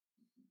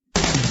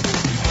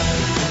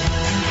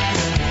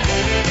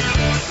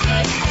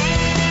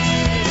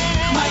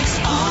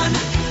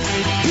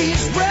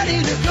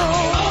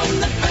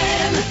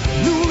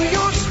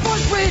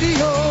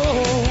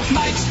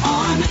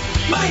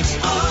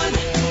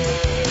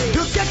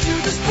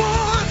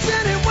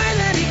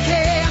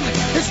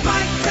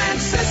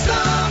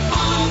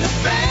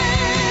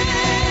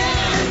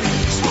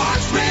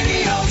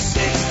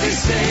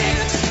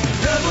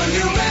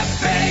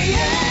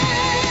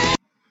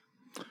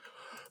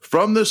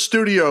From the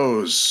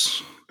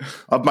studios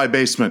of my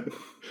basement,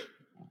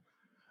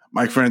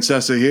 Mike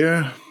Francesa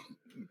here.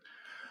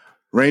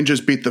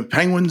 Rangers beat the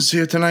Penguins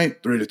here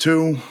tonight,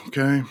 3-2.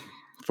 Okay,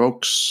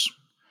 folks,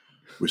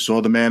 we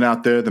saw the man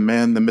out there, the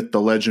man, the myth, the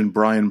legend,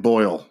 Brian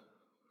Boyle.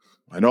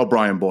 I know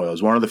Brian Boyle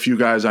is one of the few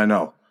guys I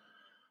know.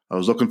 I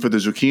was looking for the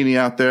zucchini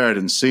out there. I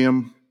didn't see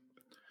him.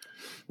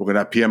 We're going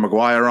to have Pierre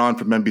Maguire on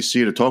from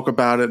NBC to talk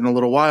about it in a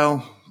little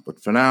while.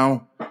 But for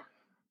now,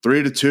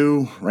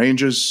 3-2,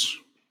 Rangers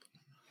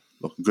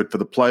looking good for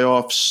the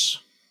playoffs.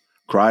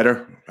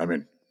 Kreider,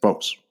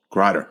 folks,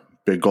 Kreider,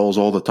 big goals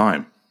all the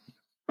time.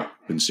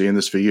 Been seeing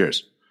this for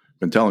years.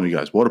 Been telling you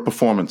guys, what a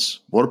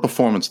performance. What a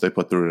performance they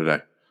put through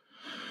today.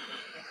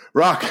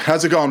 Roc,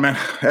 how's it going, man?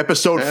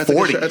 Episode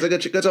 40.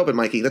 Let's open,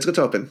 Mikey. Let's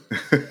open.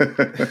 I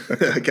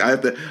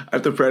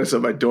have to practice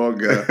on my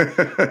dog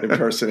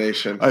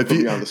impersonation. Put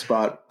me on the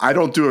spot. I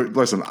don't do it.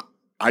 Listen,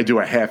 I do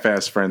a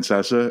half-ass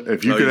Francesa.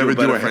 If you could ever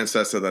do a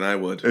Francesa than I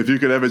would. If you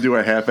could ever do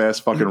a half-ass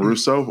fucking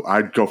Russo,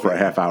 I'd go for a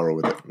half hour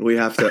with it. We're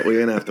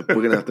gonna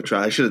have to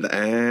try. I should have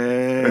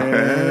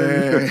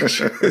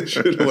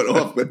went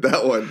off with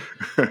that one.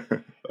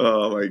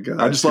 Oh my god!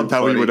 I just loved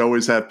how he would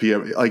always have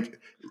PM like.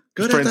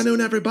 Good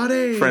afternoon,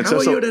 everybody. How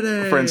are you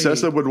today?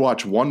 Francesa would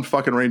watch one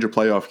fucking Ranger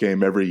playoff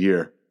game every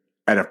year.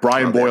 And if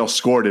Brian Boyle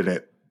scored in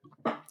it,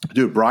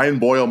 dude, Brian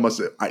Boyle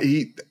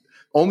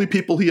only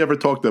people he ever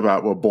talked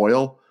about were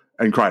Boyle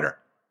and Kreider.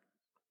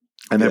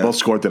 And they both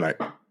scored tonight.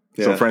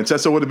 Yeah. So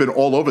Francesa would have been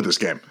all over this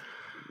game.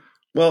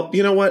 Well,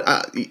 you know what?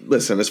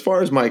 Listen, as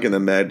far as Mike and the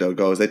Med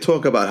goes, they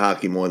talk about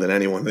hockey more than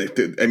anyone.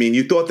 I mean,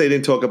 you thought they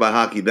didn't talk about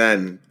hockey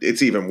then.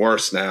 It's even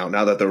worse now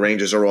that the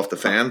Rangers are off the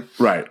fan.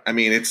 Right. I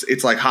mean,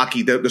 it's like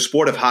hockey. The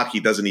sport of hockey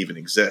doesn't even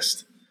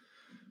exist.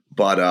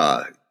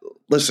 But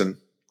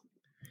listen,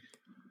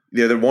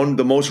 they're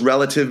the most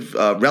relevant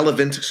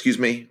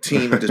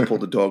team. I just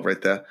pulled the dog right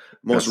there.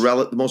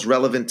 The most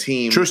relevant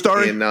team. True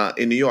story in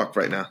New York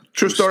right now.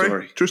 True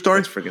story.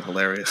 That's freaking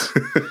hilarious.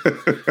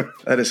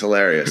 That is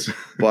hilarious.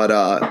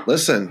 But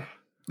listen,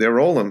 they're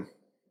rolling.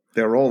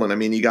 I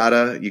mean, you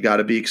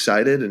gotta be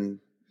excited, and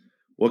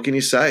what can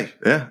you say?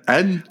 Yeah,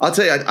 and I'll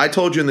tell you, I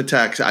told you in the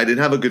text, I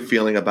didn't have a good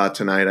feeling about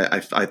tonight.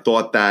 I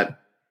thought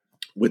that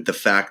with the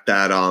fact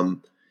that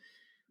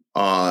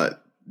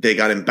they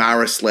got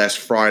embarrassed last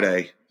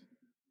Friday,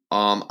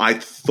 I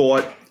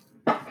thought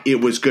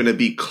it was going to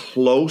be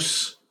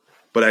close,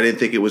 but I didn't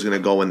think it was going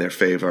to go in their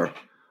favor.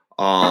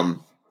 And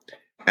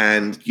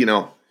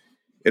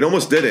it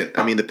almost didn't.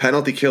 I mean, the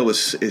penalty kill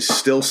is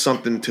still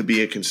something to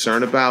be a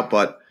concern about,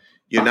 but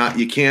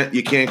you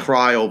can't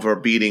cry over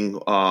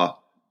beating a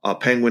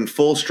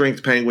full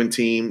strength Penguin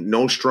team.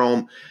 No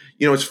Strome.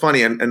 It's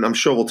funny, and I'm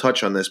sure we'll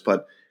touch on this,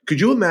 but could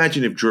you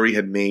imagine if Drury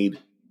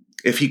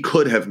if he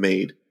could have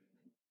made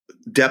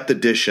depth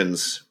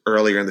additions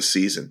earlier in the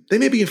season? They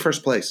may be in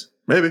first place.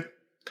 Maybe.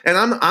 And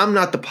I'm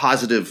not the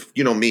positive,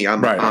 me.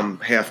 I'm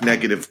half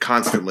negative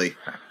constantly.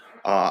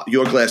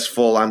 You're glass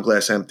full, I'm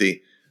glass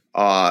empty.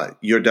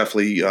 You're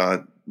definitely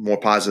more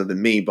positive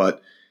than me,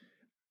 but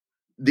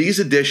these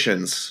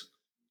additions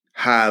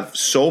have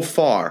so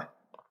far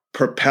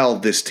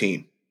propelled this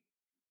team.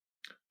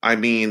 I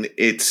mean,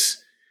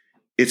 it's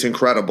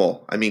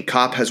incredible. I mean,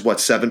 Kaapo has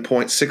 7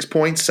 points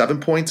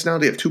now? Do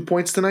they have 2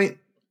 points tonight?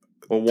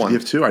 Or one? You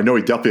have 2? I know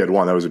he definitely had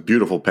 1. That was a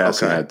beautiful pass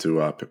he had to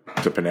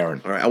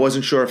Panarin. All right. I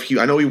wasn't sure if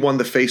I know he won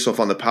the faceoff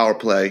on the power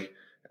play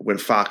when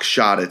Fox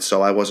shot it,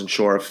 so I wasn't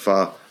sure if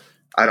I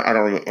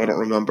don't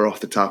remember off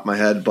the top of my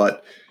head,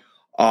 but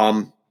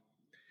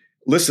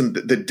listen,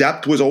 the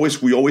depth we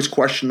always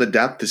questioned the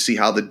depth to see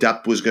how the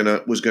depth was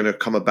gonna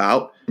come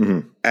about,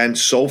 and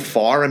so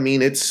far, I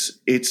mean,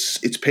 it's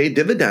paid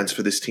dividends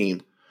for this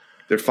team.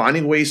 They're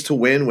finding ways to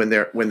win when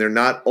they're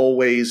not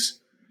always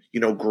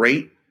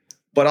great.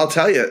 But I'll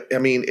tell you, I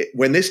mean,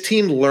 when this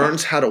team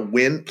learns how to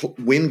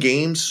win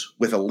games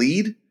with a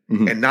lead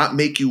and not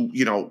make you,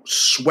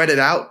 sweat it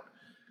out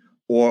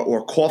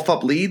or cough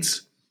up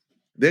leads,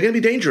 they're going to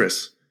be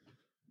dangerous.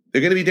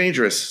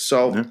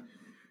 So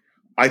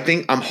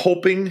I'm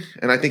hoping,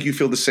 and I think you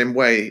feel the same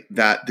way,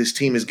 that this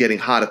team is getting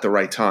hot at the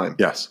right time.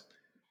 Yes.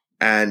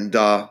 And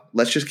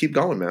let's just keep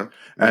going, man.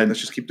 And let's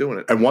just keep doing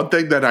it. And one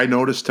thing that I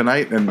noticed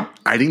tonight, and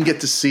I didn't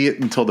get to see it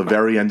until the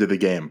very end of the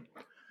game,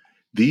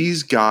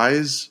 these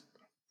guys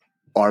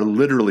are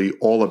literally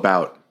all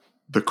about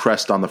the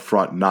crest on the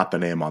front, not the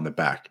name on the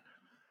back.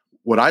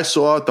 What I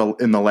saw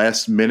in the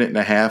last minute and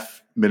a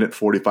half, minute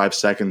 45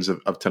 seconds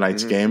of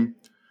tonight's game,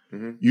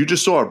 you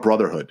just saw a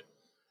brotherhood.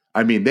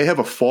 I mean, they have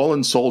a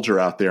fallen soldier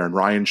out there in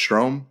Ryan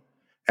Strome,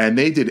 and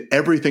they did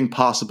everything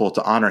possible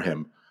to honor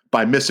him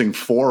by missing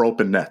 4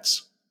 open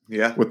nets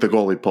with the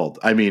goalie pulled.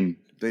 I mean,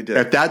 they did.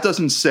 If that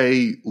doesn't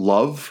say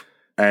love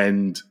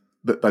and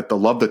the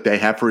love that they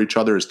have for each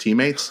other as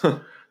teammates –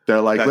 they're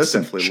like,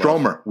 listen,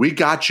 Stromer, we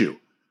got you.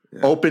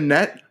 Yeah. Open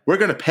net. We're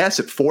going to pass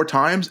it 4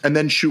 times and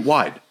then shoot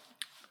wide.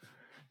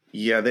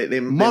 Yeah, they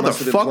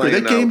motherfucker.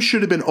 That game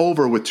should have been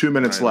over with 2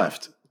 minutes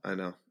left. I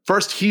know.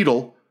 First,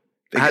 Heedle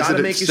has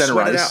it at center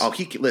ice.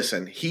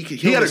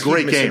 He had a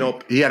great game.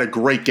 He had a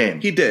great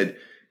game. He did.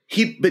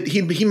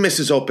 He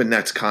misses open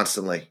nets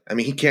constantly. I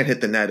mean, he can't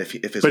hit the net if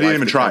his But he life didn't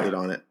even try depended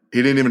on it.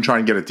 He didn't even try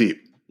and get it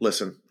deep.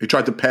 Listen, he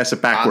tried to pass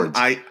it backwards.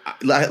 I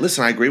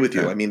agree with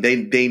you. Yeah. I mean,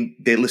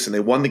 they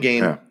won the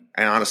game,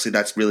 and honestly,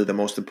 that's really the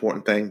most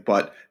important thing.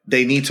 But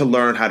they need to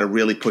learn how to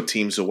really put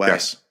teams away.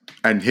 Yes,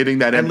 and hitting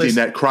that empty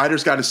net.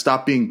 Kreider's got to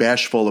stop being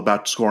bashful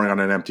about scoring on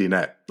an empty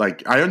net.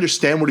 Like, I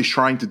understand what he's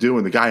trying to do,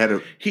 and the guy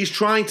had he's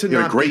trying to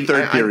not a great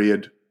third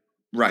period.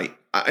 Right.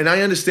 And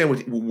I understand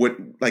what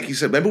like you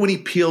said, remember when he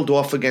peeled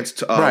off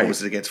against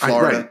was it against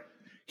Florida? Right.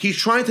 He's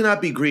trying to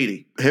not be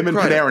greedy. Him and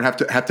Panarin have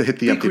to hit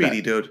the empty greedy,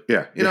 net. Dude.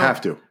 Yeah, you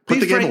have to.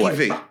 Put the game away.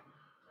 V.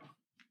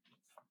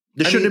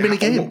 There shouldn't have been a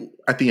game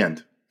at the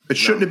end. It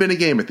shouldn't have been a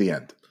game at the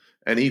end.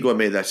 And Igor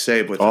made that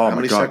save with how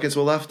many seconds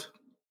were left?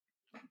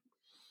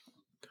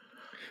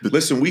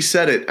 Listen, we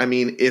said it. I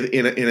mean,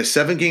 in a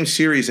 7-game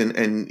series,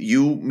 and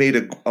you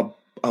made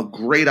a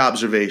great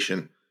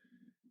observation.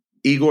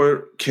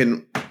 Igor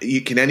can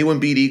anyone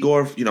beat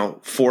Igor?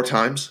 4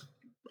 times.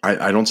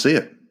 I don't see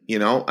it.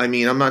 I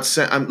mean, I'm not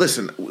saying.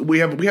 Listen, we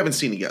haven't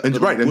seen it yet.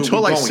 Right.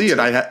 Until I see it,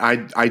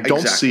 I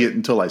don't see it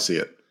until I see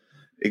it.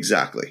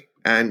 Exactly.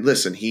 And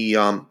listen, he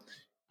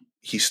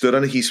stood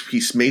on it.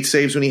 He's made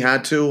saves when he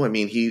had to. I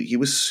mean, he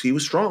was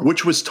strong,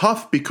 which was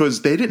tough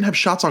because they didn't have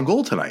shots on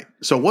goal tonight.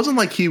 So it wasn't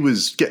like he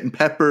was getting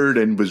peppered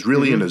and was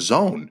really in a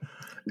zone.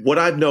 What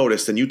I've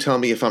noticed, and you tell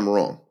me if I'm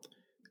wrong.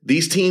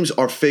 These teams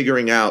are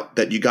figuring out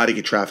that you got to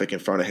get traffic in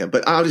front of him.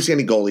 But obviously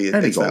any goalie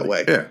is that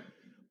way. Yeah.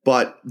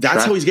 But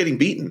that's how he's getting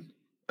beaten.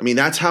 I mean,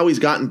 that's how he's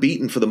gotten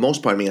beaten for the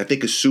most part. I mean, I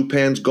think it's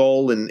Subban's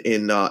goal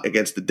in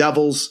against the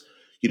Devils.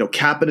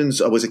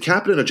 Kapanen's was it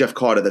Kapanen or Jeff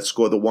Carter that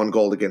scored the one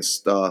goal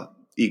against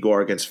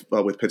Igor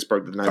with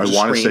Pittsburgh the night? I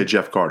want to say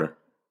Jeff Carter.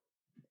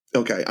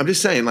 Okay, I'm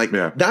just saying,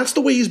 that's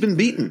the way he's been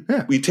beaten.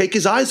 Yeah. We take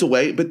his eyes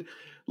away, but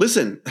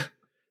listen.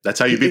 That's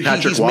how you beat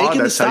Patrick Waugh.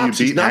 That's how you beat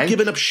He's not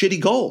giving up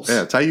shitty goals. Yeah,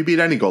 that's how you beat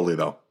any goalie,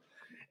 though.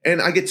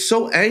 And I get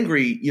so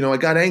angry. I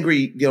got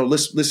angry,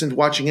 listen to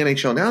watching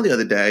NHL Now the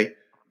other day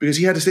because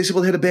he had to say,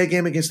 well, they had a bad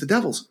game against the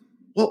Devils.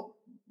 Well,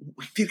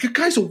 the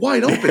guys are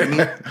wide open.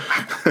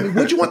 I mean,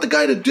 what do you want the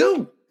guy to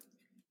do?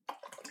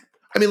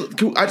 I mean,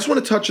 I just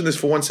want to touch on this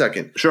for 1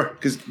 second. Sure.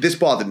 Because this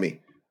bothered me.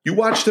 You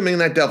watched him in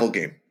that Devil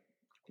game.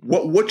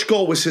 Which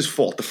goal was his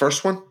fault? The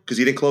first one? Because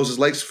he didn't close his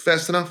legs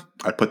fast enough?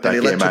 I put that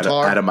game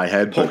out of my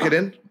head. Poke it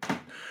in?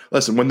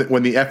 Listen,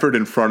 when the effort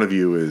in front of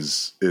you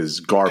is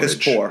garbage. Piss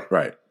poor.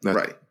 Right.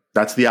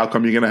 That's the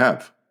outcome you're going to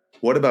have.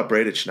 What about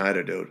Braden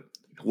Schneider, dude?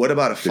 What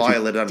about a fire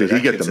lit under Did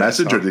he get the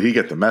message or did he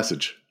get the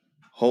message?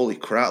 Holy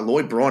crap.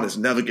 Lloyd Braun is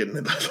never getting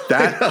it.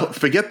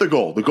 Forget the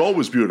goal. The goal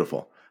was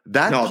beautiful.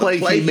 The play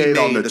he made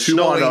on the 2-on-0.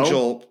 Snow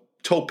Angel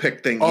toe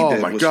pick thing he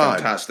did was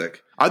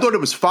fantastic. I thought it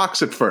was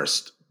Fox at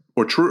first.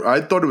 Or true.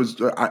 I thought it was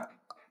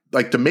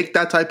to make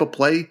that type of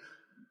play,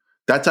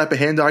 that type of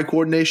hand-eye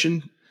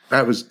coordination.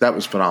 That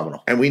was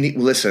phenomenal. And we need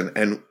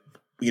and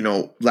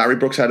Larry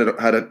Brooks had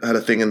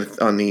a thing in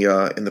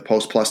the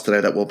Post Plus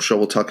today that we'll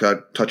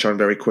touch on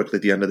very quickly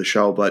at the end of the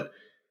show. But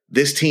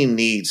this team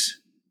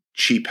needs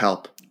cheap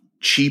help,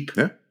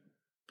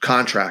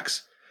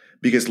 contracts,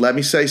 because let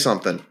me say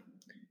something.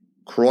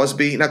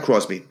 Crosby's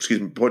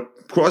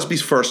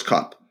first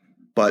cup,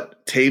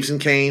 but Taves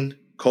and Kane.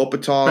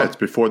 Kopitar. That's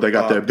before they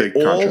got their big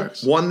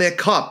contracts. All won their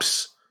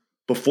cups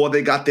before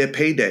they got their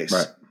paydays.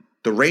 Right.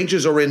 The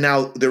Rangers are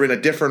they're in a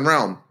different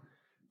realm.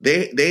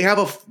 They have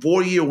a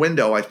 4-year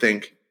window, I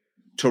think,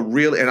 to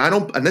really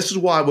and this is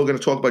why we're going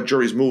to talk about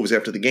Drury's moves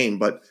after the game,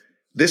 but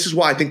this is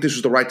why I think this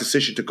was the right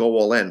decision to go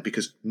all in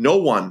because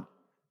the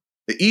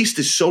East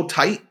is so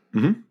tight.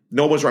 Mm-hmm.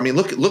 No one's I mean,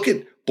 look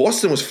at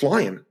Boston was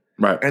flying.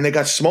 Right. And they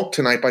got smoked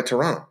tonight by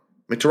Toronto. I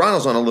mean,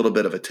 Toronto's on a little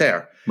bit of a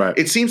tear. Right.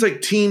 It seems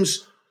like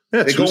teams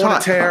they go on a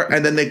tear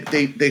and then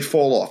they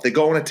fall off. They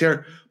go on a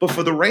tear. But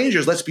for the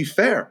Rangers, let's be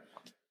fair.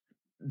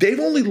 They've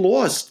only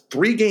lost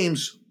 3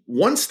 games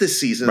once this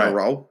season in a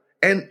row,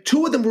 and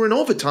 2 of them were in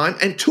overtime,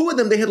 and 2 of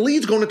them they had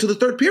leads going into the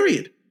third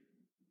period.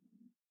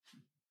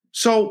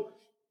 So,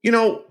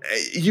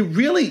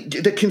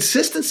 the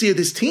consistency of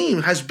this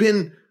team has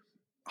been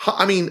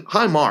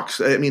high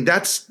marks. I mean,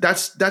 that's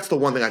the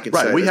one thing I can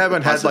say. Right. We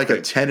haven't had like a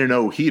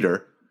 10-0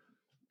 heater.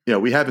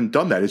 We haven't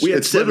done that. We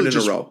had 7 in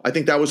a row. I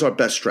think that was our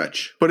best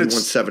stretch. But we won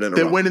 7 in a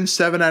row. They're winning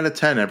 7 out of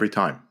 10 every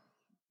time.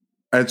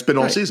 And it's been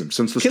all season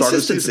since the start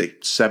of the season.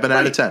 7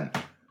 out of 10.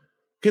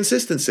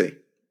 Consistency.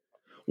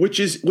 Which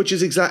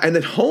is exact. And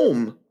at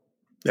home,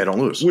 they don't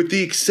lose. With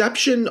the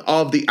exception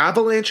of the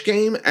Avalanche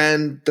game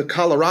and the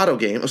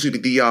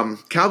the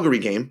Calgary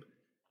game,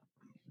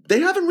 they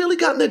haven't really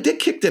gotten their dick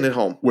kicked in at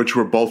home. Which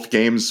were both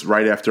games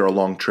right after a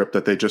long trip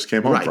that they just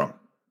came home from.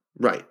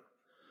 Right.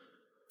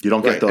 You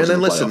don't get those.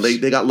 And then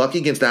playoffs. they got lucky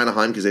against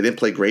Anaheim because they didn't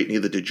play great.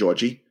 Neither did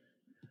Georgie.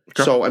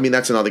 Okay. So, I mean,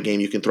 that's another game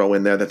you can throw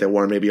in there that they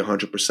weren't maybe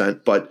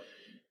 100%. But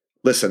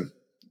listen,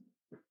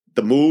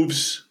 the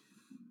moves,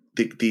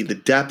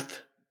 the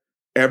depth,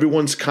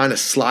 everyone's kind of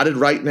slotted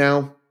right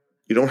now.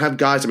 You don't have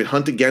guys. I mean,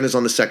 Hunt again is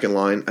on the second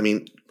line. I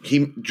mean,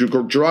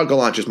 Gerard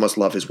Gallant just must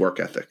love his work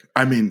ethic.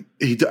 I mean,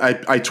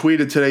 I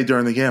tweeted today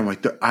during the game,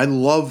 like, I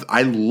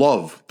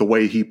love the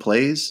way he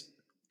plays.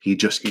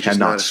 He's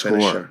cannot score.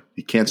 Finisher.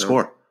 He can't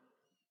score.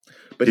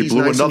 But he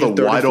blew another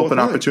wide open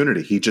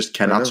opportunity. He just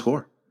cannot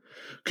score.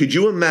 Could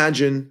you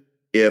imagine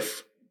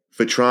if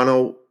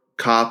Vetrano,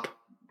 Kopp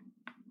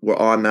were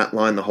on that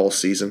line the whole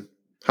season?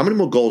 How many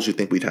more goals do you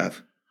think we'd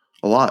have?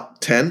 A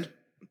lot. 10?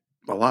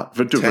 A lot.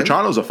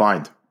 Vetrano's a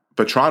find.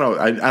 Vetrano,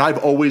 I've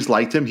always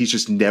liked him. He's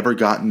just never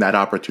gotten that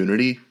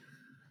opportunity.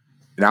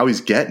 Now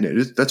he's getting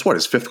it. That's what,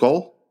 his 5th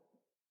goal?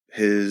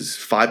 His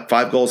five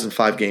goals in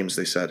 5 games,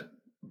 they said.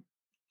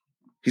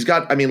 He's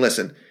got, I mean,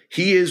 listen,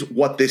 he is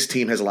what this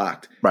team has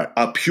lacked. Right.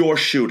 A pure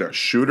shooter.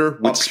 Shooter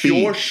with speed. A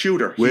pure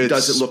shooter. He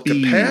doesn't look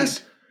to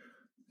pass.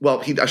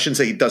 Well, I shouldn't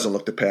say he doesn't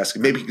look to pass.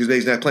 Maybe because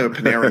he's not playing with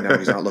Panarin now,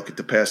 he's not looking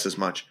to pass as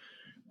much.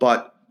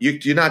 But you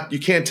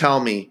can't tell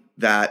me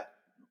that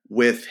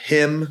with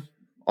him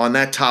on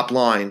that top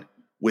line,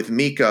 with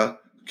Mika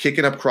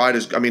kicking up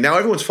Kreider's, I mean, now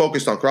everyone's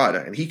focused on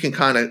Kreider, and he can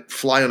kind of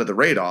fly under the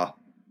radar.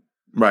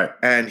 Right.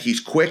 And he's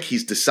quick,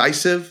 he's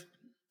decisive,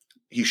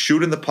 he's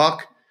shooting the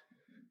puck.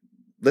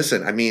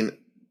 Listen, I mean,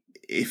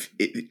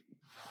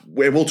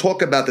 we'll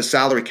talk about the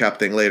salary cap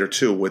thing later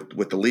too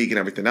with the league and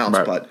everything else,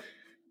 right. But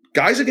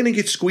guys are going to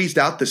get squeezed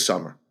out this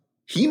summer.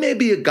 He may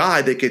be a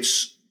guy that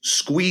gets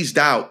squeezed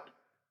out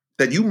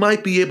that you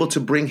might be able to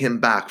bring him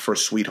back for a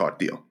sweetheart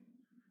deal.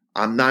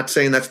 I'm not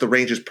saying that's the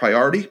Rangers'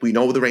 priority. We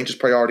know the Rangers'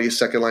 priority is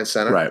second-line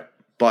center. Right.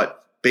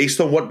 But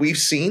based on what we've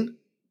seen,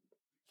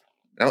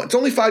 now it's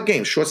only 5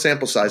 games, short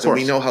sample size, and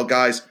we know how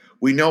guys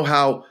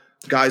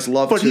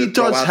love but to he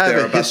does out have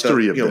there a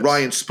history about of this.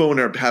 Ryan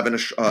Spooner having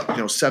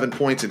 7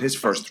 points in his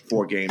first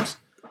 4 games.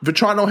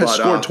 Vetrano has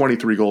scored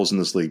 23 goals in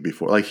this league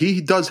before. Like he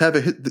does have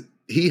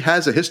he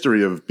has a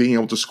history of being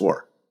able to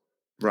score.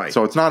 Right.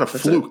 So it's not a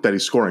fluke that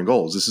he's scoring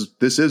goals.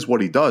 This is what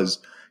he does.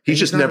 He's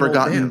just never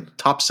gotten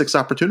top 6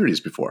 opportunities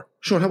before.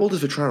 Sean, how old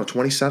is Vetrano?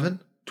 27?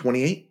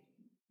 28?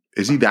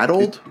 Is he that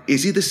old?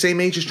 Is he the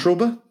same age as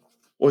Trouba?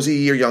 Or is he a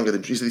year younger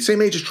than? Is he the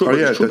same age as Trouba? Oh,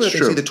 yeah, Trouba, that's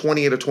true. He's either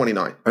 28 or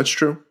 29. That's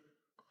true.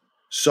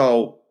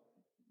 So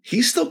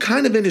he's still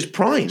kind of in his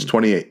prime. He's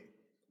 28.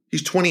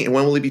 He's 20. And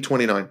when will he be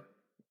 29?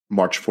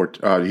 March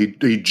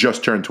 14th. He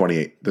just turned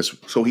 28.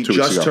 So he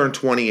just turned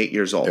 28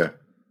 years old. Yeah.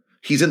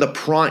 He's in the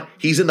prime.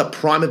 He's in the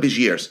prime of his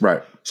years.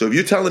 Right. So if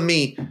you're telling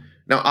me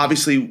now,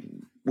 obviously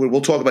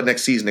we'll talk about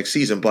next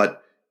season,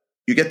 but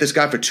you get this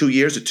guy for 2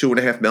 years at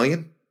 $2.5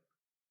 million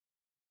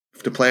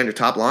to play on your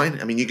top line.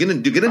 I mean, you're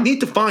gonna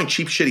need to find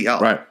cheap, shitty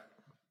help. Right.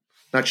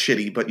 Not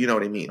shitty, but you know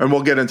what I mean. And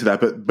we'll get into that.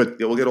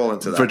 But yeah, we'll get all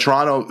into that.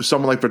 Vetrano,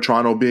 someone like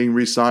Vetrano being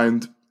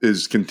re-signed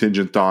is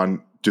contingent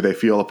on, do they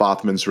feel if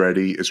Othman's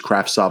ready? Is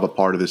Kravtsov a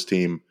part of this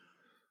team?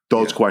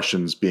 Those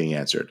questions being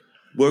answered.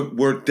 We're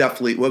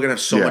gonna have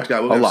so much. We're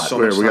a lot.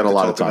 We got a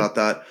lot of time about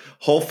that.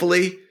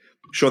 Hopefully,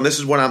 Sean, this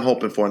is what I'm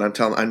hoping for, and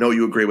I know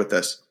you agree with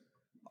this.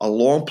 A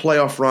long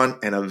playoff run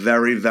and a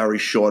very, very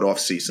short off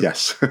season.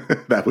 Yes,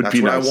 that would That's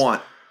be what nice. I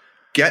want.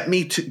 Get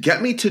me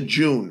to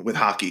June with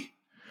hockey.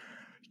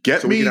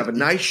 We can have a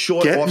nice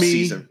short off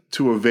season. Get me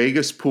to a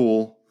Vegas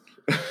pool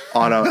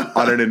on an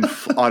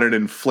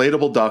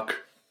inflatable duck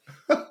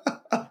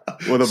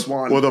with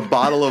a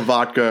bottle of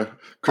vodka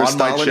on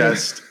my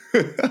chest.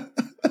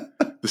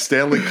 The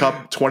Stanley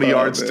Cup 20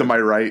 yards to my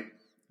right.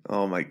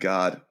 Oh my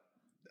God.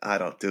 I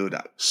don't do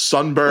that.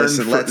 Sunburn.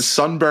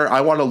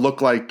 I want to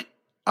look like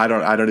I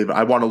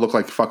want to look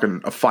like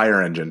fucking a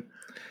fire engine.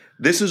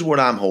 This is what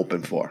I'm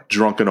hoping for.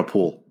 Drunk in a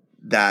pool.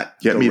 That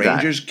the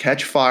Rangers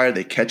catch fire.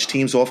 They catch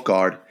teams off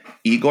guard.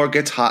 Igor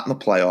gets hot in the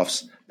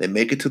playoffs. They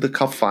make it to the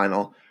Cup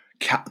final.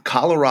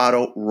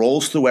 Colorado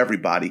rolls through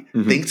everybody.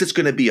 Thinks it's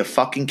going to be a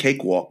fucking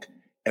cakewalk.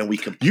 And we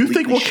completely You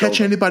think we'll catch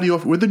anybody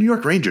off? We're the New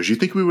York Rangers. You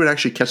think we would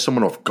actually catch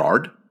someone off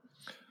guard?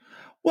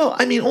 Well,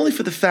 I mean, only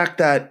for the fact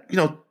that,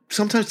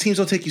 sometimes teams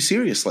don't take you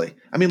seriously.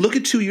 I mean, look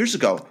at 2 years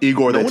ago.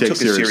 Igor, they take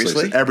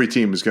seriously. Every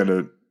team is going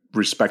to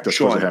respect us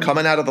because of him.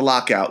 Coming out of the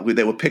lockout,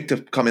 they were picked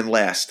to come in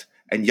last.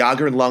 And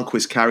Jágr and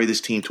Lundqvist carry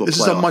this team to a playoff. This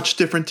is a much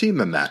different team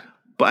than that.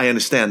 But I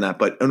understand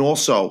that. And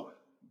also,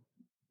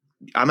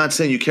 I'm not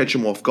saying you catch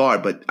them off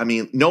guard, but I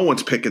mean, no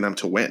one's picking them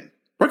to win.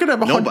 We're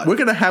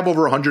gonna have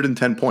over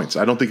 110 points.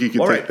 I don't think you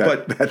can take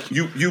that. But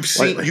you've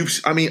seen.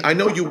 I mean, I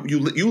know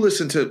you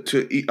listen to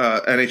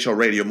NHL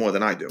radio more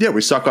than I do. Yeah,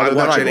 we suck on it. I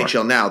watch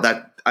NHL now.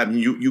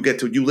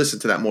 You listen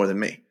to that more than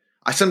me.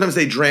 Sometimes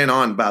they drain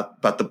on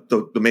about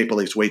the Maple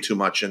Leafs way too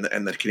much and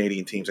the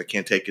Canadian teams. I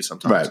can't take it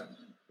sometimes. Right.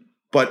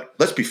 But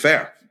let's be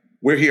fair.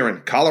 We're here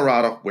in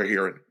Colorado. We're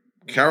here in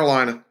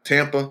Carolina,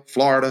 Tampa,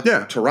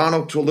 Florida,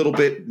 Toronto to a little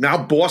bit. Now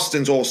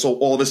Boston's also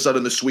all of a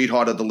sudden the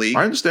sweetheart of the league.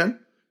 I understand.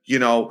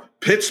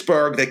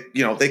 Pittsburgh, they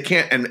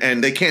can't,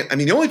 and they can't. I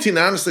mean, the only team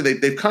that honestly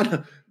they've kind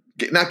of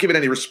not given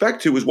any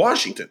respect to is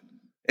Washington,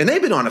 and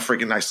they've been on a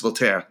freaking nice little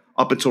tear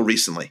up until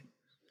recently.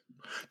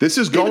 This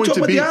is going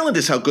to be the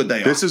Islanders how good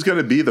they are. This is going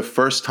to be the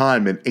first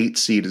time an 8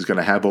 seed is going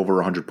to have over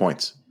 100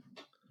 points.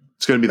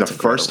 It's going to be the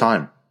first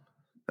time.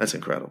 That's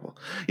incredible.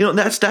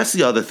 That's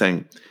the other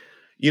thing.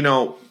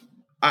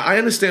 I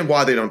understand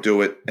why they don't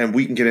do it, and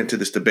we can get into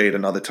this debate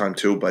another time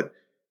too, but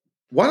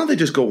why don't they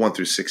just go 1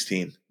 through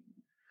 16?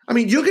 I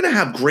mean, you're going to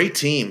have great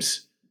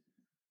teams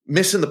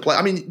missing the play.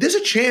 I mean, there's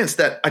a chance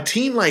that a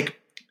team like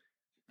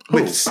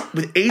with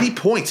 80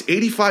 points,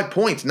 85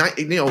 points,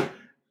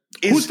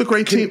 who's the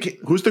great team?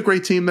 Who's the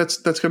great team that's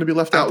going to be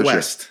left out this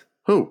west?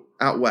 Year? Who?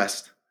 Out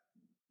west.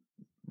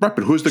 Right,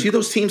 but who's the? See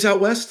those teams out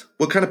west?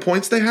 What kind of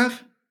points they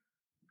have?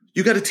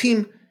 You got a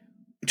team,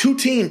 3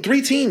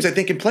 teams, I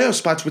think, in playoff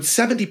spots with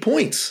 70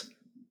 points,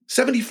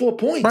 74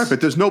 points. Right,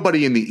 but there's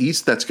nobody in the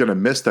East that's going to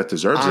miss that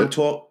deserves it.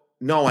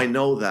 No, I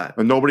know that.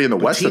 And nobody in the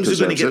West that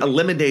deserves it. Teams are going to get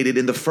eliminated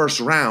in the first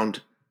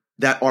round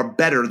that are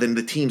better than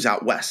the teams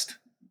out west.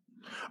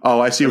 Oh,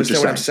 I see what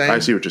you're saying. I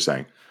see what you're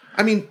saying.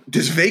 I mean,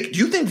 do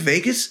you think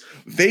Vegas,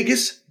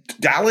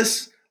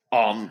 Dallas,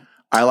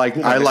 I like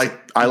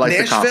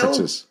the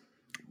conferences.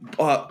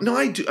 No,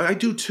 I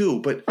do too.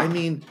 But I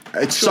mean,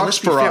 it sucks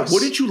for us.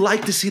 Wouldn't you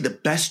like to see the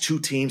best 2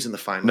 teams in the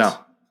finals? No,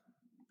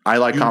 I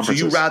like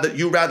conferences. So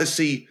you rather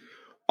see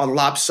a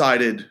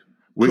lopsided,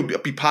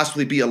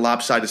 possibly be a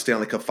lopsided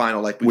Stanley Cup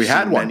final like we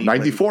had one.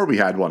 94, we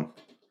had one.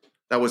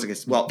 That was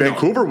against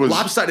Vancouver was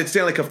lopsided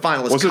Stanley Cup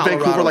final. Wasn't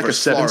Vancouver like a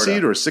 7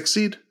 seed or a 6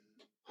 seed?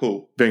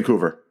 Who?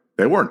 Vancouver.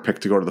 They weren't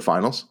picked to go to the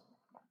finals.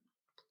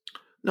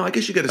 No, I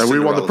guess you got to. And we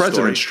won the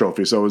President's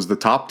Trophy, so it was the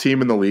top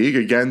team in the league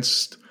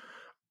against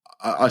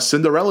a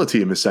Cinderella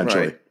team,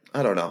 essentially. Right.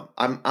 I don't know.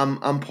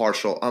 I'm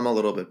partial. I'm a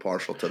little bit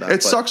partial to that.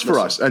 It sucks for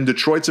us, and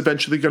Detroit's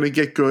eventually going to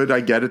get good.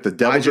 I get it. The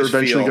Devils are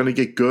eventually going to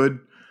get good.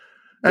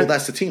 Well,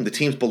 that's the team. The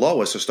teams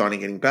below us are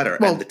starting getting better,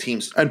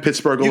 and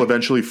Pittsburgh will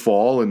eventually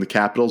fall, and the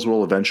Capitals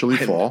will eventually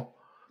fall.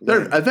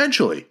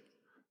 Eventually.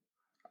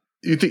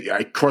 You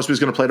think Crosby's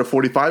going to play to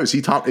 45? Is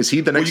he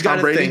the next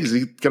Tom Brady? Is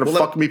he going to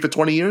fuck me for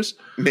 20 years?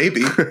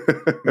 Maybe.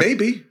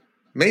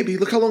 Maybe.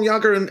 Look how long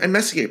Yager and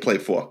Messier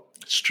played for.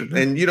 It's true.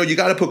 And you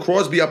got to put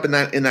Crosby up in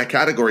that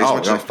category as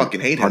much as I fucking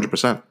hate him.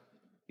 100%.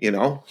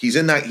 He's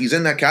in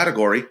that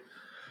category.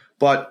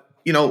 But,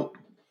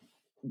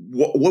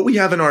 what we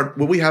have in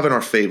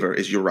our favor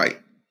is you're right.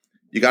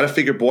 You got to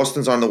figure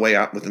Boston's on the way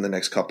out within the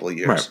next couple of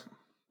years. Right.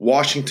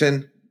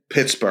 Washington,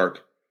 Pittsburgh,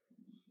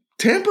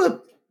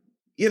 Tampa,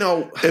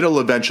 it'll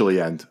eventually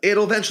end.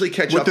 It'll eventually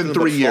catch up within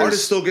 3 years.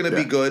 Florida's still going to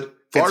be good.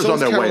 Florida's on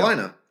their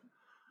Carolina. way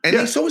up.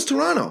 And so is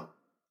Toronto.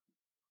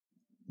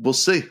 We'll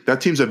see.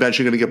 That team's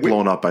eventually going to get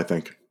blown up, I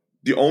think.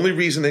 The only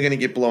reason they're going to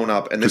get blown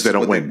up, and because they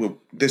don't win.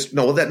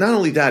 Not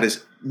only that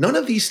is none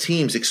of these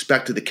teams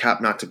expected the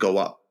cap not to go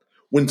up.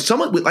 When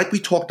someone, like we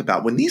talked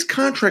about, when these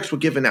contracts were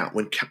given out,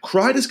 when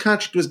Kreider's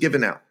contract was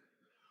given out,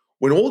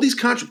 when all these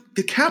contracts,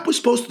 the cap was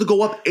supposed to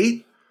go up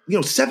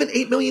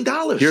 $7-8 million.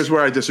 Here's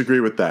where I disagree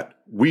with that.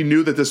 We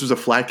knew that this was a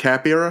flat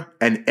cap era,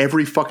 and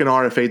every fucking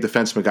RFA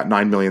defenseman got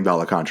 $9 million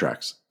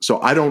contracts.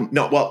 So I don't.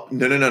 No.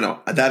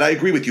 That I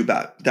agree with you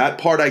about. That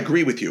part I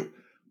agree with you.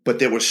 But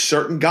there were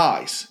certain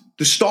guys.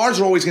 The stars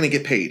are always going to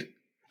get paid.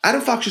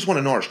 Adam Fox just won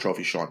a Norris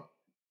Trophy, Sean.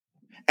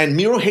 And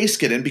Miro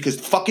Heiskanen, because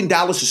fucking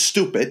Dallas is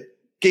stupid,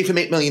 gave him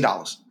 $8 million.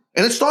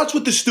 And it starts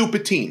with the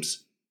stupid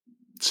teams.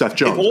 Seth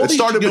Jones. It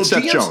started with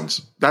Seth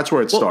Jones. That's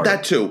where it started.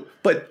 That too.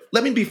 But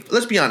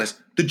let's be honest.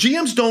 The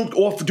GMs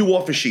don't do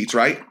offer sheets,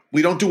 right?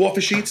 We don't do offer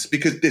sheets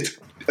because it's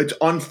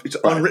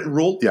unwritten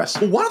rule.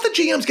 Yes. Well, why don't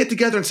the GMs get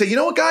together and say, you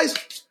know what, guys?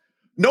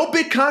 No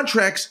big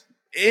contracts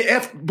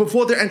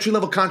before their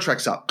entry-level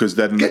contract's up. Because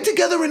then get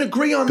together and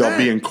agree on that. They'll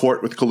be in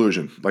court with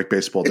collusion, like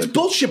baseball did. It's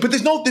bullshit, but they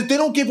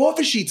don't give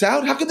offer sheets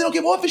out. How come they don't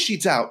give offer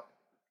sheets out?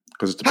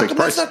 Because it's a big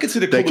price. That's not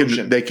considered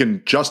collusion. They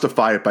can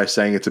justify it by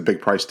saying it's a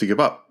big price to give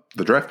up,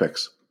 the draft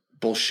picks.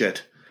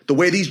 Bullshit. The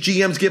way these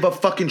GMs give up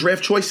fucking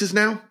draft choices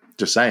now?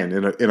 Just saying,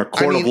 in a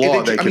court of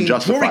law, they can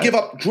justify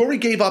it. Drury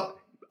gave up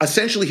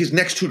essentially his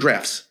next 2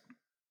 drafts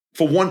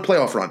for 1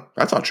 playoff run.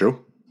 That's not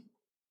true.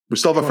 We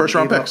still have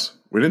first-round picks.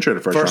 We didn't trade a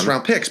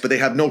first-round picks, but they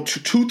have no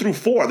 2 through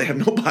 4. They have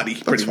nobody.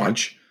 Pretty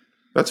much.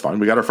 That's fine.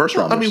 We got our first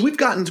round. I mean, we've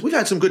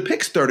had some good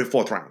picks 3rd and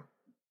 4th round.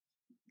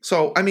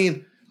 So I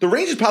mean, the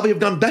Rangers probably have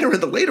done better in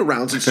the later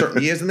rounds in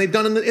certain years than they've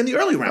done in the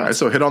early rounds. All right,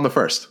 so hit on the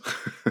first.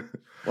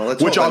 Well,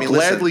 which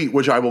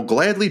I will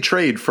gladly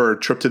trade for a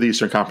trip to the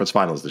Eastern Conference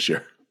Finals this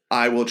year.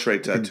 I will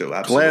trade that too.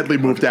 Absolutely. Gladly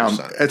move down.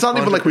 It's not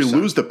even like we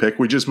lose the pick.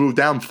 We just move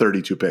down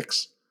 32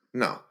 picks.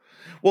 No.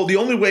 Well, the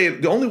only way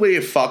it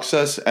fucks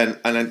us, and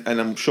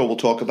I'm sure we'll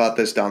talk about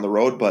this down the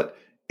road, but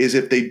is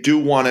if they do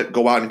want to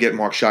go out and get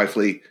Mark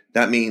Scheifele,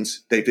 that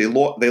means they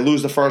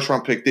lose the first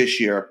round pick this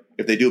year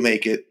if they do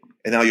make it,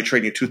 and now you're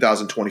trading your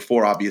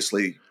 2024,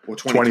 obviously, or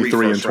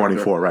 23 and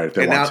 24, right? If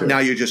they want to. Now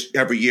you're just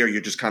every year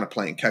you're just kind of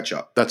playing catch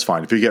up. That's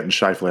fine. If you're getting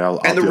Scheifele, I'll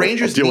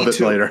deal with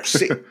it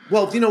later.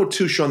 Well,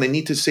 too, Sean, they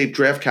need to save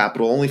draft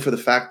capital only for the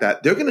fact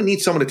that they're going to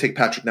need someone to take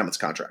Patrick Nemitz's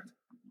contract.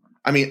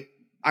 I mean,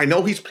 I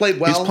know he's played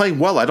well. He's playing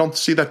well. I don't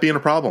see that being a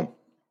problem.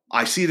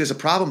 I see it as a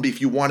problem if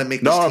you want to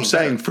make this team I'm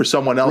saying better. For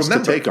someone else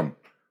to take him.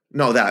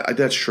 No,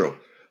 that's true.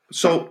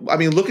 So, I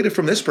mean, look at it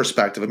from this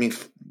perspective. I mean,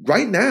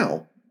 right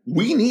now,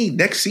 we need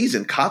next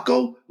season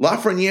Kakko,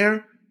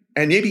 Lafreniere,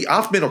 and maybe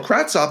Offman or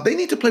Kravtsov. They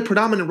need to play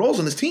predominant roles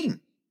on this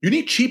team. You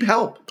need cheap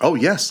help. Oh,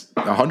 yes.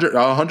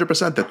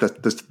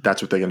 100%.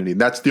 That's what they're going to need.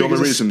 That's the only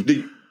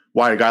reason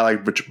why a guy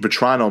like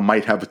Vetrano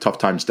might have a tough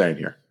time staying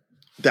here.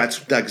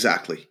 That's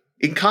exactly.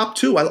 In Cop,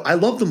 too, I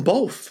love them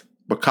both.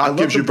 But Cop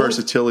gives you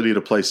versatility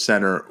to play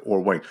center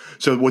or wing.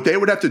 So what they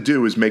would have to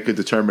do is make a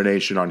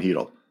determination on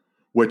Hedl,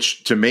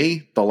 which to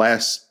me, the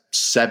last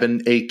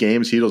 7-8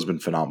 games, Hedel's been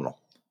phenomenal.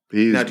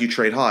 Now, do you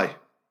trade high?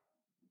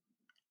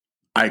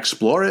 I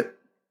explore it.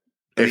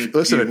 If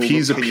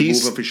he's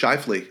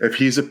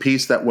a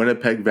piece that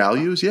Winnipeg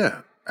values,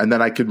 yeah, and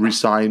then I could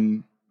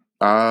re-sign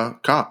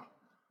Cop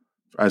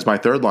as my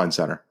third line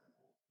center,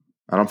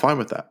 and I'm fine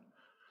with that.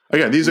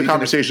 Again, these are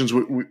conversations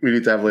we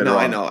need to have later on.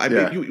 I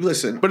know.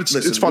 Listen, but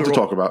it's fun to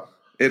talk about.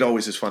 It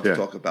always is fun to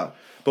talk about.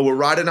 But we're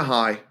riding a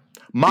high.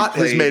 Mott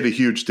has made a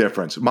huge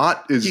difference.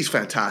 He's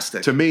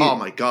fantastic to me. Oh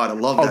my God, I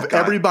love that guy.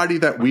 Of everybody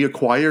that we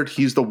acquired,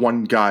 he's the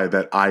one guy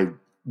that I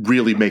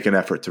really make an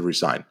effort to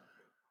re-sign.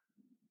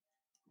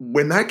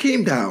 When that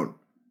came down,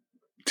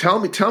 tell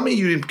me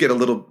you didn't get a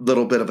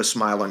little bit of a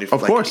smile on your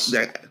face. Of course.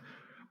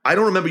 I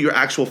don't remember your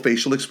actual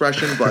facial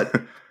expression, but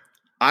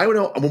I don't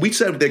know. When we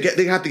said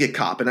they have to get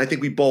Cop, and I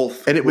think we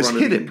both and it was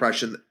hidden. The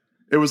impression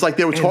it was like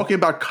they were talking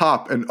about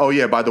Cop, and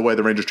by the way,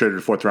 the Rangers traded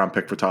a 4th-round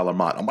pick for Tyler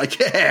Mott. I'm like,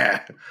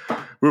 yeah.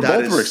 We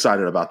were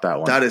excited about that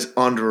one. That is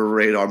under a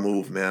radar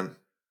move, man.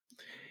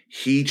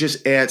 He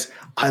just adds.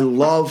 I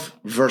love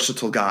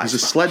versatile guys.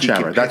 He's a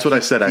sledgehammer. That's what I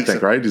said, I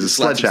think, right? He's a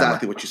sledgehammer. That's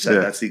exactly what you said. Yeah.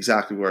 That's the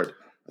exact word.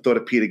 I thought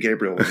of Peter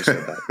Gabriel when you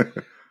said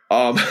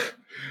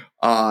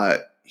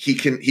that. He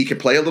can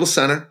play a little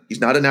center.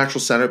 He's not a natural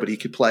center, but he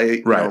could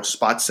play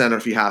spot center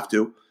if you have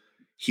to.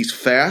 He's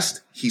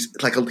fast. He's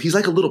like a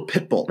little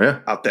pit bull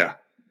out there.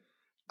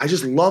 I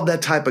just love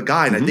that type of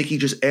guy, and I think he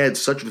just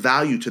adds such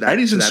value to that. And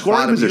he's in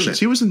scoring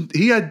positions. Unit.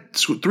 He had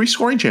 3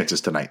 scoring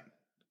chances tonight.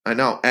 I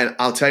know, and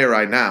I'll tell you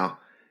right now.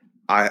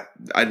 I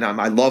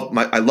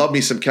love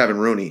me some Kevin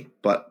Rooney,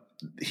 but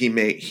he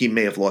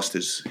may have lost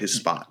his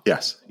spot.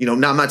 Yes. Now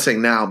I'm not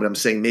saying now, but I'm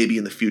saying maybe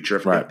in the future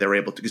if they're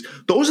able to. Because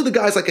those are the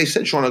guys, like I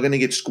said, Shawn, are going to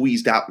get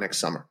squeezed out next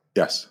summer.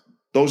 Yes.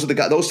 Those are the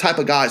guys. Those type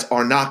of guys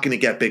are not going to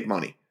get big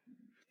money.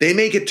 They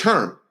may get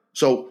term.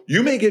 So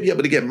you may be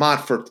able to get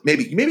Mott for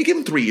maybe give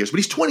him 3 years, but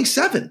he's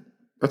 27.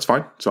 That's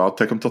fine. So I'll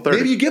take him till 30.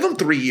 Maybe you give him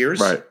 3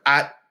 years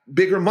at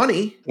bigger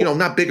money.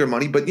 Not bigger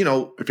money, but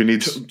if he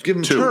needs give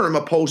him term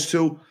opposed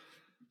to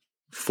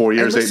 4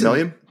 years, $8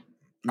 million.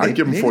 I'd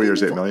give him 4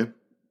 years, $8 million.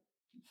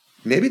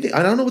 Maybe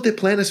I don't know what their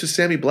plan is for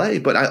Sammy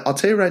Blais, but I'll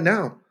tell you right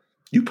now,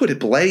 you put it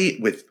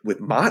Blais with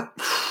Mott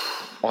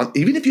on.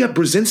 Even if you have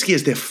Brzezinski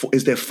as the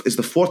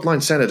 4th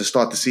line center to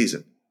start the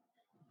season,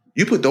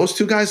 you put those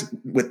 2 guys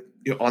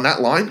on that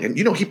line, and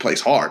he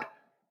plays hard.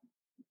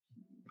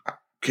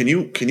 Can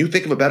you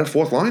think of a better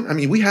 4th line? I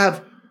mean, we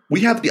have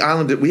the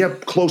Islanders. We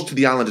have close to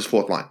the Islanders'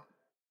 4th line.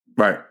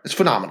 Right. It's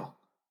phenomenal.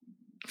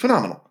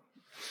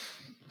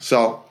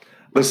 So.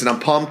 Listen, I'm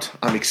pumped.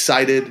 I'm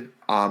excited.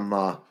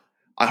 I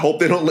hope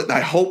they don't.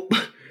 I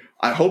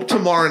hope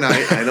tomorrow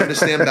night. I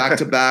understand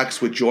back-to-backs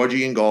with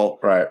Georgie and goal.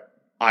 Right.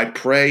 I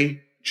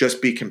pray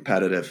just be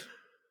competitive.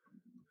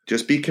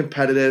 Just be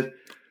competitive.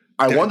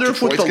 I wonder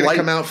if with the light.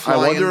 I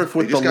wonder if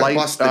with the light.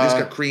 They just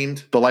got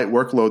creamed. The light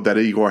workload that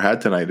Igor had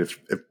tonight. If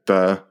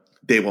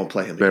they won't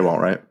play him. They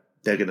won't. Right.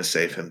 They're going to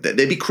save him. They'd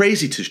be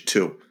crazy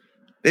to.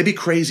 They'd be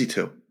crazy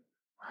to.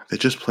 They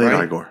just played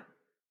Igor.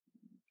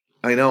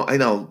 I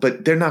know,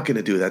 but they're not going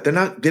to do that. They're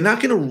not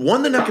going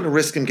to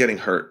risk him getting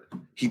hurt.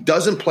 He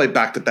doesn't play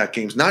back-to-back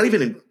games. Not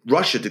even in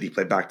Russia did he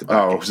play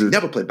back-to-back games. He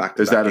never played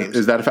back-to-back games.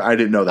 Is that a fact? I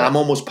didn't know that. I'm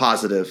almost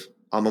positive.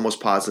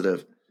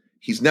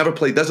 He's never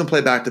played, doesn't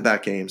play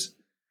back-to-back games.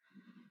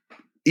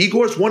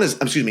 Georgie's won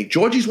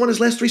his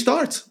last 3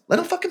 starts. Let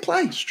him fucking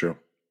play. It's true.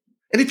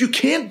 And if you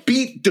can't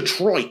beat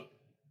Detroit,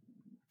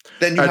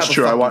 then that's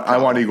true. I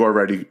want Igor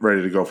ready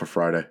to go for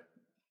Friday.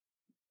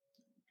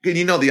 And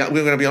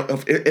we're going to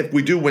be if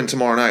we do win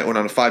tomorrow night, we're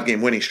on a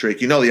 5-game winning streak.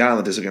 The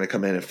Islanders are going to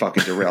come in and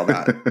fucking derail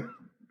that.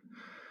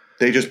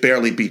 They just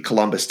barely beat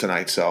Columbus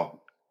tonight, so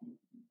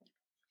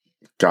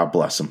God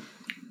bless them.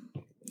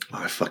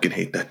 I fucking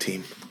hate that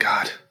team.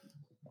 God,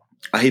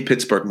 I hate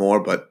Pittsburgh more,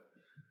 but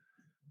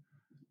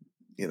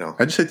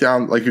I just hate the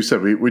Islanders. Like you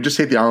said, we just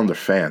hate the Islander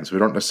fans. We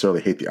don't necessarily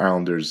hate the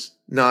Islanders.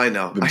 No, I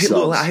know. I hate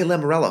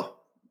Lamoriello.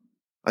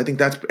 I think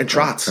that's and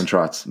Trotz. And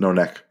Trotz, no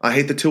neck. I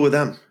hate the 2 of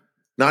them.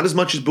 Not as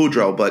much as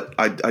Boudreaux, but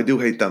I do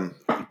hate them.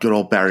 Good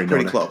old Barry.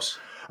 Pretty close.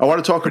 I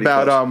want to talk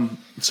about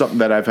something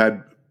that I've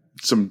had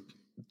some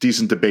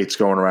decent debates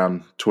going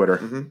around Twitter.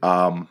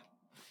 Mm-hmm.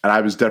 And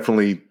I was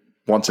definitely,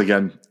 once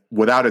again,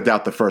 without a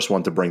doubt, the first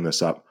one to bring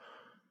this up.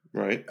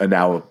 Right. And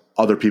now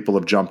other people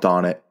have jumped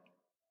on it.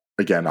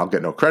 Again, I'll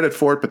get no credit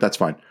for it, but that's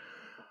fine.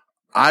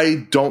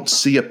 I don't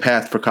see a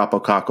path for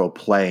Kaapo Kakko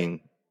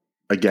playing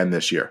again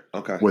this year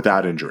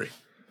without injury.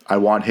 I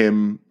want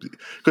him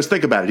 – because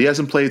think about it. He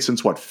hasn't played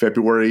since,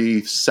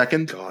 February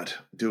 2nd? God,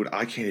 dude,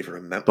 I can't even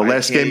remember. The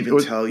last game –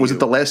 was it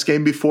the last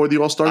game before the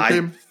All-Star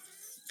game?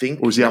 Or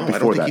was he out before that? I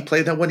don't think he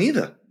played that one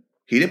either.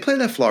 He didn't play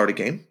that Florida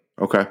game.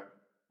 Okay.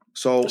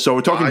 So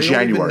we're talking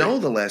January. I don't even know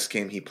the last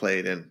game he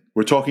played in.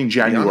 We're talking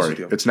January.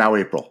 It's now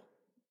April.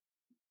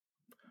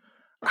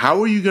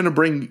 How are you going to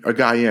bring a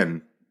guy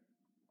in?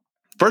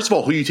 First of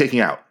all, who are you taking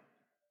out?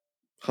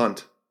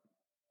 Hunt.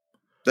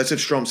 That's if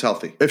Strom's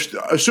healthy.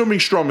 Assuming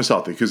Strome is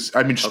healthy. Because,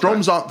 I mean,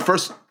 Strome's on –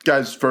 first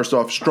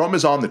off, Strome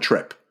is on the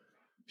trip.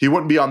 He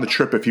wouldn't be on the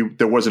trip if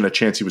there wasn't a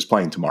chance he was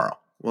playing tomorrow.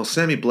 Well,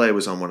 Sammy Blais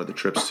was on one of the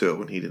trips, too,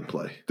 and he didn't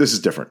play. This is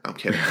different. I'm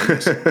kidding.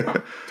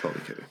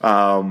 Totally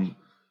kidding.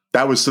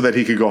 That was so that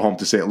he could go home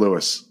to St.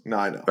 Louis. No,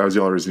 I know. That was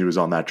the only reason he was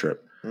on that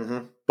trip.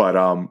 Mm-hmm. But,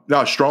 no,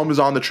 Strome is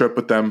on the trip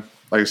with them.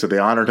 Like I said, they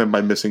honored him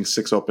by missing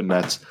 6 open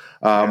nets.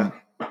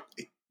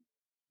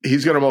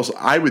 He's going to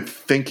I would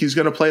think he's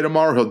going to play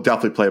tomorrow. He'll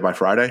definitely play by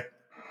Friday.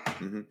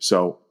 Mm-hmm.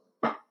 So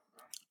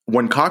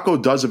when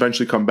Kakko does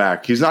eventually come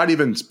back, he's not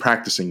even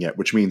practicing yet,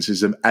 which means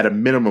he's at a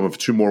minimum of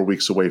 2 more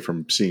weeks away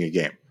from seeing a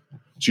game.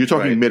 So you're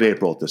talking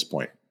mid-April at this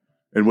point,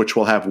 in which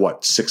we'll have,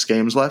 6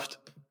 games left?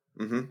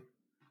 Mm-hmm.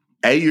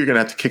 You're going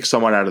to have to kick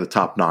someone out of the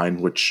top 9,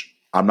 which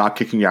I'm not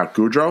kicking out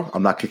Goudreau,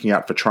 I'm not kicking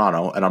out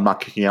Vetrano, and I'm not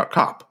kicking out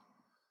Kopp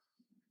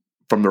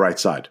from the right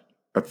side,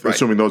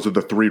 assuming those are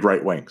the 3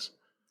 right wings.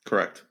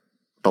 Correct.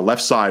 The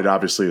left side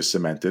obviously is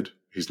cemented.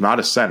 He's not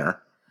a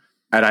center.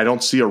 And I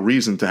don't see a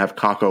reason to have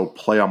Kakko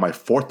play on my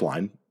 4th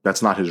line.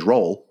 That's not his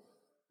role.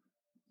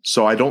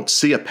 So I don't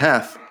see a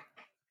path.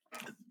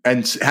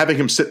 And having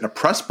him sit in a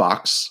press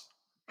box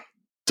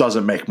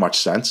doesn't make much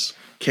sense.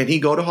 Can he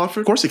go to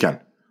Hartford? Of course he can.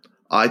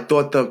 I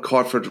thought the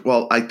Hartford –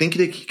 well, I think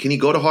can he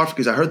go to Hartford?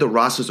 Because I heard the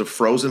rosters are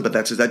frozen, but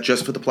is that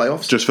just for the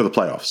playoffs? Just for the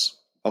playoffs.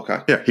 Okay.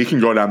 Yeah, he can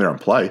go down there and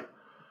play.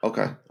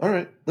 Okay. All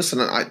right. Listen,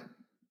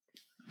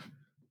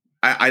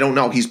 I don't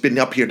know. He's been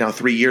up here now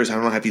 3 years. I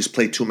don't know if he's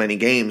played too many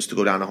games to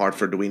go down to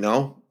Hartford. Do we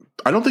know?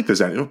 I don't think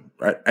there's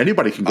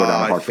anybody can go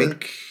down to Hartford. I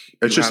think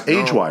it's just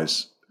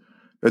age-wise.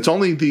 It's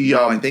only the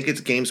I think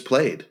it's games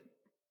played.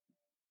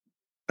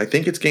 I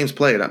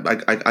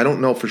I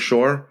don't know for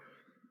sure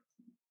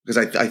because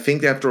I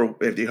think if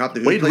you have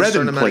to Wade play a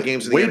certain Redden amount of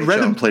games in the Wade NHL,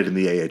 Redden played in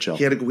the AHL.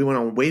 We went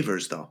on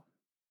waivers though.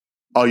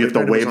 Oh, you have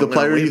to waive the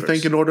player, you waivers.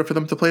 think, in order for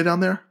them to play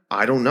down there?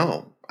 I don't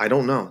know. I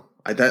don't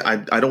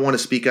want to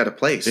speak out of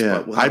place.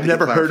 Yeah. But I've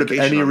never heard of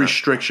any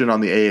restriction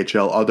on the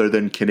AHL other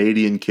than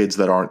Canadian kids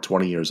that aren't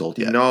 20 years old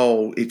yet.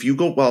 No, if you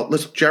go,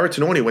 Jared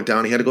Tenoni went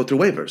down. He had to go through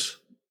waivers.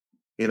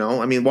 You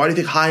know, I mean, why do you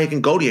think Hayek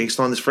and Gauthier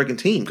still on this freaking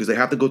team? Because they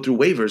have to go through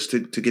waivers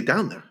to get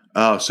down there.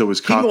 Oh, so was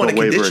Kakko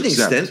waiver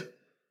exempt? Stint.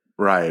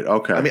 Right,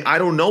 okay. I mean, I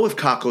don't know if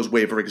Kakko's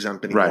waiver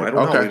exempt anymore. Right, I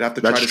don't know. We'd have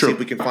to try to true. see if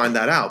we can find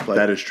that out. But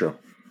that is true.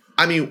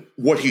 I mean,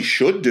 what he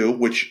should do,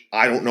 which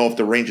I don't know if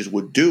the Rangers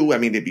would do, I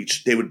mean,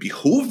 they would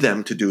behoove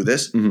them to do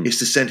this, is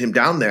to send him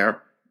down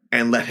there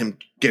and let him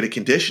get a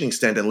conditioning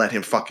stint and let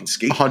him fucking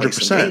skate 100%. Play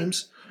some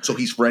games so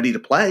he's ready to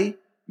play.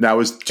 Now,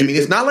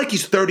 it's not like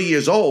he's 30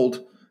 years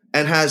old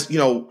and has,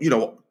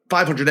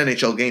 500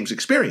 NHL games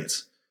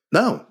experience.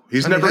 No,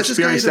 he's never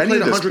experienced any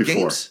of this before.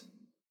 Games?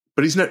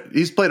 But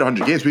he's played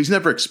 100 games, but he's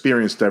never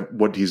experienced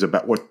what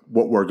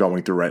we're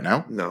going through right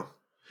now. No.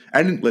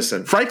 And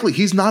listen, frankly,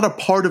 he's not a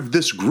part of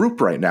this group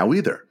right now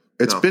either.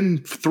 It's been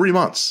 3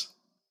 months.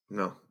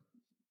 No.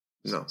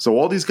 So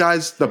all these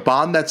guys, the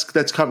bond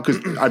that's come,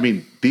 because I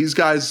mean, these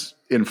guys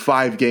in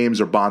 5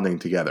 games are bonding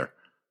together.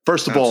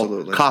 First of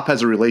all, Kopp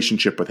has a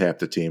relationship with half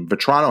the team.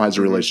 Vetrano has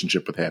a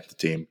relationship with half the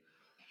team.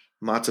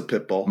 Matza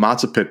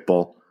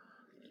Pitbull.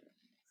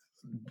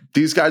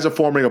 These guys are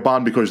forming a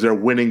bond because they're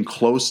winning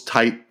close,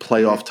 tight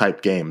playoff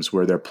type games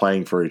where they're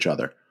playing for each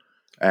other.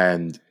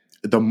 And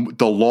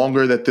the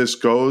longer that this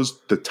goes,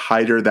 the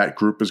tighter that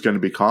group is going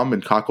to become,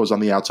 and Kakko's on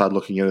the outside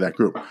looking into that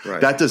group.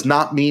 Right. That does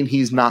not mean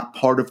he's not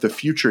part of the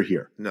future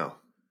here. No,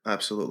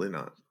 absolutely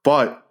not.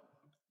 But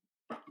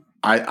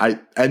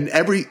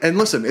and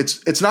listen,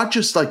 it's not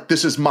just like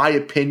this is my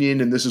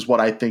opinion and this is what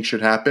I think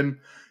should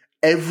happen.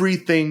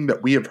 Everything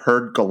that we have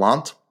heard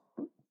Gallant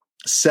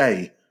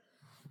say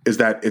is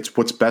that it's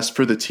what's best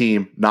for the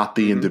team, not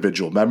the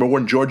individual. Remember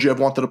when Georgiev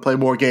wanted to play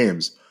more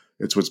games?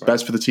 It's what's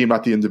best for the team,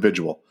 not the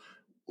individual.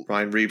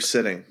 Ryan Reeves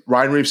sitting.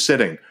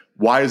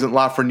 Why isn't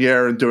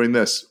Lafreniere doing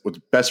this? What's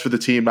best for the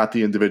team, not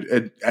the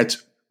individual.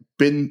 It's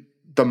been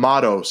the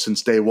motto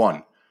since day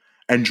one.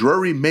 And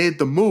Drury made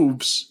the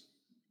moves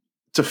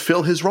to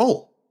fill his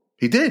role.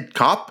 He did.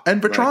 Kopp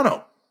and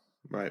Vetrano.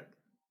 Right.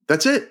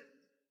 That's it.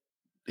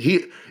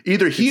 He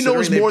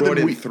knows more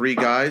than we. 3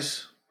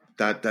 guys.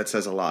 That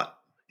says a lot.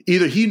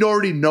 Either he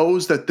already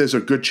knows that there's a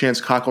good chance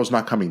Kakko's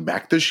not coming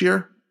back this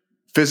year,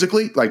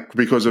 physically, like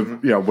because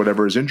of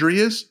whatever his injury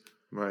is.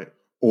 Right.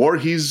 Or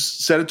he's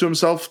said it to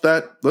himself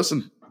that,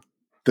 listen,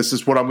 this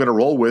is what I'm going to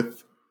roll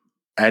with,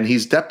 and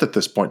he's depth at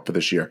this point for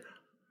this year.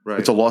 Right.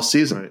 It's a lost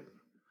season. Right.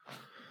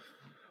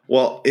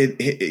 Well,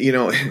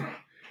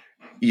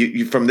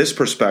 you from this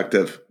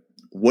perspective,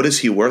 what is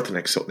he worth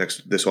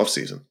this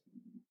offseason,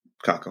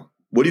 Kakko?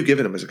 What are you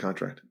giving him as a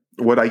contract?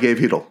 What I gave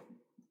Hedl.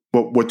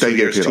 What they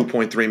gave Hedl.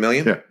 $2.3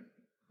 million? Yeah.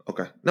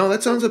 Okay. No,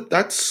 that's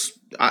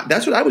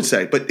what I would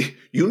say. But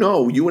you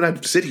and I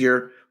sit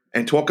here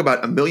and talk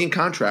about a million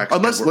contracts.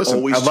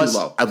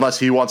 Unless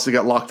he wants to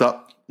get locked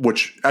up,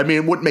 which, I mean,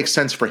 it wouldn't make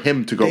sense for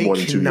him to go more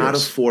than 2 years. They cannot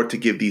afford to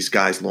give these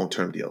guys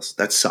long-term deals.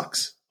 That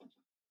sucks.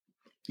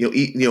 You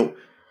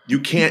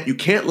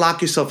can't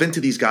lock yourself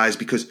into these guys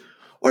because,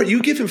 or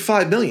you give him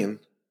 $5 million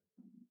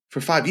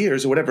for 5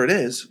 years or whatever it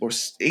is, or 8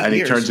 years, and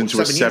he turns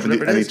into a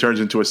 70, and he turns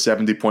into a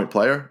 70-point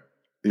player.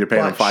 And you're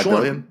paying him $5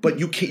 million. But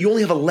you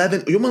only have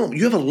 11. You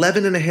have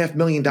 $11.5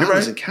 million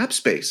in cap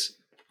space.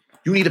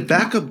 You need a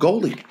backup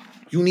goalie.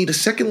 You need a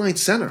second-line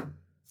center.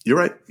 You're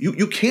right.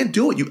 You can't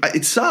do it.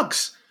 It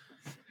sucks.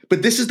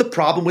 But this is the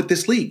problem with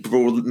this league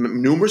for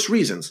numerous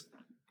reasons.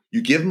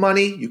 You give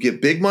money, you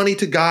give big money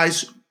to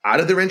guys out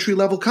of their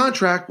entry-level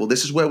contract. Well,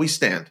 this is where we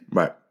stand.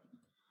 Right.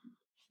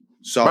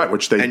 So,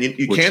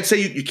 can't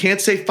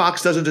say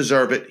Fox doesn't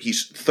deserve it.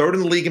 He's third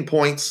in the league in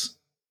points.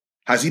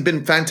 Has he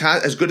been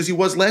fantastic, as good as he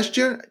was last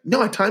year?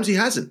 No, at times he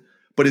hasn't.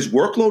 But his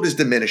workload is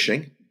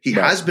diminishing. He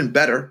has been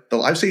better.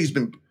 I'd say he's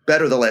been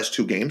better the last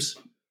 2 games.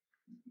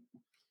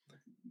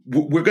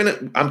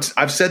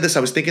 I've said this. I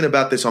was thinking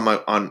about this on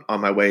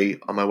my way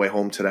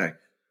home today,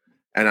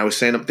 and I'm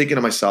thinking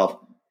to myself,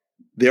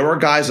 there are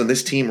guys on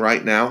this team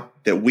right now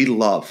that we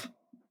love,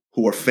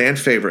 who are fan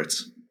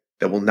favorites,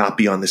 that will not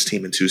be on this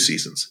team in 2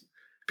 seasons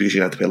because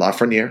you're going to have to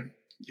pay Lafreniere,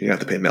 you're going to have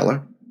to pay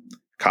Miller,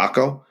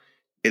 Kakko.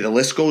 The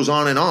list goes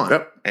on.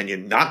 Yep. And you're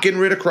not getting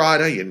rid of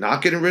Kreider, you're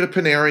not getting rid of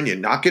Panarin, you're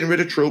not getting rid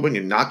of Trubin,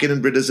 you're not getting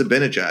rid of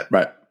Zibanejad.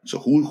 Right. So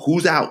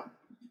who's out?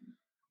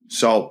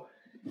 So,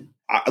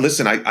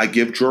 listen, I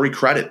give Drury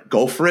credit.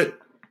 Go for it.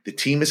 The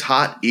team is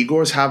hot.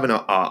 Igor's having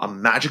a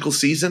magical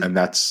season. And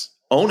that's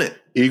 – own it.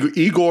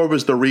 Igor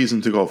was the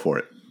reason to go for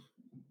it.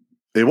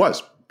 It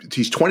was.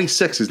 He's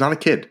 26. He's not a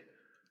kid.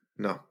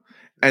 No.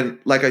 And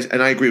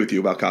I agree with you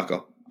about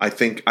Kakko. I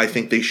think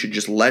they should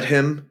just let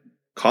him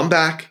come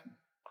back.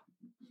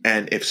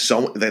 And if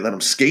they let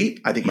him skate,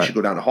 I think he should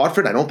go down to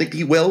Hartford. I don't think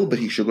he will, but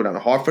he should go down to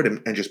Hartford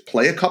and just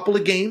play a couple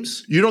of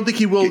games. You don't think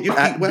he will?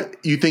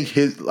 You think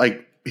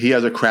he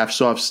has a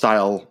Kravtsov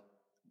style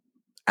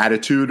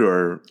attitude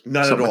or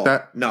not something at all?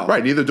 Like that? No,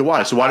 right. Neither do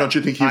I. So why don't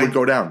you think he would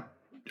go down?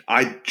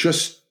 I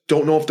just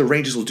don't know if the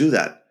Rangers will do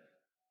that.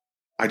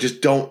 I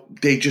just don't.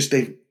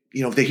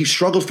 He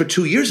struggled for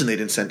 2 years and they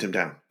didn't send him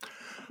down.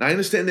 Now, I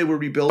understand they were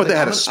rebuilding, but they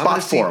had a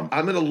spot for him.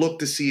 I'm going to look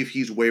to see if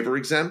he's waiver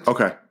exempt.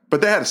 Okay. But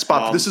they had a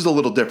spot. This is a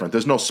little different.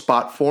 There's no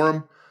spot for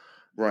him.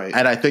 Right.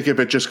 And I think if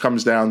it just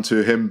comes down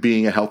to him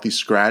being a healthy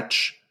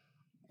scratch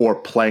or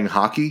playing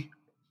hockey.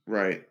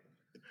 Right.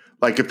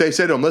 Like if they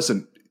say to him,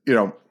 listen,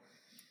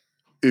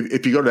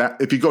 if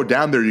you go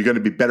down there, you're going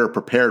to be better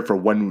prepared for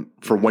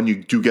when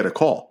you do get a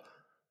call.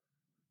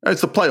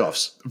 It's the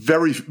playoffs.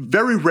 Very,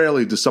 very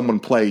rarely does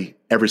someone play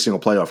every single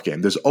playoff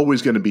game. There's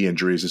always going to be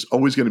injuries. There's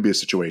always going to be a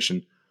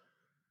situation.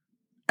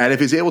 And if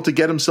he's able to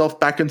get himself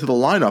back into the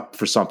lineup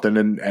for something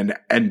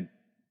and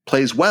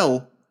plays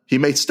well, he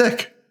may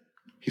stick.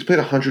 He's played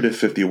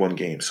 151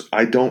 games.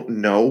 I don't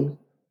know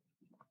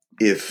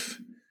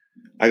if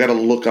 – I got to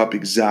look up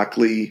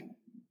exactly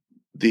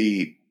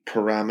the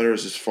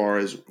parameters as far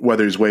as –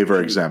 whether he's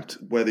waiver exempt.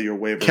 Whether you're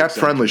waiver exempt. Cap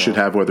Friendly should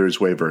have whether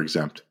he's waiver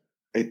exempt.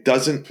 It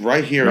doesn't –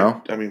 right here,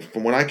 no? I mean,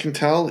 from what I can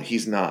tell,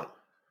 he's not.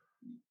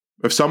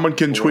 If someone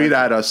can tweet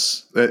at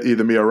us,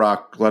 either me or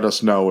Roc, let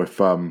us know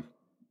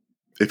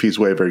if he's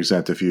waiver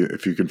exempt, if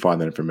you can find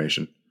that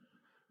information.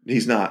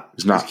 He's not.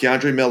 He's not.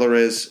 Keandre Miller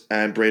is,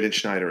 and Braden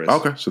Schneider is.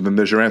 Okay, so then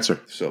there's your answer.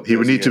 So he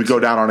would need to go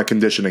down on a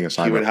conditioning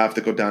assignment. He would have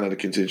to go down on a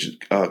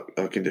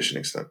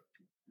conditioning stint.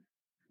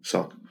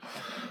 So,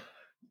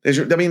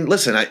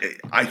 listen,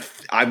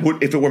 I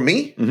would, if it were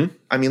me. Mm-hmm.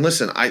 I mean,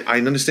 listen, I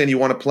understand you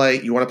want to play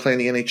in the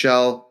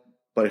NHL,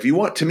 but if you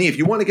want to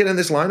get in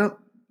this lineup,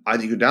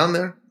 either you go down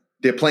there.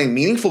 They're playing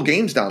meaningful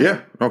games down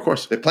there. Yeah, of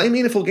course. They're playing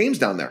meaningful games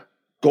down there.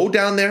 Go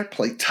down there,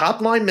 play top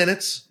line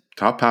minutes.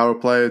 Top power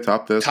play,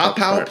 top this. Top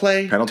power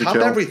play, penalty top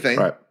kill. everything.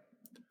 Right.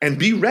 And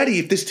be ready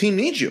if this team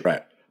needs you.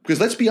 Right. Because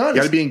let's be honest.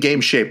 You got to be in game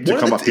shape to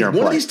come up here and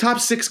play. One of these top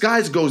 6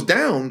 guys goes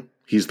down.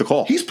 He's the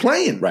call. He's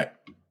playing. Right.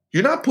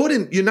 You're not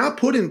putting,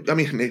 I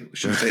mean, maybe I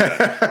shouldn't say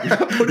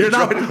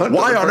that.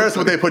 Why on earth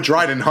would they put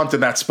Dryden Hunt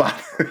in that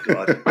spot?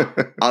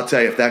 I'll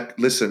tell you, if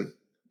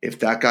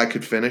that guy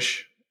could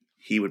finish,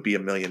 he would be a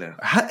millionaire.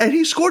 And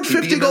he scored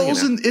 50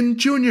 goals in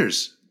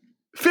juniors.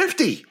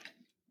 50.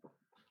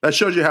 That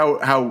shows you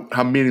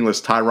how meaningless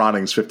Ty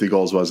Ronning's 50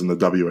 goals was in the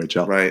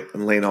WHL. Right.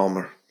 And Lane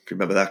Ulmer, if you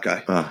remember that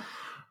guy.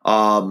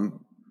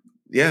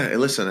 Yeah,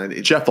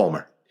 listen. Jeff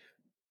Ulmer.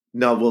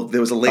 No, well,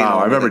 there was a Lane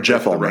Ulmer. I remember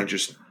Jeff Ulmer.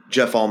 Rangers.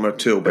 Jeff Ulmer,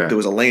 too. But there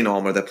was a Lane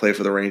Ulmer that played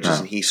for the Rangers,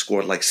 and he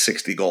scored like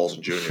 60 goals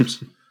in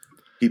juniors.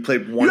 He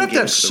played one game. You have to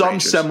have some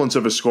Rangers. semblance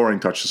of a scoring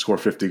touch to score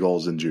 50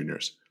 goals in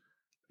juniors.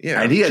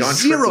 Yeah. And he has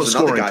zero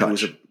scoring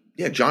touch.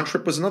 John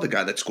Tripp was another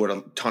guy that scored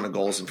a ton of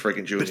goals in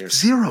freaking juniors. But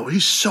zero.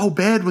 He's so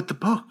bad with the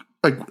puck.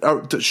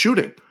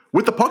 Shooting.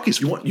 With the puck,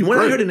 he's You want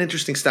I heard an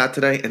interesting stat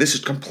today, and this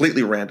is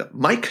completely random.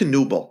 Mike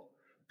Knuble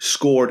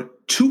scored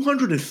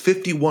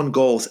 251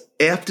 goals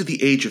after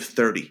the age of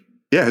 30.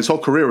 Yeah, his whole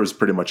career was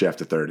pretty much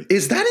after 30.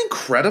 Is that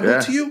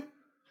incredible to you?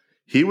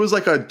 He was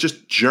like a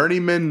just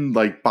journeyman,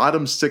 like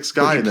bottom 6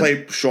 guy. He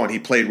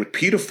played with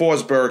Peter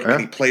Forsberg,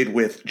 and he played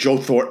with Joe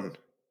Thornton.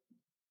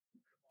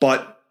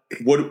 But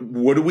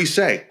what do we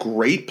say?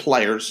 Great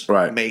players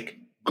make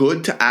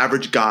good to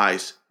average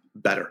guys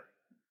better.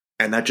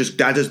 And that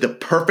is the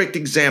perfect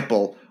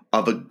example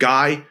of a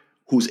guy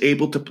who's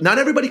able to – not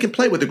everybody can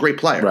play with a great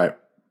player. Right.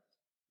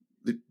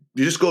 It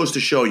just goes to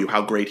show you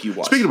how great he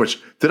was. Speaking of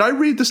which, did I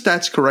read the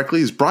stats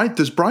correctly?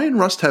 Does Brian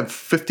Rust have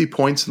 50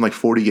 points in like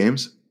 40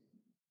 games?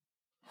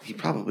 He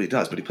probably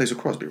does, but he plays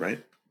with Crosby,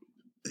 right?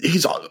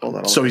 He's a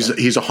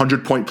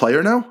 100-point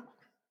player now?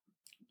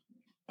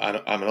 I'm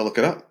going to look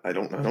it up. I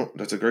don't know.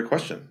 That's a great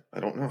question.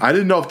 I don't know. I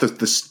didn't know if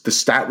the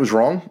stat was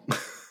wrong.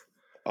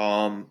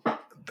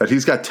 That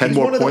he's got 10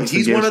 more points.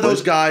 He's one of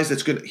those guys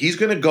he's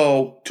going to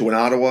go to an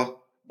Ottawa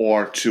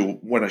or to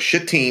win a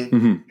shit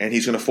team, and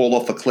he's going to fall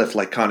off a cliff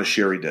like Conor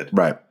Sheary did.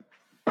 Right.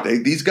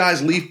 These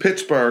guys leave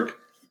Pittsburgh.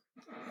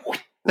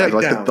 They're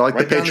like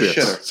the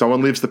Patriots.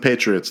 Someone leaves the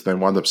Patriots, then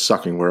wind up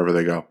sucking wherever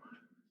they go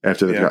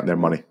after they've gotten their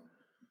money.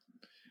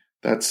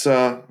 That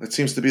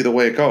seems to be the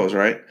way it goes,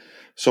 right?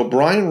 So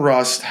Brian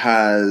Rust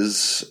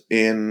has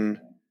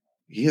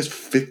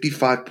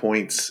 55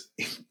 points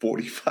in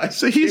 45.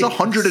 So he's a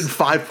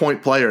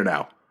 105-point player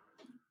now.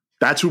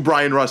 That's who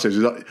Brian Rust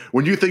is.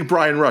 When you think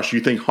Brian Rust,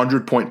 you think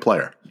 100-point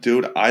player.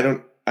 Dude,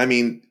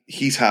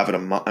 he's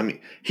having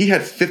he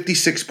had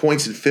 56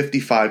 points in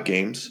 55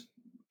 games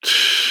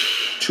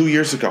 2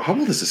 years ago. How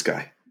old is this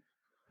guy?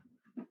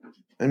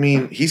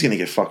 He's going to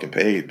get fucking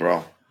paid,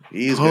 bro.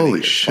 He's going to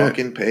get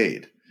fucking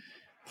paid.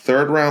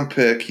 Third-round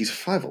pick. He's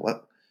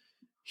 5'11".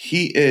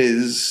 He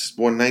is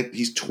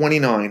he's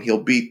 29.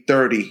 He'll be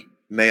 30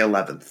 May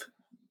 11th.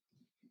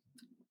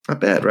 Not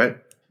bad, right?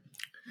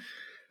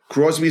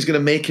 Crosby's going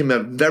to make him a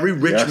very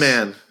rich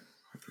man.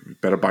 You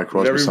better buy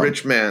Crosby. Very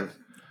rich man.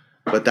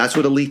 But that's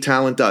what elite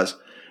talent does.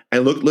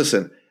 And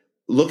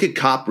look at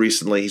Kopp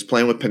recently. He's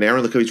playing with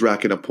Panarin. Look how he's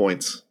racking up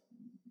points.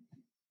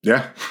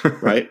 Yeah.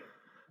 Right?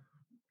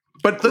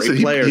 But listen,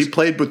 he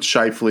played with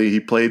Scheifele. He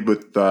played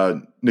with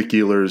Nick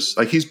Ehlers.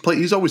 Like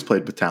he's always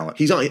played with talent.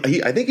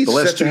 I think he's the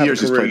last 2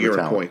 years he's played with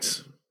talent.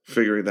 Points,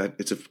 figuring that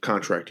it's a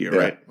contract year,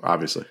 right?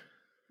 Obviously.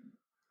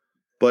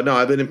 But no,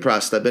 I've been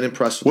impressed.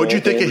 What'd you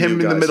think of him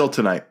in the middle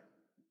tonight?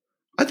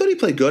 I thought he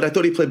played good. I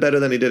thought he played better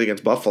than he did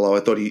against Buffalo. I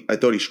thought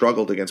he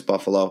struggled against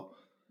Buffalo,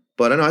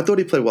 but I thought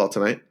he played well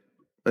tonight.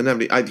 And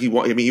then he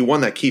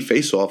won that key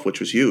faceoff, which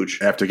was huge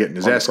after getting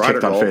his ass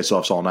kicked on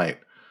faceoffs all night.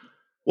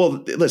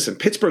 Well, listen,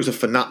 Pittsburgh's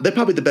they're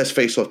probably the best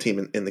faceoff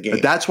team in the game.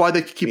 That's why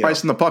they keep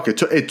icing the puck.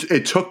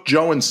 It took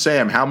Joe and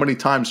Sam how many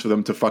times for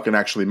them to fucking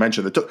actually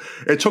mention it?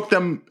 It took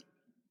them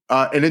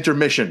an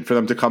intermission for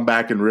them to come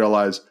back and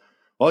realize,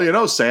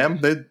 well, Sam,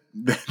 they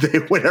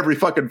win every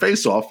fucking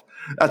faceoff.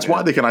 That's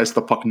why they can ice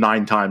the puck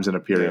 9 times in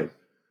a period. Yeah.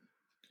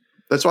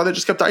 That's why they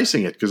just kept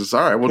icing it, because it's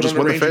all right. We'll just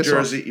win the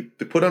faceoff.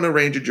 They put on a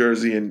Ranger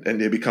jersey and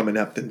they become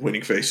inept in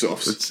winning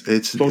faceoffs.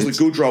 Supposedly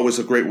Goudreau was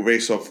a great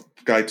faceoff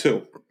guy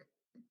too.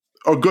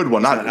 A good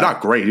one, not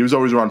great. He was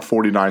always around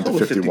 49 to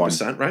 51.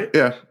 50%, right?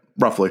 Yeah,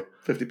 roughly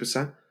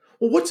 50%.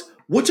 Well,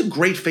 what's a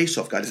great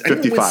faceoff guy? Does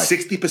anyone win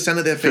 60%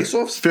 of their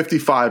faceoffs?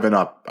 55 and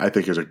up, I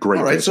think, is a great.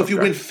 All right, faceoff so if you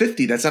guy. win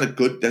 50, that's not a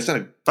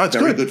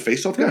very good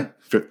faceoff guy.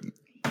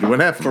 You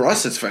win half. For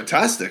us, it's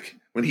fantastic.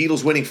 When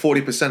Heedle's winning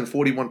 40%,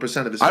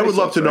 41% of his. I would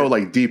love to know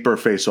like deeper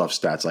faceoff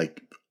stats,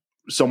 like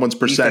someone's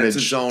percentage,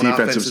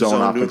 defensive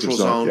zone, offensive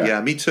zone. Yeah,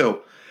 me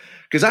too.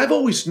 Because I've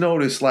always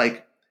noticed,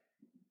 like,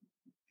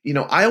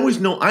 I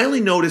only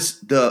notice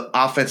the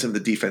offensive and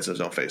the defensive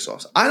zone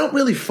faceoffs. I don't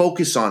really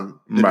focus on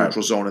the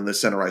neutral zone and the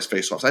center ice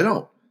faceoffs. I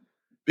don't,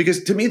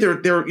 because to me they're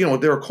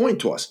a coin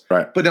toss.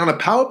 Right. But on a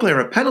power play or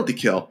a penalty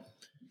kill,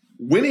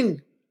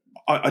 winning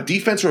a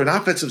defense or an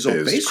offensive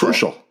zone faceoff is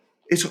crucial.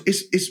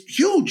 It's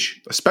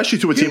huge, especially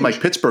to a team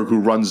like Pittsburgh, who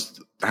runs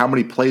how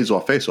many plays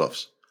off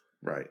faceoffs.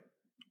 Right.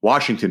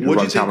 Washington, who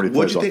runs how many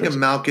plays off. What do you think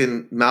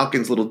of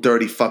Malkin's little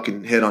dirty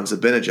fucking hit on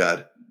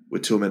Zibanejad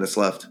with 2 minutes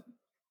left?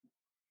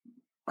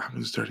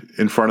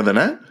 In front of the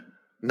net?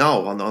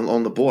 No,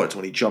 on the boards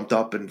when he jumped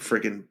up and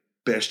friggin'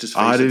 bashed his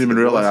face. I didn't even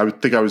realize. I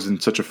would think I was in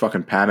such a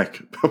fucking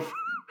panic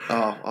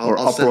or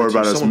uproar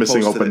about us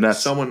missing open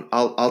nets.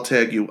 I'll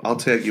tag you. I'll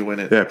tag you in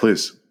it. Yeah,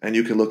 please. And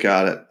you can look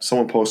at it.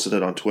 Someone posted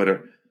it on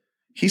Twitter.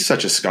 He's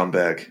such a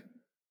scumbag.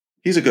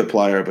 He's a good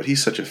player, but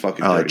he's such a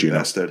fucking dirty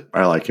bastard.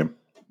 I like him.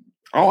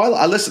 Oh,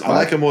 I listen. I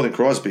like him more than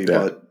Crosby,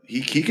 but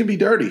he can be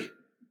dirty.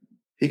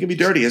 He can be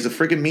dirty. He has a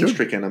friggin' mean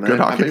streak in him. Good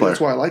hockey player.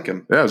 That's why I like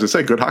him. Yeah, I was going to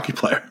say, good hockey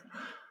player.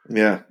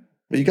 Yeah.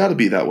 But you got to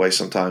be that way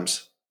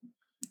sometimes.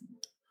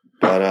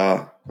 But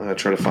I'm going to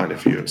try to find it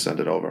for you and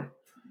send it over.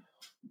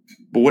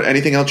 But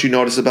anything else you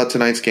notice about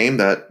tonight's game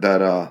that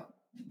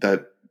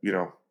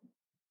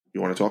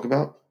you want to talk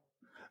about?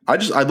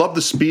 I love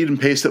the speed and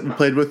pace that we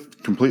played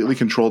with. Completely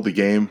controlled the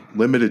game.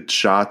 Limited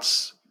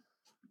shots.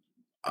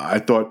 I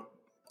thought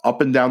up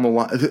and down the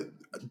line.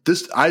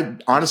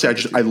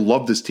 I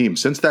love this team.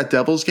 Since that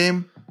Devils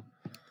game,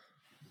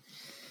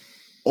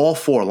 all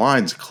 4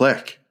 lines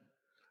click.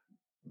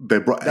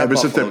 Ever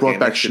since they brought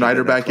back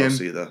Schneider back in.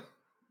 Either.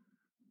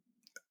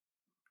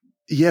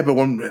 Yeah, but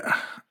when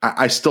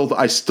I still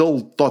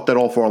thought that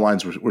all 4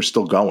 lines were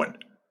still going.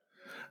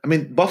 I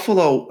mean,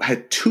 Buffalo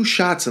had 2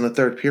 shots in the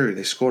third period.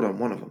 They scored on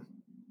one of them.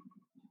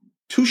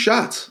 2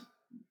 shots.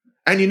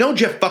 And you know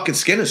Jeff fucking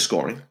Skinner's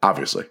scoring.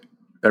 Obviously.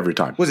 Every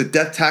time. Was it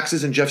death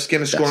taxes and Jeff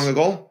Skinner scoring a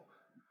goal?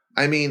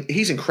 I mean,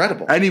 he's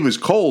incredible. And he was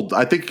cold.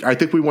 I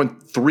think we won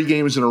 3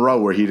 games in a row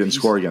where he didn't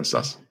score against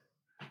us.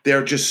 There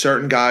are just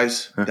certain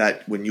guys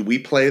that when we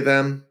play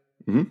them,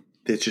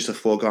 it's just a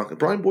foregone.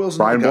 Brian Boyle's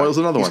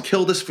another one. He's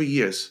killed us for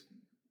years.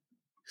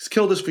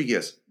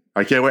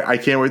 I can't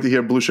wait to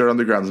hear Blue Shirt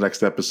Underground's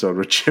next episode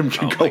where Jim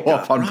can go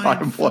off on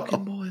Brian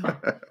Boyle.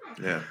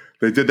 Yeah.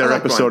 They did their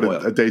episode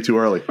a day too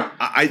early.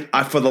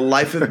 I for the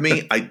life of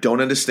me, I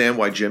don't understand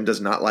why Jim does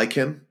not like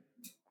him.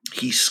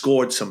 He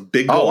scored some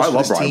big goals for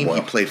his team. Boyle.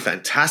 He played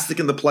fantastic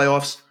in the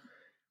playoffs.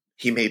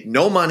 He made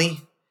no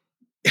money.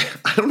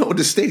 I don't know what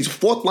to say. He's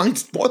fourth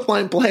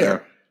line player. Yeah.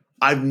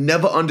 I've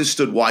never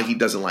understood why he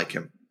doesn't like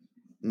him.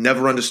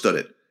 Never understood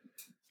it.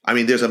 I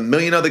mean, there's a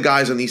million other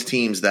guys on these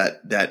teams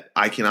that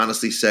I can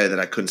honestly say that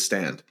I couldn't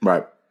stand.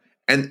 Right.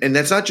 And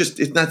that's not just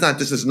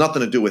this has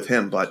nothing to do with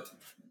him, but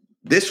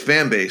this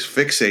fan base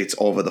fixates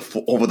over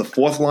the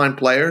fourth line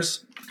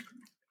players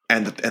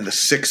and the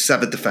 6th,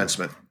 7th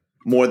defensemen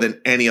more than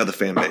any other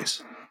fan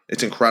base.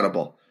 It's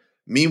incredible.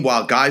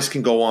 Meanwhile, guys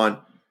can go on,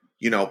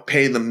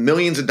 pay them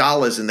millions of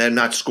dollars and they're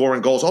not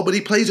scoring goals. Oh, but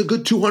he plays a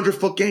good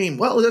 200-foot game.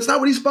 Well, that's not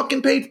what he's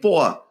fucking paid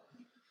for.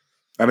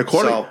 And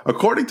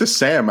according to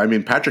Sam, I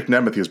mean, Patrick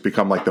Nemeth has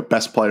become like the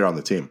best player on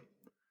the team.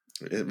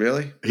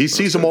 Really? He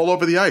sees him all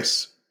over the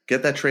ice.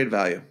 Get that trade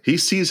value. He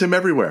sees him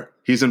everywhere.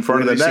 He's in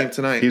front of the net.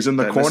 Tonight? He's in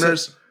the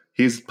corners.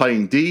 He's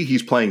playing D.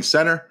 He's playing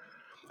center.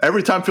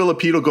 Every time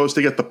Filipino goes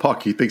to get the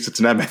puck, he thinks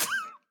it's Nemeth.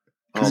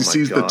 Because he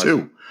sees the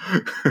 2.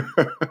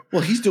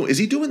 Well, is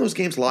he doing those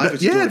games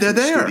live? Yeah, they're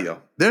there.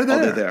 Studio? They're there.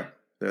 Oh,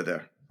 they're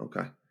there.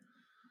 Okay.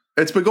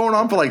 It's been going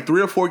on for like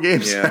 3 or 4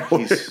 games. Yeah,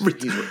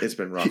 it's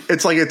been rough.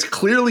 It's like it's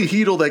clearly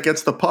Hedl that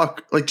gets the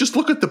puck. Like, just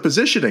look at the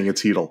positioning.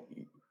 It's Hedl.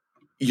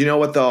 You know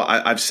what, though?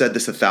 I've said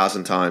this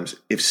 1,000 times.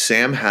 If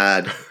Sam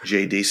had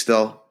JD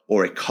still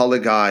or a color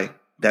guy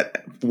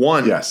that,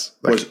 one,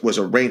 was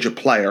a Ranger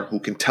player who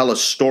can tell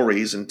us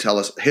stories and tell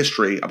us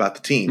history about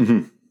the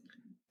team,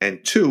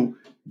 and 2,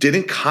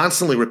 didn't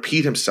constantly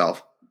repeat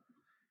himself,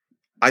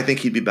 I think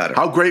he'd be better.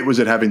 How great was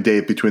it having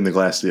Dave between the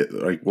glass?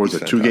 Like, what was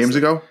it, 2 games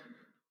ago?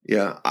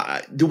 Yeah.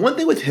 The one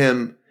thing with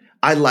him,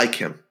 I like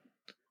him.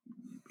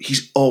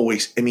 He's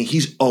always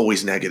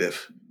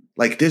negative.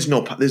 Like there's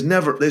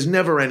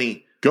never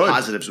any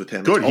positives with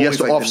him. Good. He has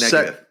to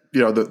offset,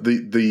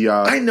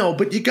 I know,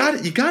 but you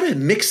got to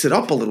mix it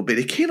up a little bit.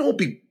 It can't all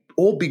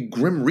be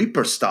Grim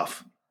Reaper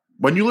stuff.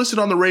 When you listen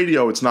on the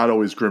radio, it's not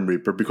always Grim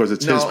Reaper because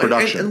it's his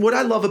production. And what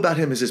I love about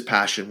him is his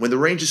passion. When the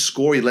Rangers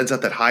score, he lets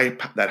out that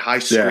high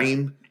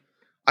scream.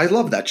 I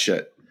love that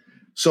shit.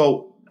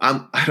 So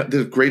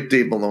there's a great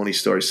Dave Maloney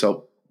story.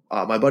 So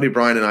my buddy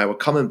Brian and I were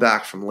coming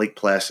back from Lake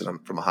Placid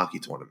from a hockey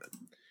tournament.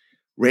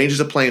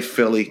 Rangers are playing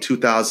Philly,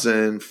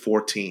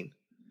 2014.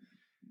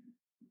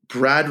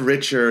 Brad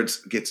Richards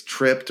gets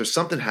tripped or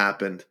something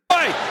happened.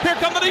 Hey, here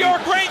come the New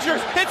York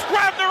Rangers. It's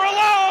Grabner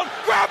alone.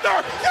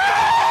 Grabner.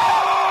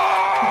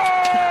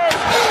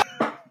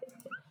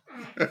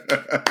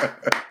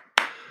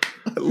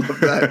 I love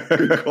that.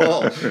 Good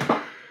call.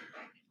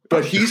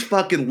 But he's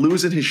fucking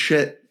losing his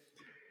shit.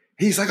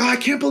 He's like, I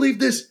can't believe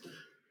this.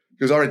 He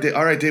goes, all right,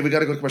 Dave, we got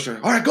to go to commercial.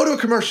 All right, go to a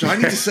commercial. I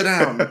need to sit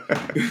down.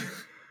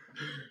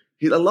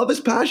 I love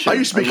his passion. I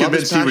used to be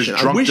convinced he was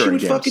drunk during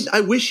games. I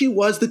wish he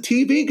was the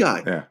TV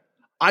guy. Yeah.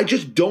 I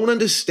just don't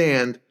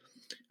understand.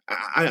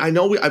 I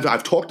know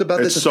I've talked about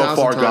this. It's so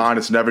far gone.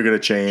 It's never going to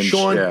change.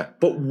 Sean,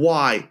 but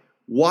why?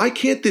 Why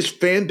can't this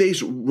fan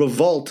base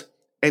revolt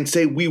and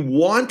say we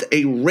want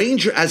a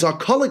Ranger as our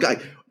color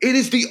guy? It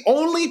is the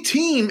only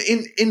team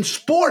in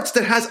sports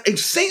that has a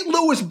St.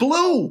 Louis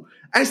Blue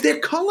as their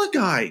color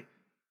guy.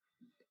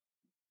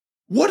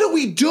 What are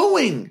we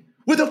doing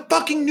with the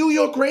fucking New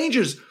York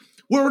Rangers?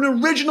 We're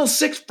an original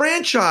 6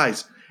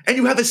 franchise, and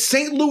you have a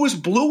St. Louis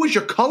Blue as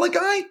your color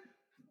guy?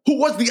 Who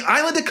was the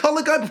Islander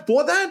color guy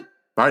before that?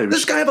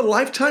 This guy have a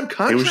lifetime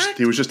contract?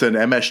 He was just an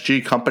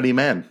MSG company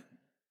man.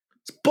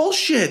 It's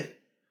bullshit.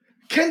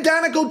 Ken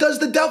Danigo does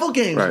the Devil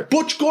games. Right.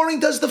 Butch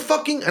Goring does the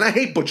fucking... And I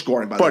hate Butch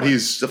Goring, by the way.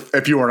 But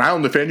if you were an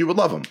Islander fan, you would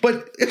love him.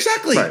 But,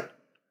 exactly. Right.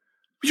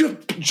 You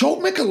have Joe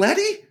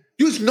Micheletti?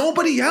 Use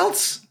nobody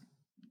else?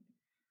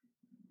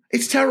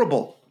 It's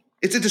terrible.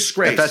 It's a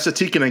disgrace. If Esa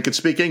Tikkanen could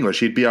speak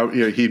English, he'd be out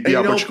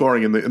Butch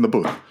Goring in the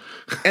booth.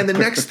 And the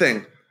next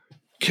thing...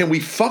 Can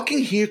we fucking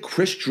hear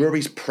Chris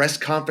Drury's press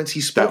conference? He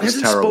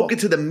hasn't spoken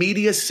to the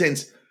media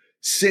since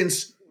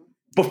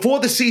before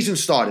the season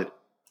started.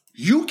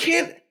 You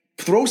can't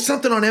throw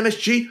something on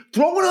MSG.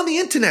 Throw it on the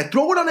internet.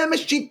 Throw it on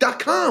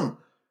MSG.com.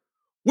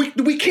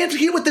 We can't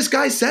hear what this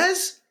guy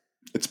says.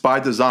 It's by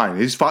design.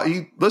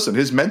 Listen,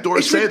 his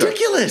mentors say that. It's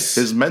ridiculous.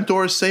 His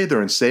mentors say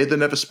there, and Sather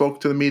never spoke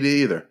to the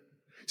media either.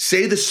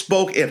 Sather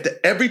spoke after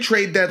every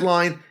trade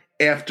deadline,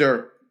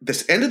 after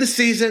this end of the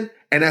season,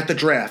 and at the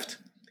draft.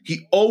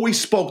 He always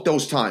spoke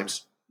those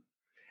times.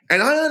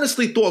 And I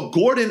honestly thought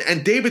Gordon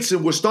and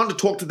Davidson were starting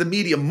to talk to the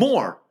media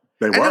more.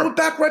 They were. And then we're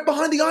back right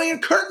behind the Iron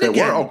Curtain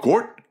again. They were.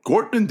 Oh,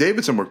 Gordon and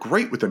Davidson were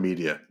great with the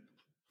media.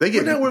 They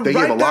gave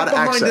a lot of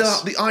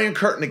access. The Iron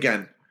Curtain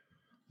again.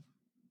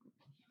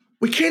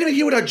 We can't even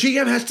hear what our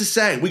GM has to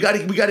say. We got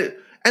it.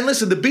 And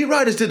listen, the beat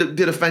writers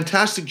did a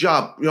fantastic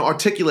job,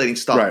 articulating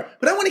stuff. Right.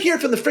 But I want to hear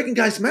it from the freaking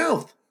guy's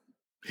mouth.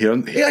 How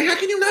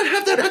can you not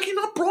have that? How can you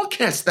not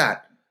broadcast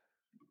that?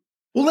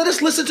 Well, let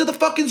us listen to the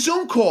fucking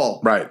Zoom call.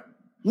 Right.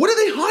 What are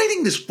they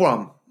hiding this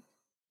from?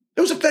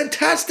 It was a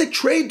fantastic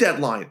trade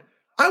deadline.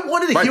 I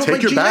wanted to hear what my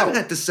GM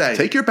had to say.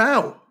 Take your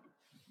bow.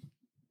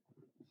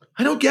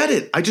 I don't get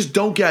it. I just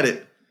don't get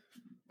it.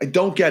 I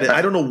don't get it.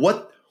 I don't know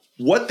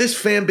what this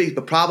fan base,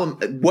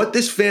 what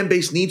this fan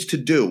base needs to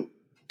do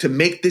to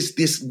make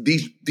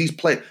these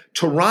play.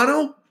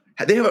 Toronto,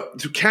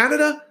 to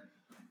Canada.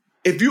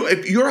 If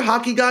you're a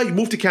hockey guy, you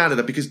move to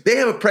Canada because they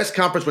have a press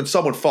conference when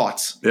someone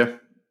farts. Yeah.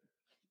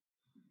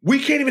 We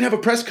can't even have a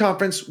press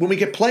conference when we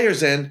get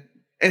players in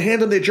and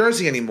hand them their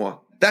jersey anymore.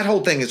 That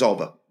whole thing is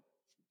over.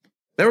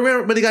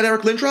 Remember when they got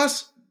Eric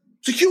Lindros?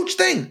 It's a huge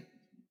thing.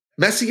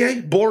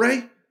 Messier,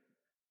 Boré.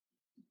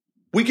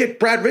 We get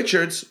Brad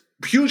Richards,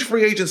 huge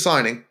free agent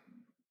signing.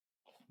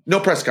 No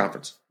press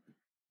conference.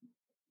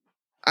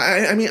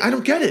 I mean, I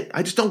don't get it.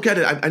 I just don't get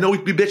it. I know we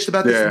bitched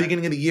about this at the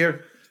beginning of the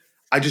year.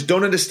 I just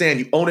don't understand.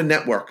 You own a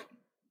network.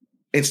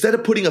 Instead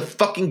of putting a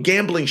fucking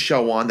gambling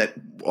show on that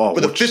for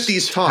the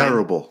 50th time.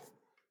 Terrible.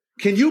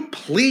 Can you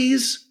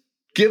please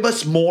give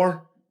us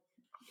more?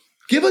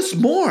 Give us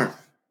more.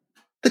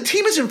 The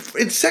team is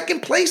in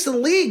second place in the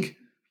league.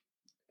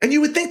 And you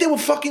would think they were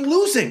fucking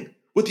losing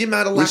with the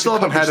amount of We still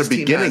haven't had a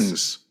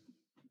beginnings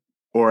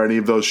or any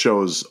of those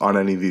shows on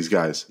any of these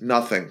guys.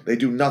 Nothing. They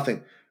do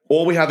nothing.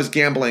 All we have is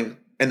gambling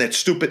and that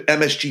stupid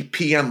MSG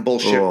PM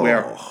bullshit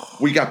where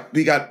we got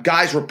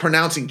guys were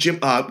pronouncing Jim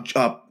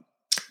Carrey.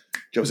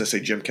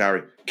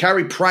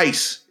 Carey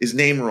Price is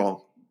name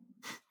wrong.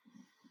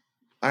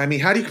 I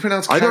mean, how do you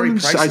pronounce Carey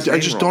Price's name I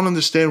just don't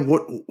understand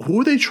who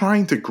are they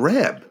trying to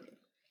grab?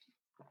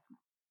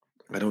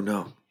 I don't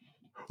know.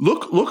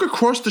 Look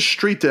across the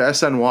street to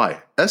SNY.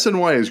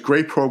 SNY is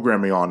great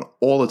programming on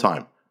all the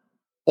time.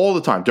 All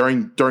the time.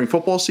 During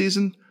football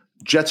season,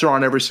 Jets are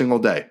on every single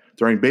day.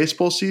 During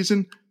baseball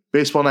season,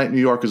 Baseball Night in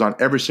New York is on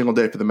every single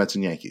day for the Mets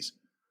and Yankees.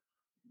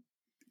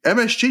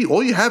 MSG,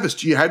 all you have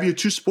is you have your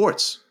two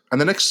sports,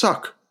 and the Knicks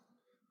suck.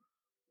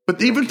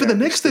 But even for the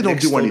Knicks, they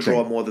don't do anything.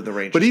 Draw more than the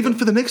Rangers. But even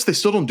for the Knicks, they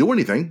still don't do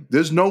anything.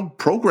 There's no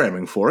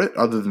programming for it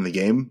other than the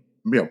game,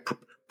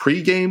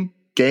 pre-game,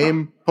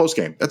 game,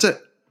 post-game. That's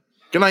it.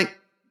 Good night.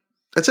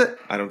 That's it.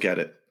 I don't get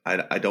it.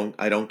 I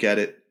don't get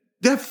it.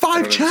 They have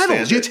 5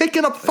 channels. You're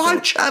taking up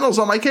 5 channels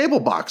on my cable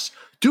box.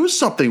 Do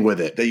something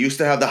with it. They used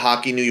to have the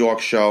Hockey New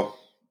York show,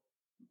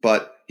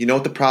 but you know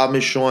what the problem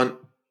is, Sean?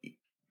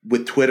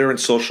 With Twitter and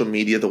social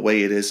media the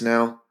way it is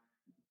now,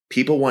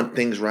 people want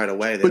things right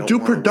away. They but do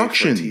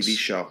productions. For a TV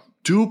show.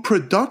 Do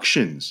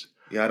productions.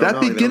 Yeah,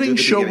 that beginning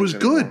show was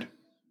good.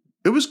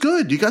 It was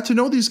good. You got to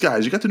know these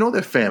guys. You got to know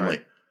their family.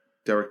 Right.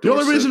 Derek the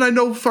Dorsett. only reason I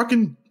know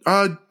fucking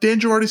Dan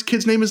Girardi's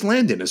kid's name is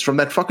Landon is from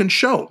that fucking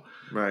show.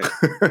 Right.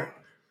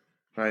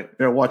 Right.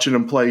 Watching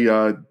him play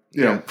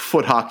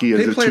foot hockey as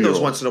a 2-year-old. They play those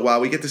once in a while.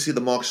 We get to see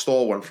the Mark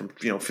Stahl one from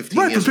 15 years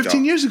ago. Right, from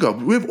 15 years ago.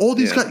 We have all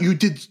these guys. You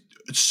did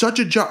such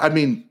a job. I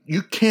mean,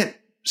 you can't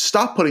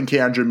stop putting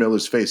Keandre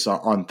Miller's face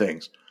on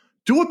things.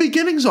 Do a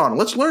beginnings on it.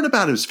 Let's learn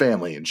about his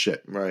family and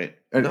shit. Right.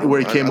 And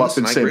where he came up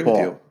in St.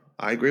 Paul.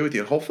 I agree with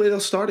you. And hopefully they'll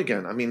start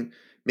again. I mean,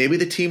 maybe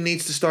the team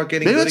needs to start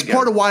getting maybe good that's again.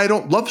 part of why I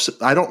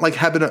don't like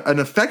having an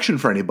affection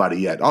for anybody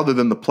yet, other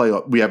than the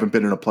playoff. We haven't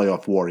been in a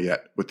playoff war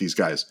yet with these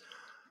guys.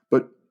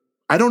 But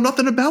I know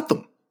nothing about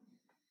them.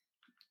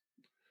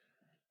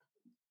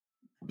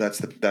 That's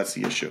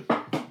the issue.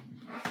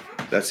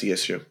 That's the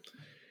issue.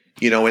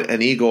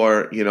 And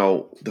Igor,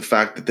 the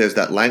fact that there's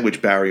that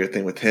language barrier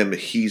thing with him,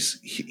 he's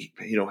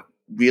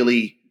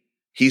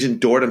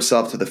endured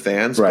himself to the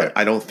fans, right. But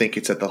I don't think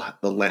it's at the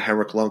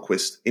Henrik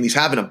Lundqvist, and he's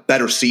having a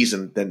better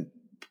season than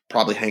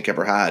probably Hank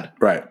ever had.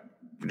 Right.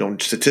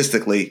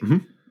 Statistically,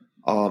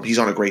 he's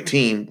on a great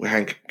team.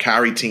 Hank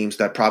carried teams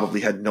that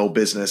probably had no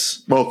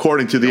business. Well,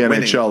 according to the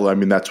NHL, winning. I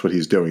mean, that's what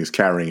he's doing. He's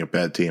carrying a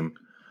bad team.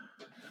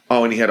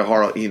 Oh, and he had a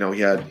horror.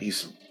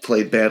 He's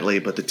played badly,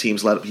 but the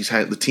teams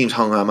the teams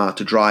hung him out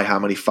to dry how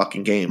many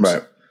fucking games.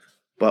 Right.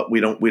 But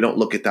we don't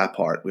look at that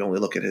part. We only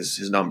look at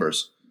his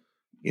numbers.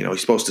 He's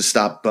supposed to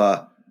stop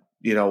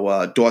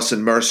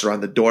Dawson Mercer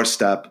on the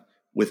doorstep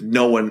with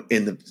no one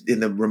in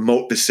the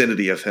remote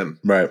vicinity of him.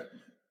 Right.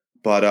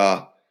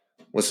 But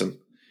listen,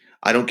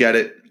 I don't get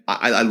it.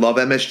 I love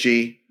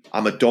MSG.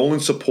 I'm a Dolan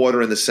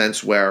supporter in the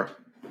sense where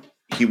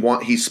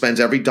he spends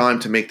every dime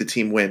to make the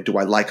team win. Do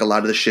I like a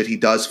lot of the shit he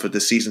does for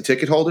the season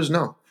ticket holders?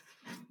 No.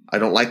 I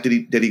don't like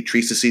that he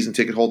treats the season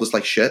ticket holders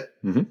like shit.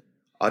 Mm-hmm.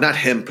 Not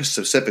him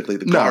specifically,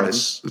 the Garden.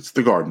 It's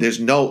the Garden. There's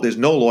no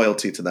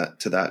loyalty to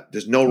that.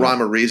 There's no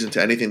rhyme or reason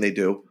to anything they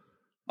do.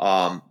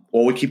 All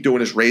we keep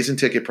doing is raising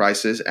ticket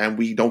prices, and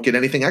we don't get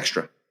anything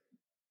extra.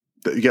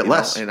 You get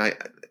less.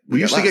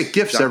 We used to get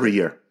gifts every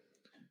year.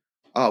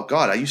 Oh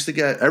God, I used to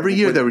get every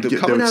year. They would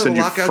coming out of send the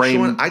you lockout. frame.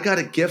 Sean, I got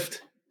a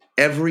gift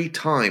every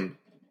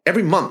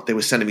month they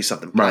were sending me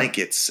something,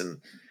 blankets,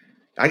 and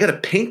I got a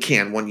paint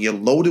can one year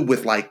loaded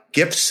with like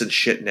gifts and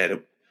shit in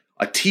it,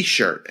 a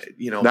T-shirt.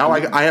 Now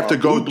I have to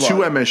go to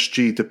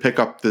MSG to pick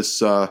up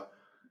this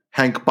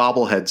Hank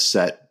bobblehead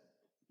set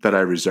that I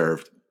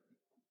reserved.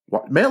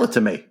 Mail it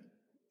to me.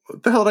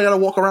 What the hell do I got to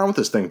walk around with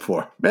this thing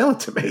for? Mail it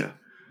to me. Yeah.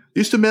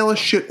 Used to mail us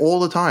shit all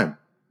the time.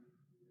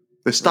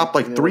 They stopped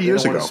 3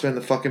 years ago. They don't want to spend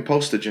the fucking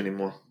postage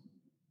anymore.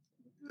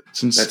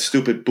 That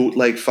stupid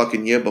bootleg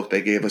fucking yearbook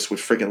they gave us with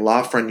friggin'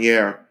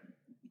 Lafreniere,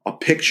 a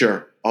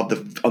picture of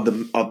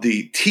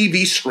the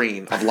TV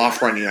screen of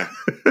Lafreniere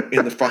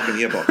in the fucking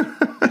yearbook.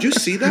 Did you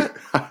see that?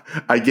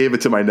 I gave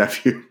it to my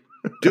nephew.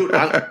 Dude,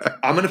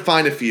 I'm going to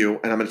find it for you,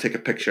 and I'm going to take a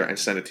picture and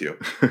send it to you.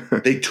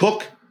 They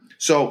took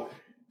so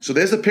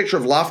there's a picture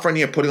of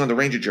Lafreniere putting on the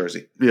Ranger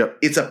jersey. Yep.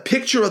 It's a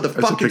picture of the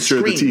fucking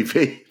screen. It's a picture of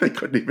the TV. They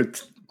couldn't even.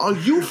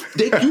 You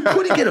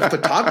couldn't get a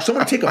photographer,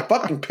 someone to take a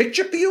fucking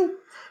picture for you?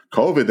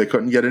 COVID, they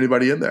couldn't get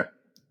anybody in there.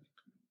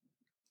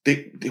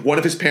 One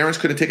of his parents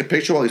couldn't take a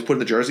picture while he's putting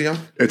the jersey on?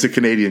 It's a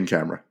Canadian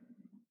camera.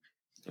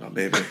 Oh,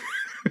 baby.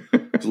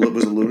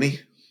 Was a loony?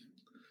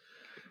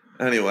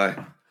 Anyway.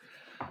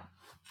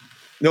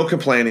 No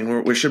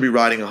complaining. We should be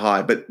riding a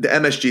high. But the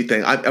MSG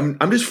thing,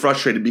 I'm just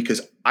frustrated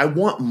because I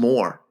want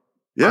more.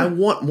 Yeah. I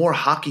want more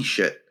hockey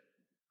shit.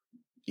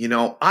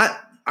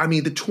 I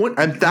mean,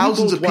 and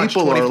thousands of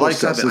people are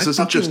like us. This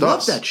isn't just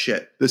us. That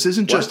shit. This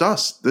isn't just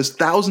us. There's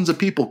thousands of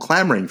people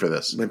clamoring for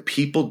this. When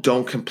people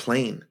don't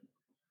complain,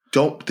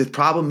 the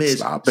problem is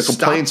stop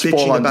bitching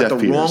fall on about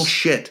the wrong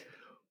shit.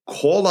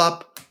 Call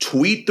up,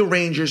 tweet the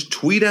Rangers,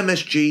 tweet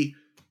MSG,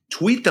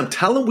 tweet them,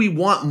 tell them we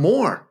want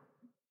more.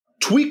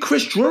 Tweet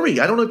Chris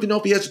Drury. I don't even know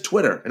if he has a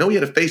Twitter. I know he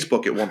had a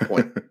Facebook at one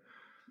point,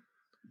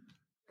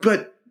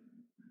 but.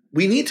 I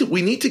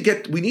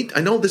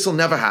know this will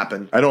never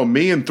happen. I know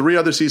me and 3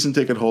 other season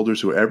ticket holders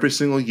who every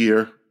single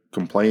year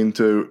complain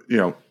to,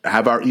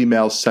 have our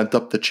emails sent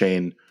up the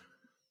chain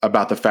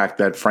about the fact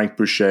that Frank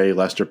Boucher,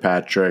 Lester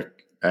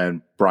Patrick,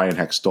 and Brian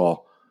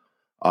Hextall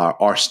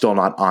are still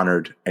not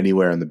honored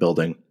anywhere in the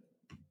building.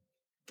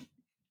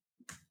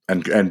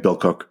 And Bill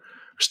Cook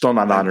are still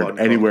not honored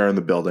anywhere in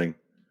the building.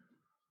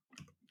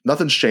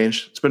 Nothing's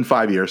changed. It's been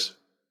 5 years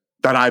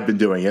that I've been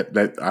doing it.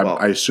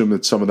 I assume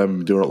that some of them have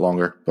been doing it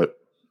longer, but.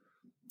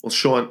 Well,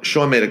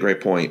 Shawn made a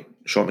great point.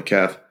 Shawn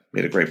McCaff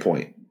made a great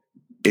point.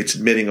 It's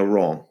admitting a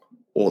wrong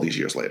all these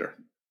years later.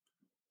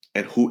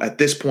 And who, at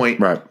this point,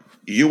 right.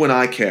 You and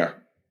I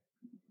care.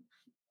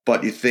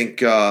 But you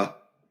think,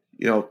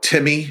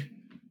 Timmy,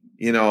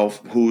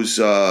 who's,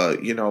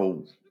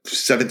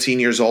 17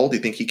 years old, do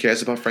you think he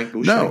cares about Frank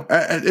Boucher? No,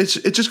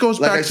 it just goes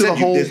back to the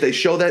whole. They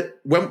show that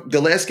when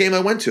the last game I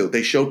went to,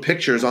 they showed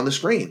pictures on the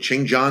screen.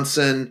 Ching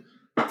Johnson,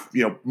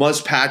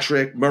 Muzz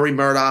Patrick, Murray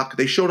Murdoch.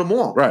 They showed them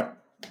all. Right.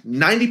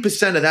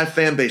 90% of that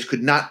fan base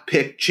could not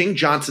pick Ching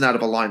Johnson out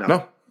of a lineup.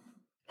 No,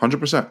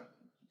 100%.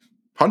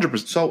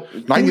 100%. So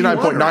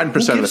 99.9%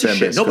 of the fan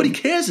base. Nobody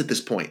cares at this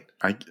point.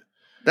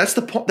 That's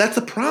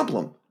the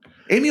problem.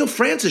 Emil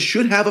Francis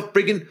should have a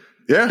friggin'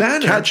 banner.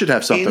 Cat should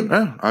have something.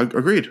 I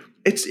agreed.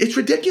 It's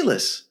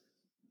ridiculous.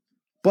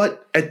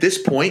 But at this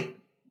point,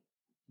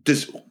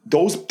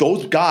 those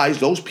guys,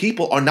 those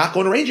people are not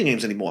going to Ranger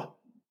games anymore.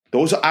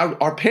 Those are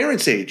our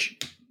parents' age.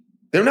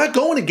 They're not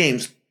going to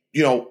games,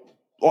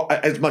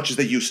 as much as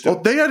they used to.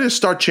 Well, they got to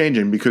start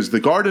changing because the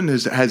Garden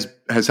has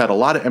had a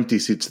lot of empty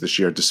seats this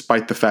year,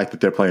 despite the fact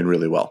that they're playing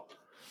really well.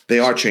 They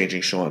are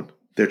changing, Shawn.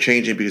 They're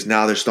changing because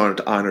now they're starting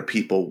to honor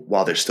people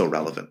while they're still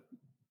relevant.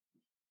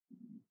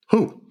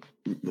 Who?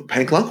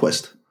 Hank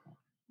Lundqvist.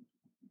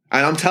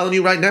 And I'm telling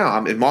you right now,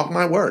 mark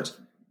my words.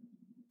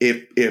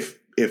 If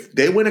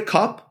they win a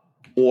cup,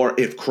 or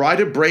if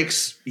Kreider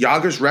breaks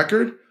Jágr's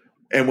record,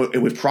 and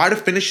if Kreider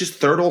finishes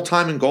third all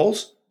time in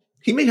goals,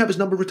 he may have his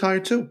number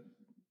retired too.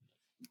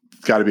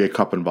 Got to be a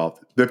cup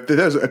involved. If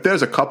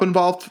there's a cup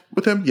involved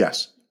with him,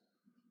 yes.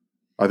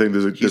 I think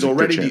he's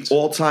already the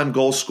all-time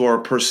goal scorer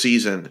per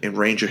season in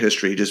Ranger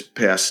history. He just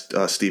passed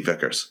Steve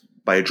Vickers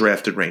by a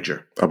drafted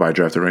Ranger. Oh, by a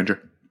drafted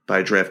Ranger? By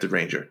a drafted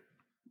Ranger.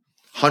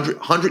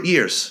 100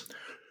 years.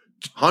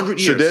 100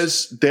 So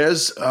years.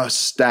 there's a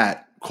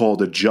stat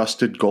called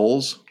adjusted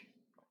goals,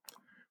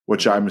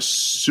 which I'm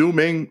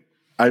assuming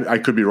I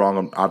could be wrong.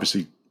 I'm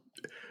obviously,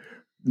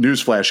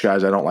 newsflash,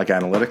 guys, I don't like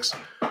analytics.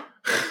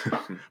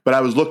 But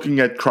I was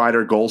looking at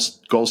Kreider goal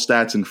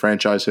stats in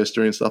franchise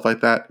history and stuff like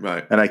that.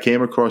 Right. And I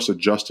came across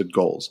adjusted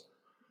goals.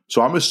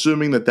 So I'm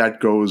assuming that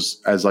goes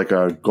as like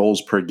a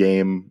goals per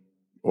game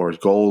or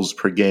goals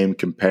per game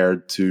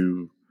compared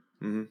to,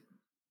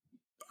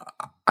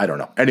 I don't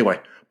know. Anyway,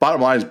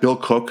 bottom line is Bill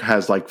Cook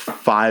has like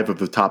 5 of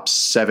the top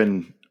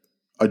 7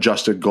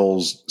 adjusted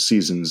goals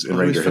seasons in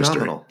Ranger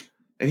history.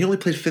 And he only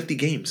played 50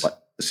 games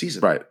a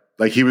season. Right.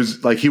 He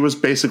was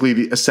basically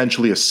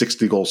essentially a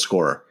 60 goal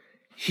scorer.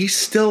 There's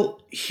still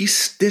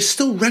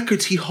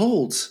records he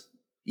holds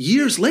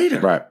years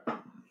later. Right.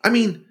 I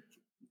mean,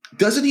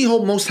 doesn't he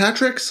hold most hat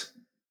tricks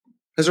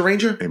as a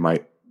Ranger? He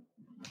might.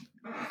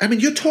 I mean,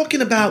 you're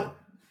talking about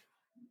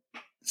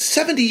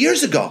 70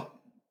 years ago,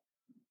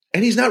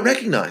 and he's not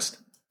recognized.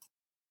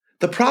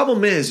 The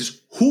problem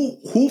is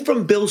who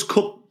from Bill's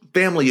Cook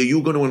family are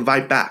you going to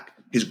invite back?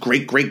 His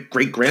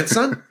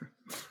great-great-great-grandson?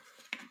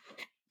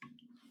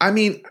 I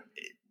mean,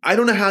 I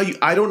don't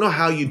know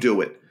how you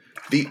do it.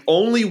 The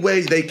only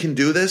way they can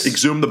do this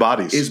exhume the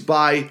bodies is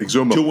by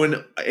doing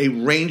a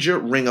Ranger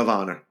Ring of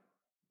Honor.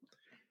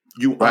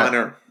 You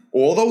honor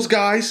all those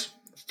guys,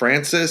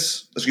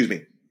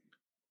 the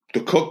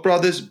Cook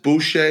brothers,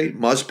 Boucher,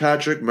 Muzz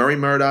Patrick, Murray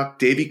Murdoch,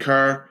 Davey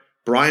Kerr,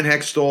 Brian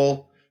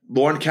Hextall,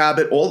 Lorne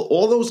Cabot,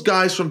 all those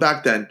guys from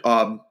back then,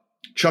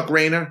 Chuck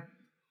Rayner,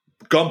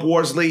 Gump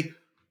Worsley,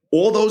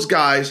 all those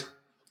guys.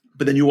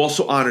 But then you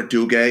also honor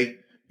Duguay,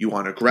 you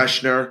honor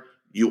Greshner,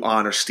 you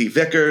honor Steve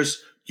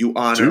Vickers, you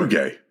honor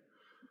Duguay.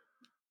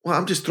 Well,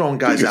 I'm just throwing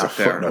guys out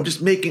there. I'm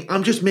just making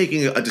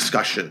a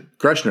discussion.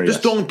 Greshner,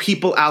 just throwing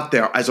people out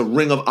there as a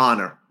ring of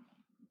honor.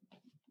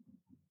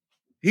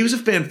 He was a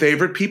fan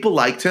favorite. People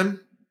liked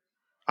him.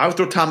 I would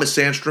throw Thomas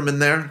Sandstrom in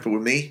there if it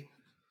were me.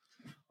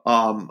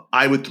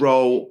 I would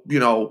throw,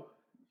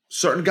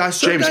 certain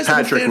guys. James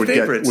Patrick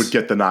would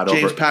get the nod over.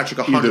 James Patrick,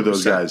 100%. Either of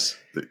those guys.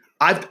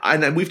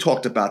 And we've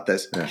talked about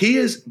this. Yeah. He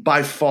is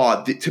by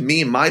far, to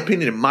me, in my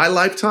opinion, in my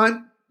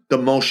lifetime, the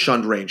most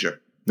shunned Ranger.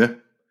 Yeah.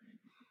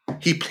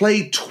 He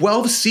played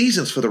 12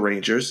 seasons for the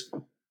Rangers,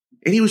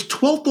 and he was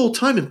 12th all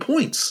time in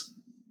points.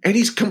 And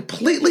he's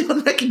completely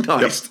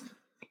unrecognized. Yep.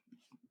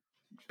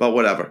 But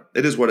whatever.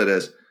 It is what it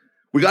is.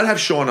 We got to have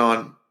Shawn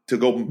on to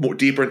go more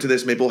deeper into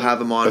this. Maybe we'll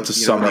have him on in the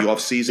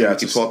offseason. Yeah, we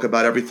can talk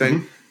about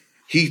everything.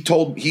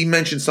 Mm-hmm. He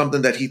mentioned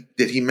something that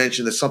he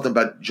mentioned that something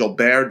about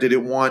Gilbert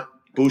didn't want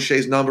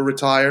Boucher's number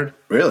retired.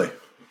 Really?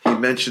 He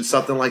mentioned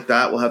something like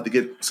that. We'll have to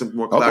get some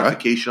more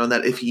clarification on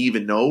that if he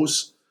even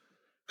knows.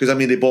 Because,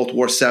 they both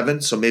wore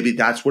 7, so maybe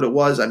that's what it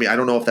was. I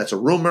don't know if that's a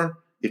rumor,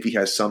 if he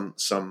has some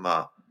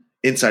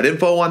inside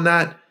info on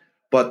that.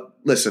 But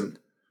listen,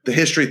 the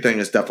history thing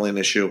is definitely an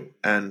issue,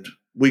 and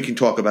we can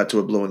talk about it to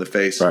a blue in the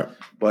face. Right.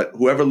 But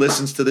whoever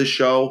listens to this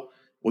show,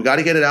 we got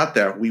to get it out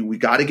there. We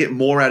got to get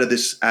more out of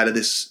this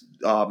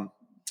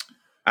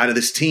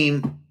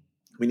team.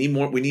 We need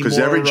more. Because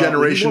every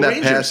generation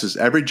that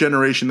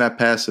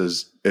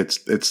passes,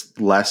 it's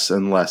less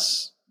and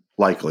less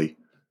likely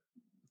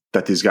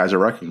that these guys are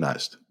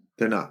recognized.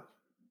 They're not.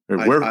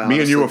 Me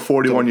and you are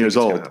 41 years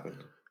old.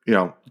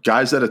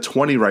 Guys that are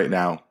 20 right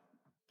now.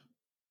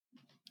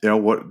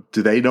 What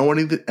do they know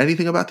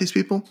anything about these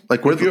people?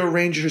 Like, if you're a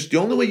Ranger, the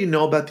only way you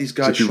know about these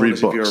guys is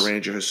if you're a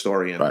Ranger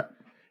historian. Right.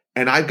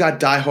 And I've got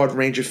diehard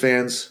Ranger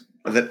fans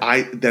that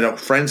are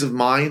friends of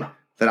mine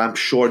that I'm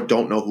sure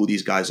don't know who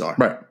these guys are.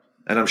 Right.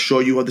 And I'm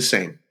sure you are the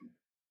same.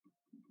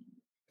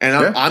 And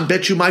I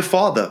bet you my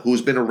father,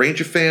 who's been a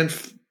Ranger fan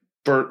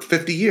for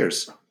 50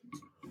 years,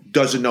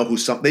 doesn't know who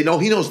they know.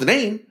 He knows the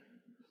name,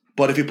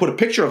 but if you put a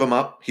picture of him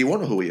up, he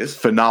won't know who he is.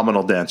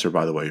 Phenomenal dancer,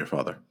 by the way, your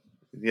father.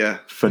 Yeah.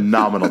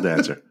 Phenomenal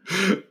dancer.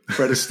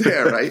 Fred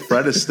Astaire, right?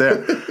 Fred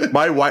Astaire.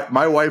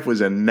 My wife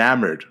was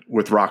enamored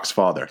with Roc's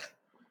father,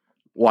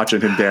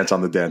 watching him dance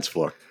on the dance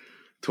floor.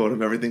 Taught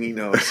him everything he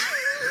knows.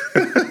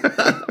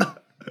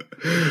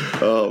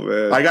 Oh,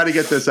 man. I got to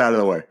get this out of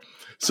the way.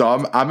 So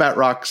I'm at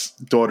Roc's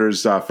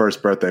daughter's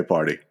first birthday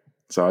party.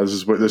 So this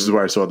is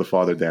where I saw the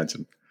father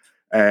dancing.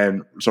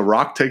 And so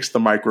Roc takes the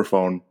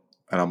microphone,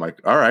 and I'm like,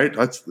 all right,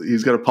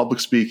 he's going to public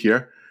speak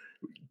here.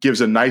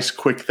 Gives a nice,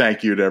 quick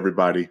thank you to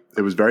everybody.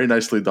 It was very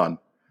nicely done.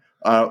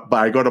 But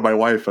I go to my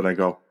wife, and I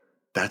go,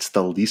 that's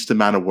the least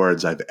amount of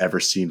words I've ever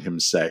seen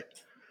him say.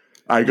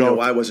 I go,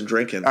 I wasn't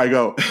drinking. I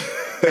go,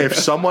 if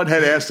someone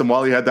had asked him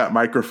while he had that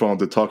microphone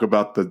to talk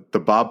about the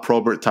Bob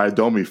Probert-Ty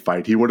Domi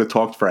fight, he would have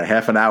talked for a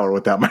half an hour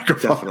with that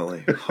microphone. Definitely,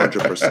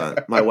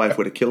 100%. My wife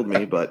would have killed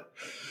me, but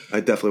I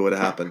definitely would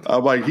have happened.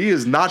 I'm like, he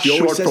is not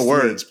short for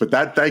words, but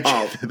that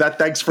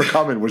thanks for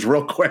coming was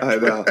real quick. I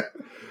know.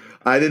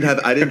 I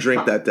didn't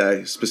drink that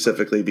day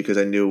specifically because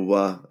I knew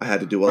I had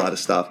to do a lot of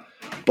stuff.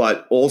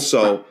 But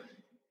also,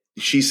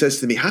 she says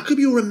to me, "How come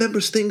you remember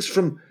things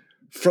from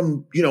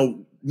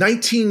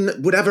 19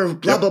 whatever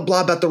blah blah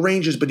blah about the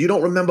Rangers, but you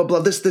don't remember blah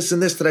this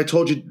and this that I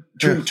told you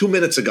two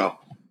minutes ago?"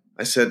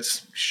 I said,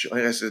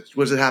 "What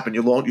does it happen?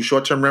 Your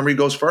short-term memory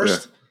goes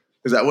first? Yeah.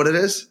 Is that what it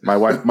is?" My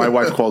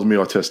wife calls me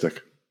autistic.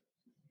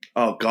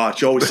 Oh, God.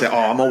 You always say,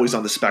 I'm always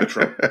on the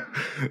spectrum.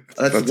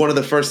 That's one of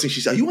the first things she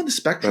said. Are you on the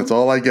spectrum? That's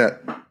all I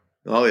get.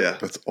 Oh, yeah.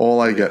 That's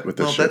all I get with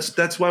this shit.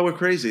 That's why we're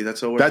crazy.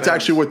 That's all we're That's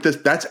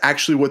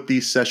actually what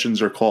these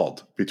sessions are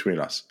called between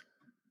us.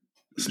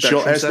 She'll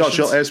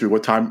ask me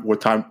what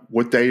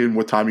day and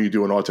what time are you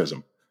doing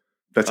autism?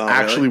 That's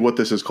actually what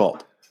this is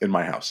called in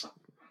my house.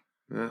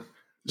 Yeah.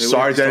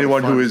 Sorry to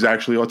anyone who is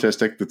actually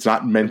autistic. It's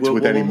not meant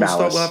with any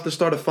malice. We'll have to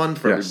start a fund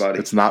for everybody.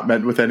 It's not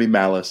meant with any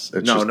malice.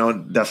 No,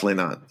 definitely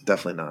not.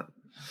 Definitely not.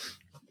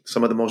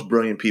 Some of the most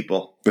brilliant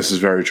people. This is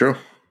very true.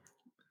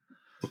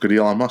 Look at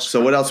Elon Musk. So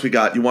what else we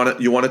got? You want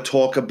to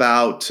talk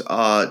about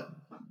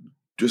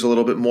just a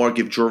little bit more?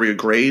 Give Drury a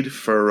grade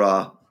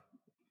for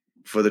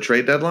the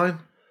trade deadline.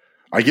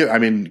 Give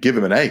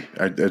him an A.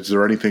 Is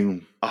there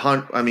anything?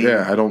 I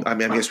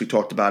guess we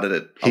talked about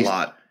it a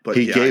lot. But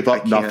he gave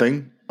up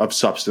nothing of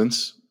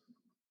substance.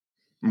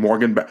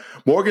 Morgan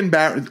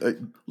Barrett.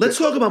 Let's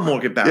talk about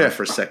Morgan Barrett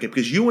for a second,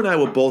 because you and I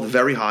were both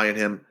very high on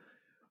him.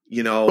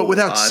 But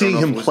without seeing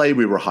him play,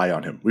 we were high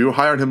on him. We were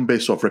high on him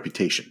based off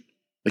reputation.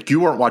 Like, you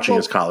weren't watching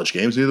his college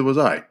games, neither was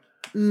I.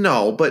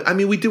 No, but I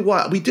mean, we did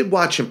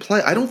watch him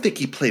play. I don't think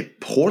he played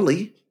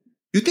poorly.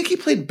 You think he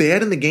played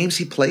bad in the games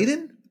he played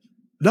in?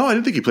 No, I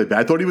didn't think he played bad.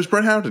 I thought he was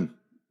Brett Howden.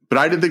 But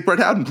I didn't think Brett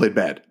Howden played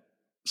bad.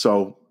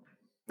 So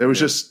it was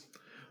just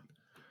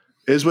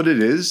is what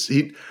it is.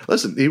 He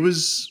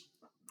was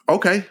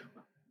okay.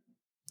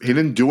 He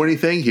didn't do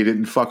anything. He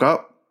didn't fuck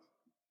up.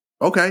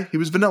 Okay, he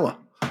was vanilla.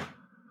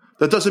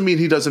 That doesn't mean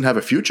he doesn't have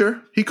a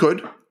future. He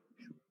could.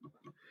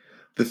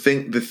 The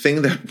thing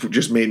that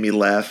just made me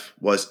laugh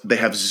was they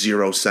have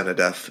 0 center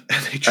depth,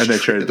 and they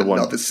traded the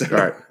one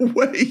center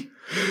away.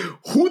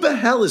 Who the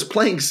hell is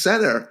playing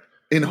center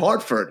in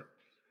Hartford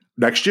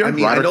next year? I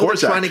mean, I know they're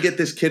trying to get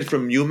this kid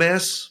from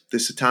UMass,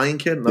 this Italian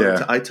kid, Brad.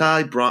 What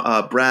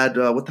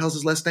the hell's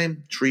his last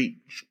name?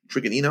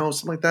 Triganino,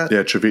 something like that.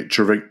 Yeah, Trevino,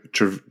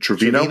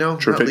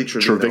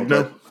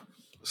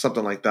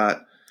 something like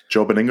that.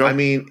 Joe Beningo. I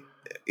mean,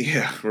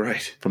 yeah,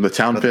 right. From the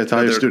Town Fair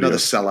Italian Studio. Another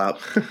sellout.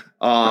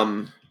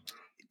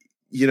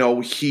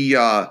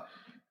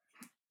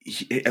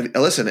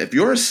 Listen, if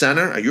you're a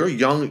center, you're a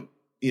young,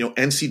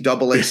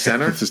 NCAA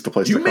center, this is the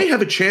place you may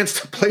have a chance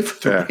to play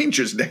for the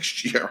Rangers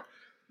next year.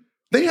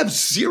 They have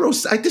 0.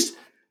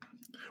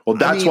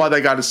 That's why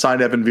they got to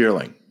sign Evan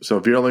Vierling. So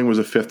Vierling was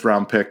a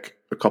 5th-round pick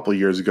a couple of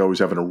years ago. He was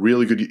having a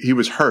really good – he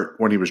was hurt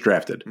when he was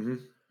drafted.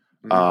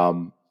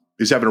 Mm-hmm.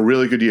 He's having a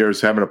really good year.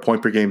 He's having a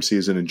point-per-game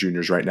season in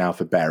juniors right now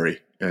for Barry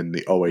in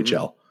the OHL.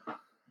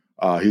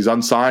 Mm-hmm. He's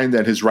unsigned,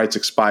 and his rights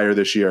expire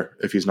this year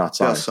if he's not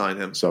signed. They'll sign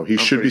him. So he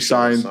should be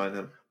signed.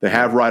 They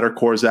have Ryder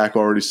Korzak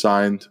already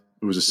signed.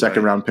 It was a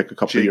second-round pick a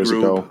couple of years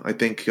ago. I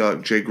think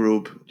Jay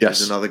Grube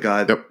is another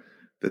guy that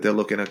they're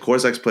looking at.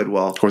 Korzak's played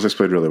well. Korzak's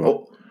played really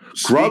well.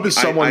 Grubb is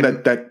someone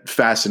that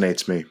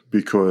fascinates me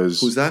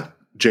because – who's that?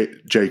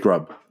 Jay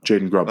Grubb.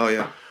 Jaden Grubb. Oh,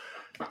 yeah.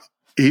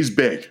 He's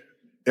big.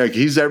 Like,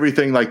 he's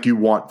everything like you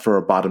want for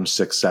a bottom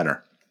 6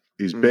 center.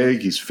 He's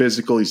big. He's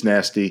physical. He's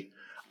nasty.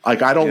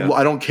 Like, I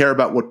don't care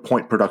about what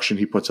point production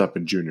he puts up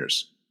in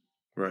juniors.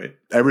 Right.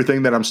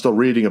 Everything that I'm still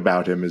reading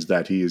about him is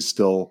that he is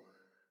still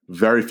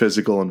very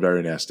physical and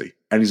very nasty,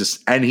 and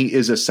he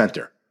is a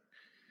center.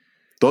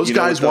 Those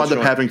guys wind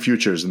up having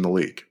futures in the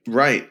league.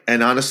 Right.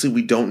 And honestly,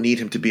 we don't need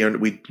him to be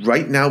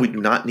right now. We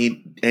do not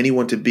need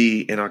anyone to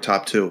be in our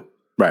top 2.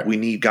 Right. We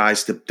need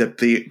guys to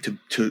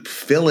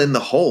fill in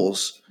the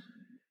holes.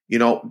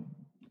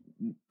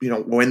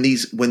 When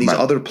these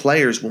other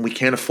players, when we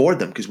can't afford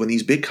them, because when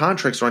these big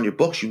contracts are on your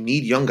books, you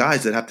need young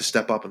guys that have to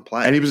step up and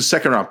play. And he was a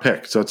 2nd-round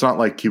pick, so it's not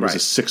like he was a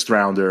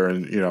 6th-rounder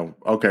and,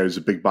 he's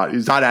a big body.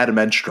 He's not Adam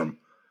Enstrom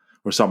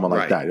or someone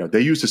like that.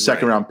 They used a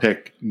 2nd-round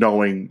pick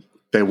knowing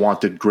they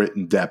wanted grit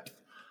and depth.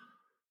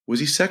 Was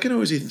he 2nd or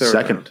was he 3rd?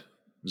 2nd. Round? It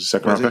was a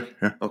 2nd-round pick,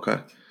 yeah. Okay.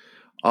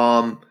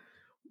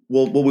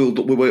 What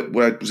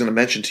I was going to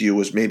mention to you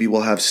was maybe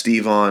we'll have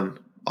Steve on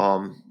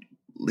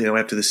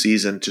after the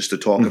season just to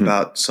talk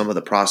about some of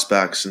the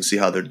prospects and see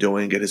how they're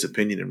doing, get his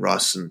opinion in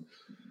Russ, and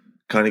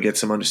kind of get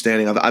some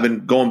understanding. I've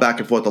been going back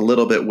and forth a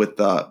little bit with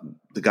the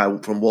guy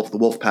from the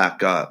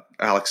Wolfpack,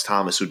 Alex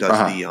Thomas, who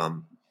does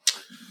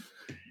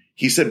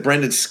he said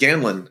Brendan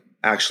Scanlon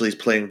actually is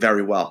playing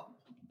very well.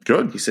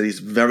 Good. He said he's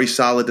very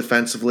solid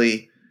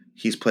defensively.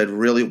 He's played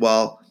really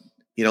well.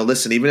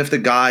 Listen, even if the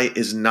guy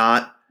is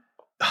not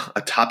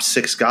a top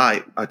 6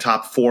 guy, a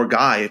top 4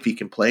 guy, if he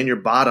can play in your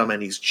bottom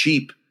and he's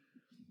cheap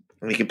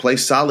and he can play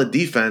solid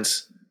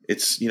defense,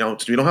 it's, you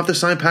don't have to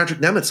sign Patrick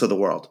Nemitz of the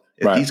world.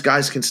 If these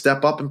guys can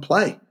step up and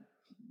play.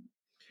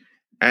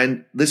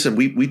 And listen,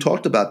 we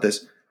talked about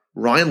this.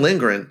 Ryan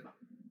Lindgren,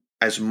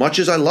 as much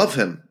as I love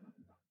him,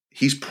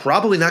 he's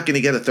probably not going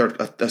to get a third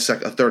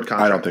contract.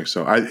 I don't think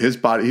so. His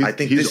body,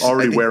 he's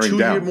already wearing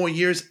down. 2 more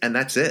years, and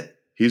that's it.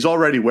 He's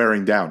already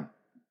wearing down,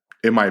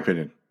 in my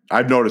opinion.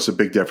 I've noticed a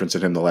big difference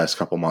in him the last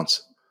couple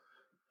months.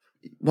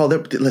 Well,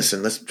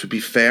 listen, to be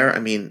fair, I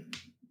mean,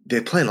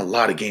 they're playing a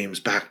lot of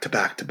games back to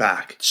back to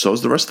back. So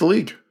is the rest of the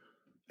league.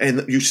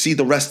 And you see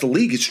the rest of the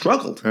league has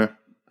struggled. Yeah.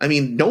 I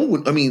mean, no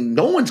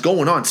one's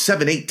going on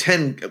 7, 8,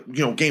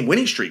 10, game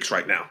winning streaks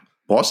right now.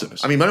 Boston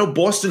is. I mean, I know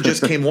Boston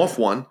just came off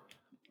one,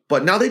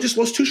 but now they just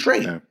lost 2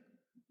 straight. Yeah.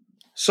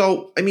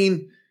 So, I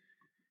mean,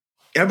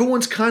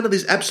 everyone's kind of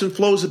these ebbs and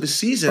flows of the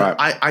season.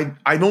 Right.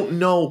 I don't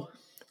know.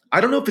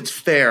 I don't know if it's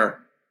fair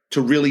to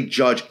really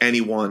judge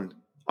anyone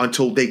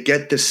until they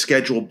get the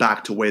schedule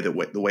back to the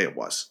way it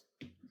was.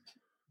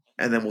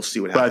 And then we'll see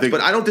what happens.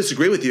 But I don't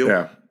disagree with you.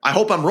 Yeah. I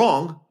hope I'm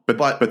wrong.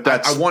 But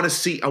that's, I want to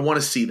see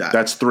that.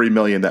 That's $3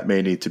 million that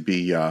may need to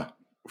be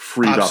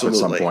freed up at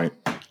some point.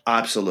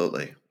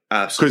 Absolutely.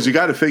 Because you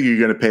got to figure you're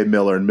going to pay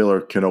Miller, and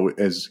Miller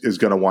is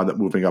going to wind up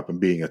moving up and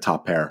being a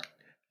top pair.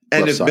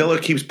 And if Miller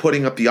keeps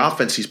putting up the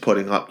offense he's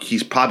putting up,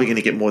 he's probably going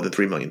to get more than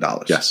 $3 million.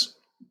 Yes.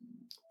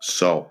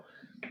 So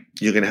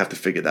you're going to have to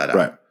figure that out.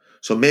 Right.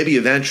 So maybe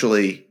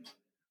eventually,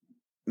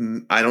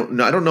 I don't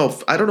know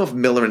if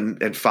Miller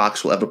and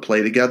Fox will ever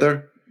play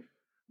together,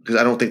 because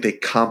I don't think they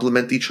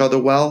complement each other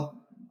well.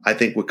 I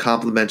think what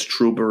complements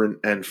Trouba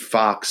and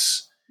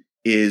Fox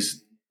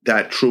is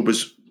that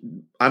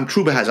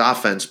Trouba has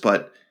offense,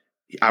 but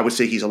I would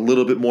say he's a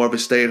little bit more of a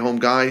stay-at-home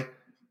guy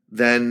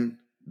than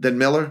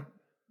Miller.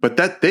 But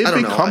they've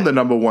become the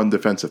number one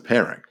defensive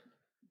pairing.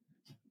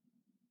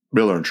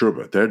 Miller and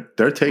Trouba.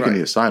 They're taking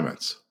the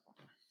assignments.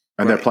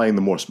 And they're playing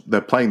the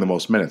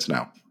most minutes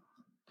now.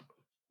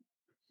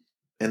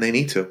 And they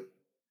need to.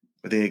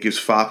 I think it gives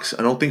Fox.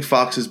 I don't think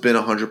Fox has been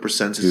 100%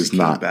 since he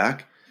came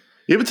back.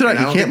 Even tonight,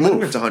 he can't move.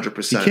 Lindgren's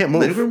 100%. He can't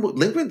move.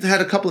 Lindgren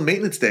had a couple of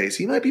maintenance days.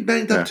 He might be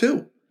banged up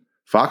too.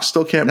 Fox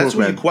still can't move. That's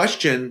when you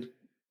question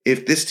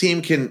if this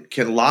team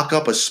can lock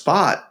up a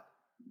spot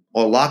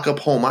or lock up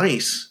home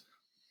ice.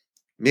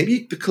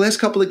 Maybe the last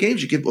couple of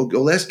games,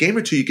 last game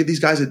or two, you give these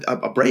guys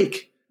a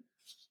break.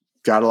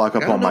 Got to lock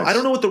up home ice. I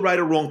don't know what the right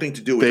or wrong thing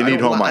to do is. They need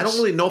home ice. I don't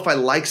really know if I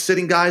like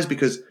sitting guys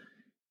because,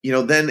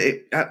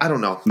 then I don't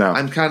know. No.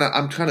 I'm kind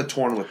of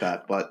torn with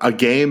that. But a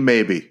game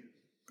maybe.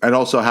 And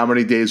also, how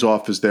many days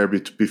off is there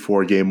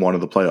before game one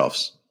of the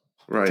playoffs?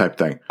 Right. Type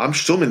thing. I'm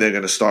assuming they're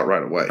going to start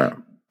right away. Yeah.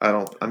 I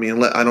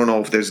don't know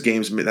if there's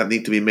games that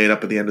need to be made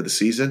up at the end of the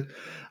season.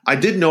 I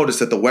did notice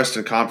that the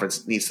Western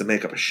Conference needs to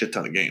make up a shit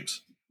ton of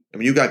games. I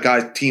mean, you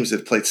got teams that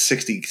have played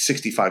 60,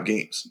 65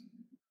 games.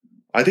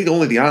 I think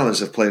only the Islanders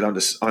have played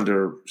under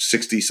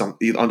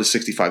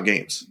 65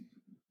 games.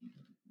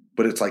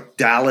 But it's like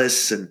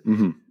Dallas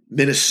and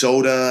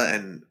Minnesota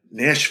and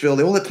Nashville.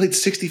 They all have played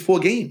 64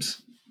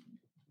 games.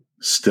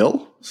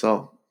 Still?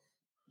 So,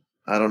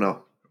 I don't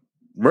know.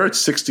 We're at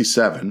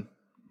 67.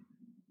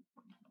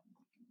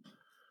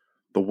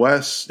 The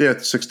West,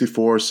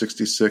 64,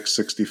 66,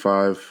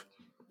 65.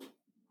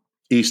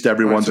 East,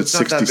 everyone's at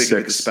 66. Not that big of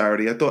a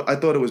disparity. I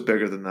thought it was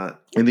bigger than that.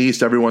 In the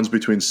East, everyone's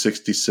between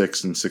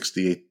 66 and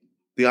 68.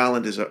 The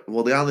Islanders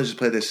just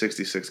played their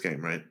 66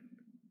 game, right?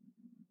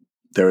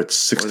 They're at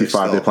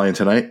 65. They're playing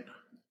tonight?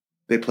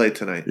 They played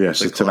tonight. Yeah,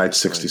 so tonight's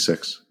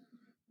 66.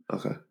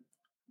 Okay.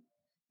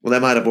 Well,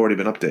 that might have already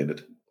been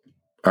updated.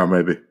 Oh,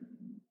 maybe.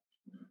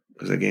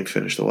 Because that game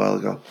finished a while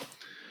ago.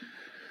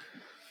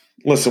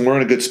 Listen, we're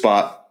in a good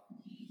spot.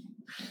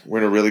 We're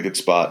in a really good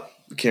spot.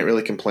 We can't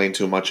really complain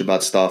too much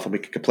about stuff. And we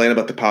can complain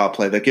about the power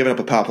play. They're giving up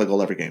a power play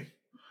goal every game.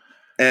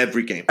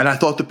 Every game. And I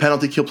thought the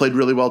penalty kill played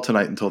really well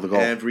tonight until the goal.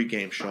 Every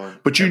game, Sean.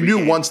 But you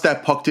knew once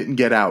that puck didn't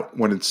get out,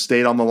 when it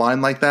stayed on the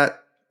line like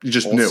that, you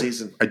just knew.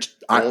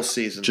 All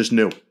season. Just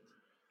knew.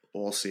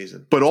 All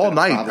season. But all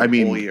night, I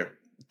mean, all year.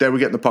 They were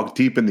getting the puck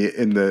deep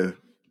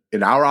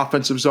in our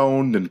offensive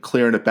zone and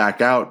clearing it back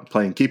out,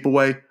 playing keep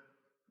away.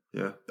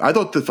 Yeah. I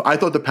thought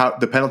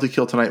the penalty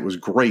kill tonight was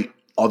great,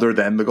 other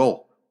than the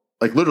goal.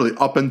 Like literally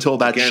up until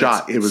that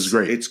shot, it was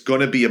great. It's going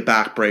to be a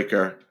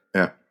backbreaker.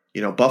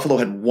 Yeah. Buffalo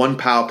had one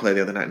power play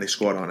the other night and they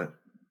scored on it.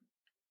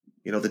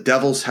 The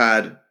Devils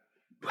hadn't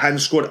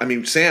scored. I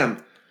mean,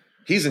 Sam,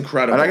 he's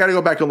incredible. And I got to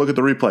go back and look at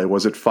the replay.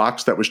 Was it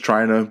Fox that was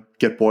trying to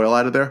get Boyle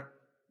out of there?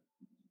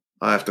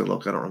 I have to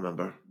look. I don't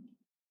remember.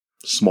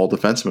 Small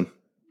defenseman.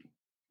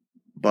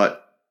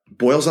 But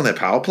Boyle's on that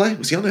power play?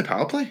 Was he on that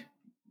power play?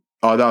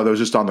 Oh, no, that was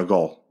just on the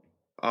goal.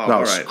 Oh, no,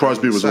 all right.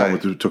 Crosby was the one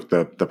who took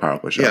the power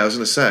play shot. Yeah, I was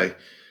going to say.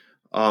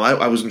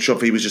 I wasn't sure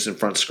if he was just in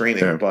front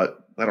screening,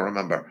 but I don't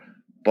remember.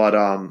 But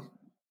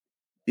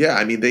yeah,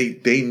 I mean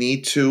they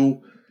need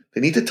to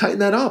tighten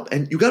that up.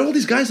 And you got all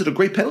these guys that are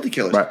great penalty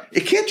killers. Right.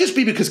 It can't just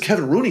be because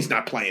Kevin Rooney's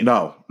not playing.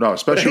 No,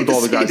 especially with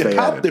all the guys they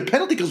added. Their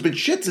penalty kill's been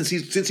shit since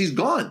he's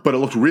gone. But it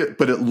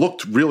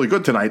looked really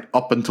good tonight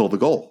up until the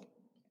goal.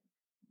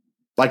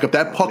 Like if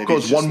that puck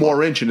goes one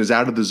more inch and is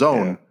out of the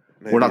zone,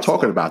 we're not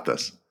talking about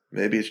this.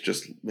 Maybe it's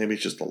just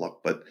the luck.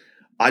 But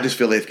I just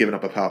feel they've given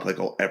up a power play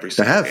goal every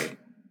single game.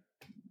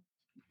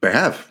 They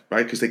have.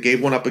 Right? Because they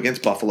gave one up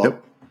against Buffalo.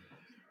 Yep.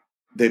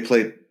 They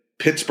played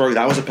Pittsburgh.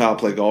 That was a power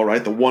play goal,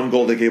 right? The one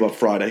goal they gave up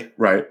Friday.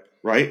 Right.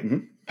 Mm-hmm.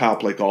 Power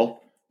play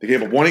goal. They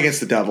gave up one against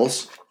the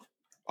Devils.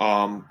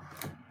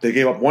 They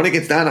gave up one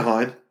against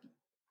Anaheim.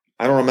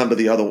 I don't remember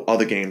the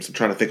other games. I'm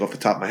trying to think off the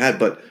top of my head.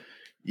 But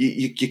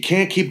you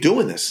can't keep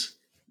doing this.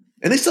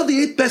 And they still have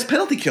the 8th best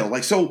penalty kill.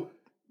 Like, so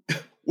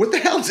what the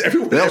hell is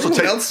everyone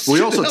else?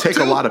 We also take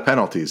a lot of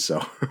penalties,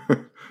 so.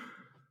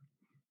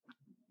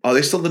 Are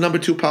they still the number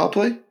 2 power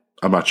play?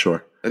 I'm not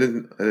sure. I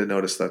didn't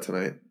notice that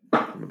tonight.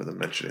 I remember them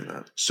mentioning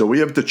that. So we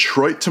have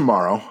Detroit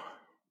tomorrow.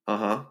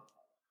 Uh-huh.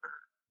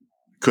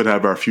 Could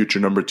have our future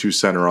number 2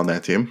 center on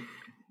that team.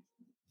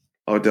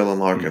 Oh, Dylan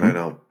Larkin, I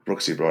know.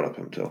 Brooksy brought up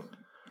him too.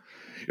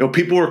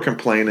 People were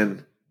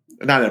complaining,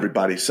 not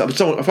everybody, a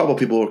couple of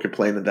people were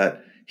complaining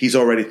that he's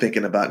already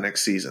thinking about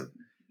next season.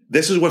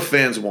 This is what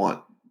fans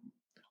want.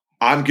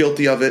 I'm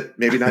guilty of it,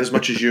 maybe not as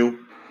much as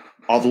you,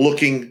 of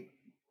looking,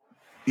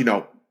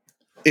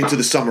 into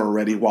the summer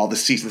already while the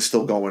season's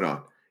still going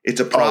on. It's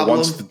a problem.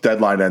 Once the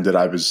deadline ended,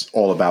 I was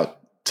all about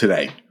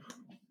today.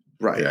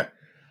 Right. Yeah.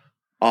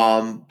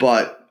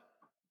 But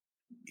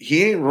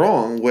he ain't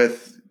wrong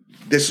with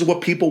this is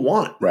what people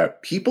want.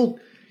 Right. People,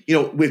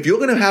 if you're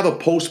going to have a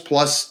post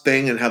plus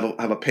thing and have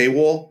a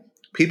paywall,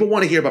 people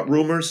want to hear about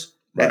rumors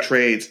and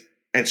trades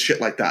and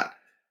shit like that.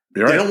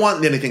 They don't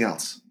want anything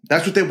else.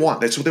 That's what they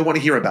want. That's what they want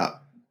to hear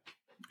about.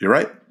 You're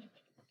right.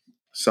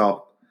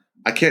 So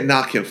I can't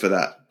knock him for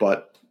that.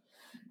 But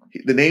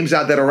the names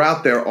that are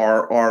out there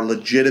are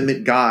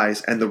legitimate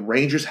guys, and the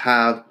Rangers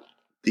have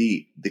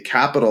the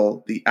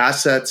capital, the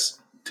assets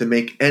to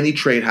make any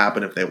trade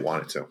happen if they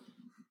wanted to.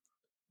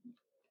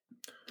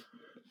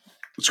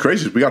 It's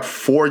crazy. We got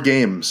 4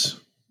 games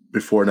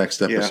before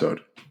next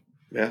episode.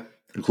 Yeah.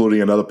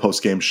 Including another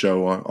post-game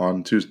show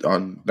on Tuesday.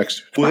 On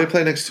next. Who do they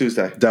play next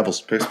Tuesday?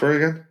 Devils.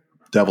 Pittsburgh again?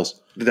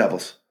 Devils. The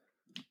Devils.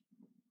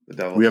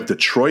 We have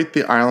Detroit,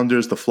 the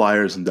Islanders, the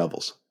Flyers, and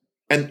Devils.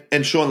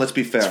 And Sean, let's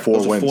be fair. It's 4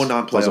 Those wins. are 4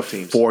 non-playoff Those are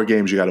teams. 4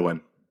 games you got to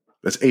win.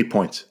 That's 8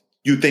 points.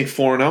 You think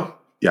 4-0?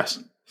 Yes.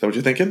 Is that what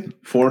you're thinking?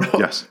 4-0?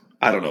 Yes.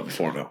 I don't know.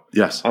 4-0.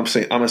 Yes. I'm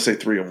going to say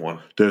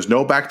 3-1. There's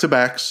no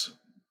back-to-backs.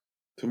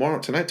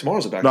 Tomorrow's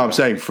a back. No, I'm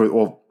saying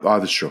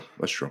that's true.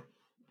 That's true.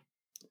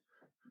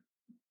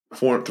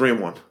 3-1. We're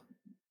going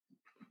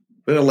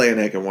to lay an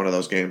egg in one of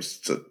those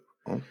games.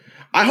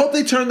 I hope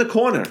they turn the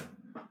corner.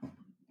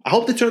 They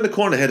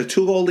had a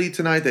 2-goal lead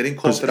tonight. They didn't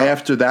close it up.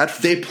 After that,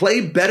 they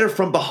play better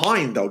from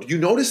behind, though. Do you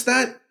notice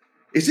that?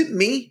 Is it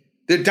me?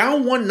 They're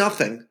down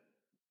 1-0.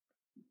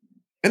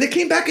 And they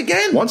came back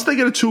again. Once they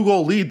get a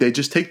 2-goal lead, they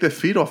just take their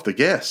feet off the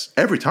gas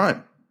every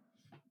time.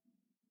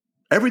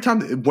 Every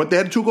time when they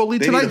had a 2-goal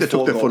lead tonight, they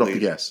took their foot off the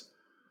gas.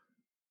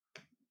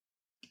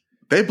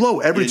 They blow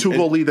every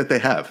 2-goal lead that they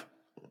have.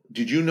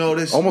 Did you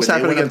notice? Almost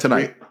happened again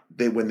tonight.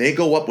 When they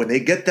go up, when they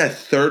get that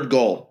third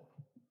goal,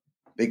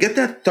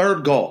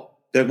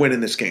 they're winning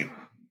this game.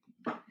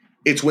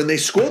 It's when they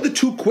score the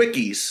 2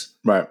 quickies,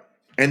 right,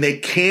 and they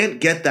can't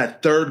get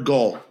that third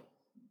goal.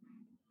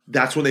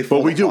 That's when they fall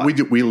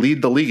apart. We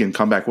lead the league in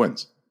comeback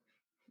wins.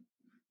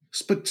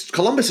 But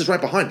Columbus is right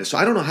behind us, so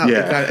I don't know how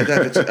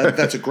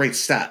that's a great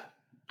stat.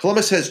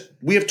 Columbus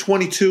we have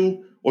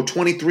 22 or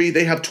 23.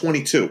 They have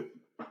 22.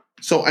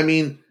 So, I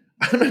mean,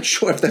 I'm not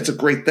sure if that's a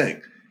great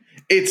thing.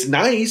 It's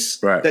nice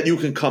that you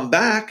can come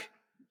back,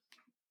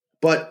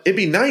 but it'd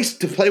be nice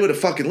to play with a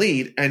fucking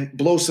lead and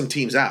blow some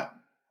teams out.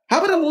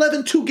 How about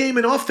an 11-2 game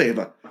in our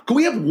favor? Could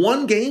we have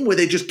one game where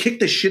they just kick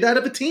the shit out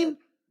of a team?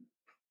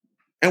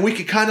 And we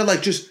could kind of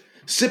like just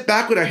sit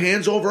back with our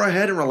hands over our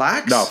head and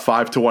relax? No,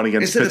 5-1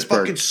 against Pittsburgh. Instead of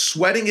fucking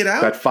sweating it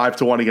out? That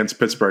 5-1 against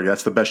Pittsburgh,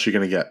 that's the best you're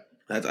going to get.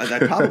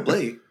 That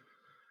probably.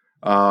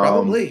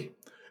 Probably.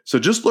 So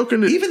just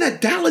looking at... Even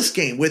that Dallas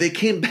game where they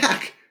came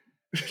back,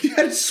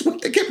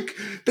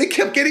 they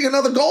kept getting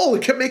another goal. They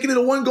kept making it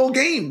a 1-goal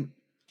game.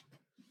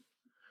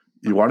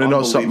 You want to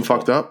know something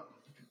fucked up?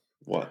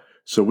 What?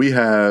 So we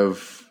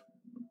have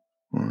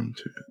 1,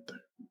 2, 3,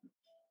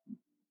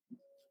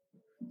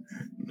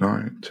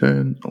 9,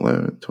 10,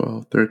 11,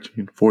 12,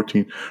 13,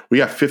 14. We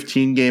got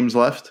 15 games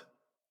left.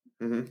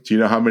 Mm-hmm. Do you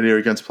know how many are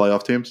against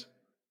playoff teams?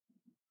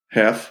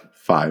 Half.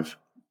 5.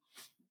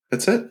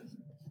 That's it.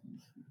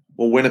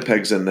 Well,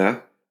 Winnipeg's in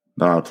there.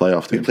 Not a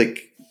playoff team.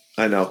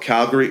 I know.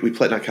 Calgary. We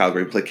played not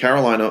Calgary. We played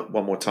Carolina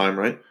one more time,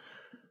 right?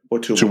 Or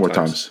two more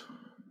times.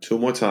 2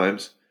 more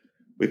times.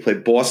 We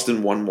played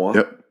Boston one more.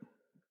 Yep.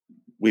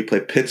 We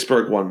played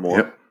Pittsburgh one more.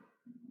 Yep.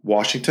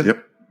 Washington.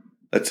 Yep.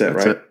 That's it.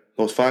 It.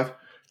 Those 5.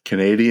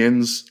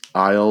 Canadians,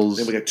 Isles.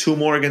 Then we got 2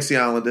 more against the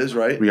Islanders,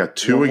 right? We got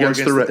 2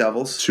 against the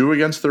Devils. 2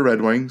 against the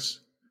Red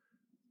Wings.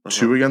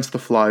 2 against the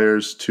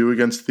Flyers. 2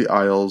 against the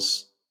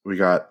Isles. We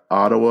got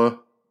Ottawa,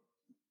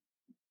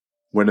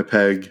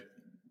 Winnipeg,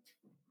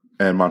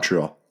 and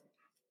Montreal.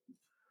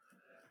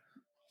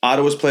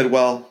 Ottawa's played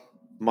well.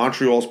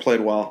 Montreal's played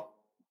well.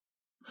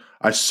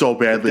 I so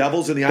badly. The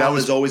Devils and the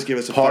Islanders always give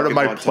us a part of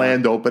my hard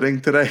planned time.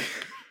 opening today.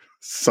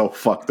 So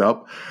fucked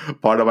up.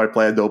 Part of my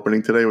planned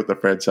opening today with the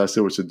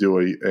Francesa was to do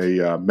a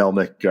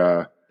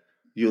Melnick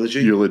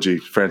eulogy,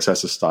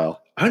 Francesa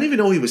style. I didn't even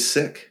know he was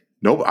sick.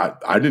 Nope,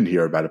 I didn't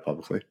hear about it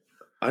publicly.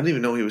 I didn't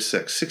even know he was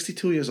sick.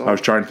 62 years old. I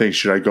was trying to think,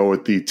 should I go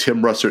with the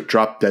Tim Russert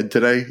drop dead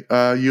today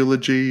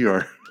eulogy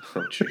or?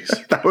 Oh,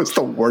 jeez. That was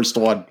the worst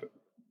one.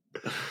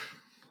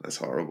 That's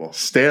horrible.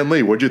 Stan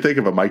Lee, what'd you think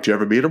of him, Mike? Did you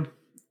ever meet him?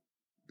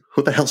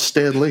 Who the hell's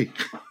Stan Lee?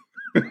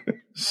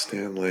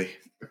 Stan Lee.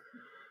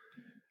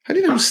 How do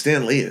you know who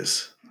Stan Lee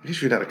is? I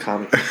guess you're not a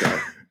comic book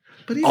guy.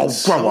 But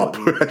grow up.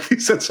 He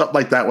said something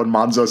like that when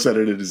Monzo said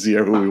it in his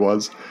ear who he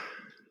was.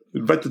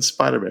 Invented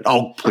Spider-Man.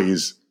 Oh,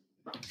 please.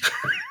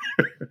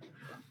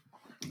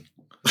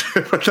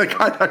 But the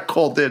guy that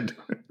called in,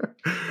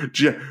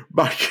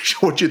 Mike,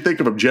 what'd you think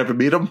of him? Did you ever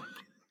meet him?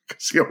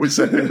 Because he always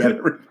said he met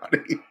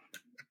everybody.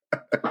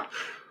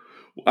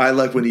 I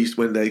like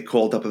when they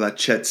called up about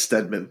Chet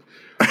Steadman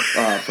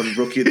from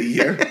Rookie of the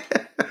Year.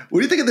 What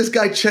do you think of this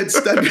guy, Chet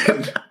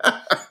Steadman?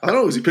 I don't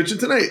know. Is he pitching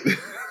tonight?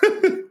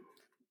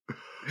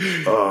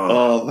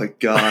 Oh, my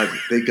God.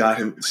 They got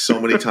him so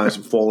many times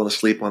from falling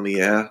asleep on the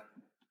air.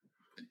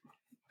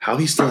 How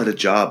he still had a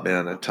job,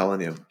 man. I'm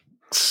telling you.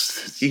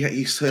 He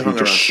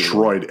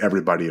destroyed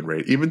everybody in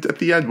ratings. Even at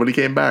the end when he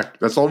came back.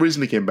 That's the whole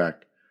reason he came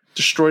back.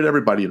 Destroyed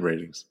everybody in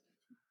ratings.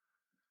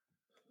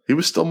 He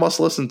was still must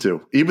listen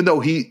to. Even though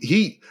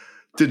he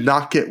did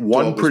not get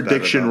one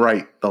prediction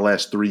right the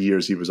last 3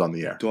 years he was on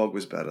the air. Dog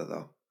was better,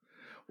 though.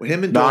 When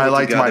him and Dog I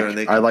liked together Mike.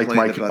 And I liked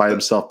Mike by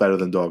himself better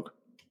than Dog.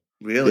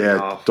 Really?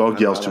 Yeah,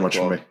 Dog yells too much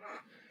for me.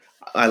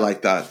 I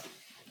like that.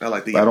 I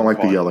like the. I don't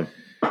like the yelling.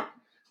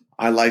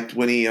 I liked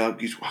when he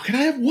can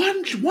I have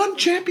one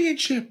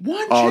championship?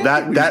 Oh,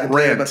 that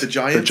rant about the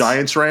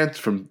Giants rant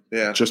from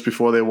just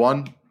before they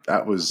won.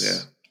 That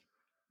was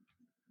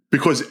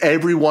because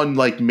everyone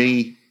like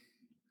me,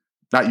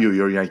 not you,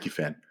 you're a Yankee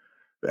fan.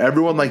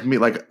 Everyone like me,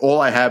 like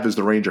all I have is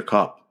the Ranger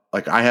Cup.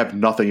 Like I have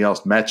nothing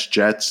else. Mets,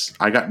 Jets,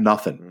 I got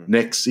nothing.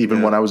 Knicks,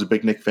 even when I was a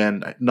big Knicks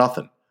fan,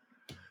 nothing.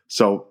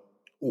 So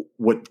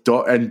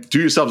and do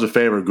yourselves a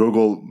favor,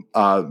 Google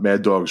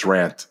Mad Dog's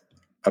rant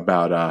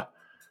about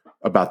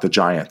the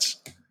Giants.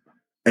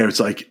 And it's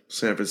like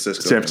San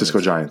Francisco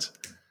Giants.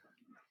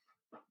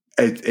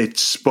 It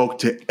spoke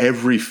to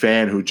every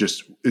fan who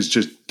is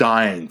just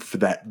dying for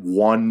that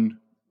one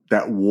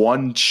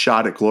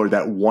shot at glory,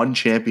 that one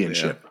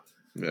championship.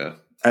 Yeah.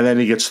 And then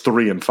he gets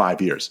 3 in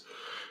 5 years.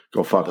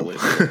 Go fuck him.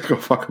 Go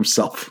fuck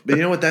himself. But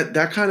you know what?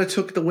 That kind of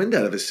took the wind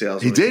out of his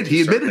sails. He did.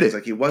 He admitted it.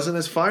 Like he wasn't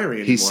as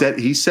fiery anymore.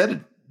 He said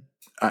it.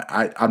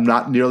 I'm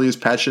not nearly as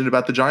passionate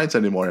about the Giants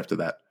anymore after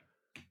that.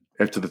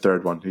 After the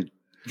third one.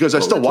 Because I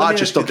still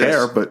watch, I still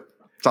care, but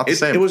it's not the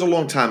same. It was a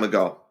long time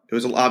ago. It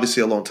was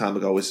obviously a long time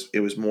ago. It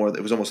was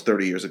almost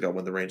 30 years ago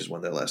when the Rangers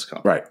won their last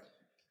cup. Right.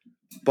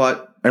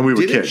 And we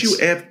were kids.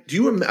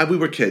 We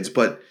were kids,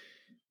 but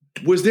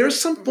was there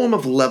some form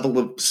of level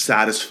of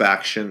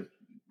satisfaction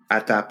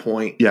at that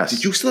point? Yes.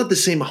 Did you still have the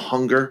same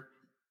hunger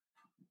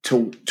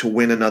to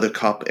win another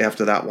cup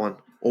after that one?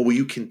 Or were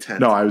you content?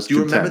 No, I was Do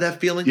you content. remember that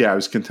feeling? Yeah, I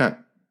was content.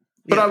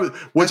 But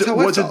was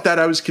it that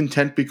I was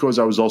content because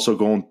I was also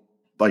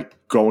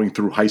going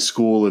through high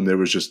school and there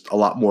was just a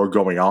lot more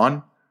going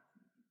on?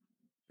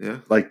 Yeah.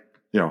 Like,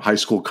 high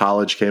school,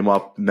 college came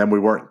up, and then we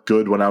weren't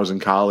good when I was in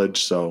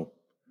college. So,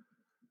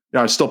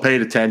 I still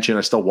paid attention.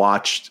 I still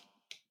watched,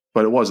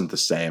 but it wasn't the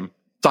same.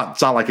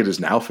 It's not like it is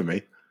now for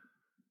me.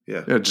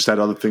 Yeah. Just had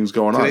other things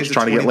going on. Just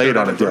trying to get laid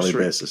on a daily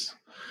basis.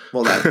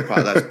 Well,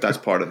 that's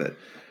part of it.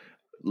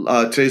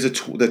 Today's the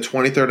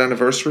 23rd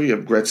anniversary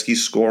of Gretzky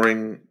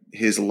scoring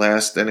his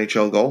last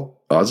NHL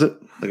goal. Was it?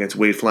 Against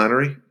Wade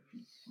Flannery.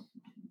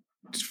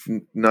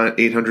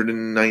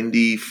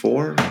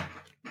 894?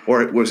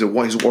 Or was it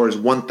his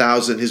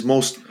 1,000? His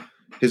most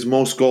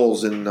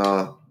goals in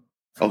of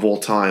all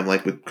time,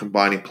 like with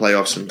combining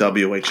playoffs and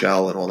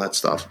WHL and all that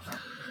stuff.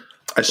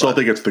 I still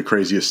think it's the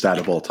craziest stat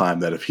of all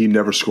time that if he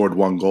never scored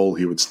one goal,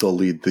 he would still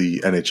lead the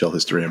NHL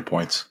history in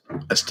points.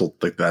 I still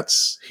think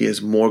he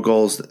has more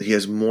goals. He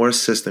has more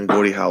assists than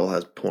Gordie Howe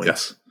has points.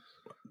 Yes.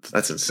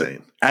 That's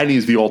insane. And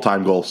he's the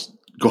all-time goal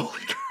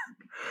leader.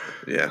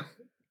 Yeah.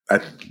 I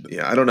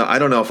don't know. I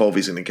don't know if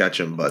Ovi's going to catch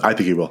him, but I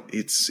think he will.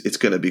 It's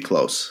going to be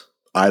close.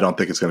 I don't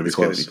think it's going to be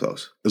close. It's going to be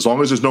close. As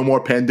long as there's no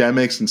more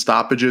pandemics and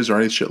stoppages or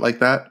any shit like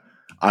that,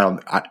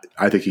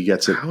 I think he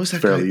gets it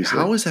fairly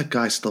easily. How is that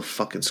guy still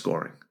fucking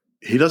scoring?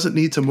 He doesn't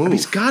need to move.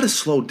 He's got to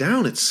slow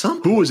down at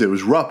some point. Who was it? It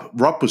was Rupp.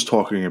 Rupp was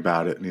talking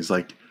about it, and he's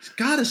like, he's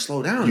got to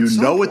slow down. You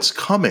know it's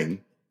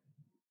coming,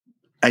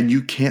 and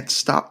you can't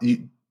stop.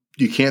 You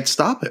can't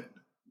stop it.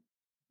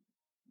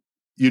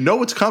 You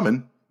know it's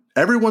coming.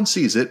 Everyone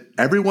sees it.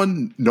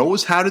 Everyone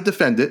knows how to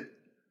defend it.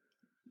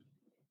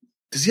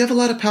 Does he have a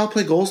lot of power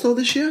play goals, though,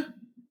 this year?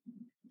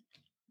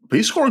 But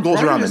he's scoring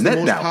goals around the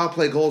net now. Power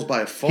play goals by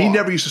a far. He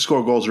never used to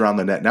score goals around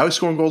the net. Now he's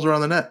scoring goals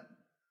around the net.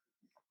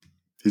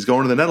 He's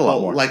going to the net a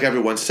lot more. Like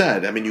everyone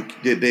said, I mean,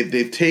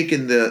 they've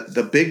taken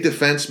the big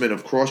defenseman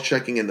of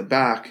cross-checking in the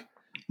back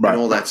and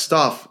all that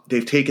stuff.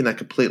 They've taken that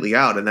completely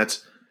out, and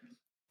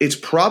it's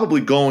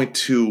probably going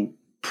to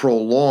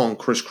prolong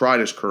Chris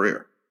Kreider's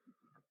career.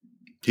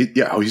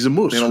 He's a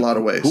moose in a lot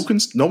of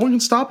ways. No one can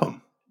stop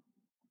him.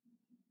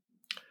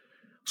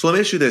 So let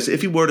me ask you this: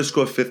 if he were to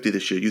score 50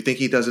 this year, you think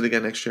he does it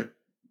again next year?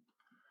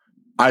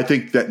 I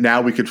think that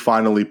now we could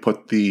finally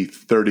put the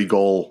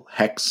 30-goal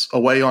hex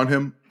away on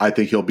him. I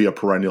think he'll be a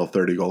perennial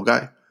 30-goal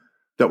guy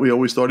that we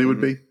always thought he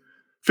would be.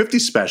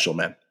 50's special,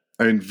 man.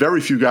 I mean,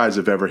 very few guys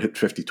have ever hit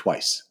 50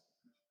 twice.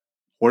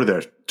 What are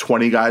there,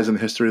 20 guys in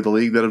the history of the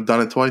league that have done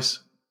it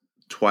twice?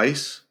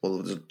 Twice? Well,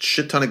 there's a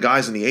shit ton of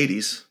guys in the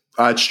 80s.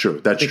 That's true.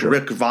 I think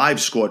Rick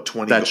Vive scored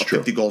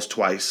 50 goals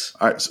twice.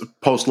 All right, so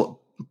post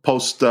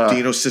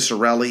Dino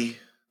Cicerelli.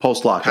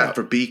 Post-lockout. Pat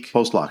Verbeek.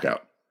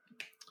 Post-lockout.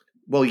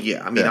 Well,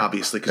 yeah. I mean,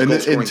 obviously.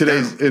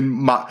 In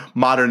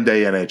modern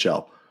day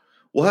NHL.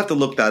 We'll have to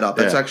look that up.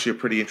 That's actually a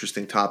pretty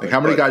interesting topic. Like how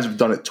many guys have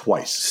done it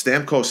twice?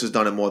 Stamkos has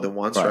done it more than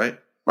once, right?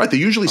 Right. They're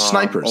usually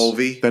snipers.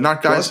 Ovi. They're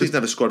not guys. Crosby's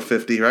never scored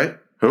 50, right?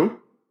 Who?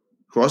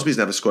 Crosby's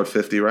never scored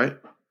 50, right?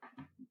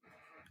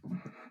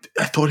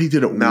 I thought he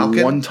did it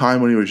one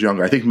time when he was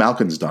younger. I think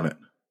Malkin's done it.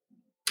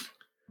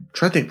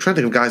 Trying to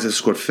think of guys that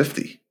scored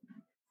 50.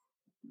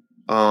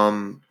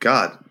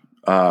 God.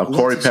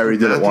 Corey Perry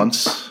did it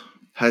once.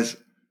 Has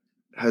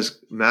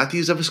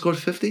Matthews ever scored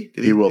 50?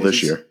 He will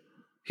this year.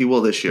 He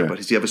will this year, but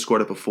has he ever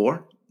scored it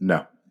before?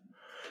 No.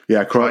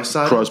 Yeah,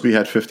 Crosby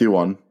had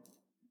 51.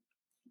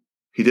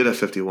 He did have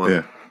 51.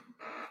 Yeah.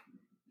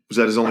 Was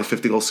that his only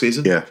 50-goal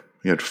season? Yeah.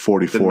 He had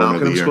 44 Did Malkin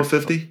in the year. score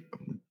 50?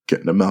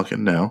 Getting to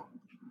Malkin now.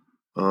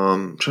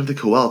 I'm trying to think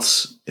who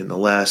else in the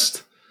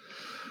last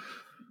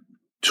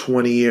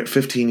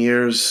 15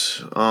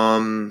 years.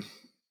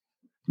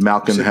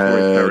 Malkin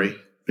had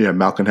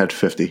Malkin had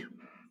 50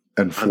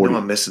 and 40. I know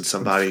I'm missing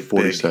somebody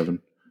 47.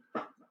 Big.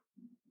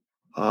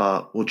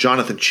 Well,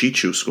 Jonathan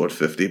Chichu scored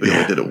 50, but he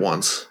only did it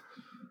once.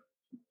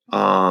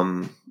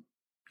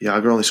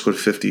 Yager only scored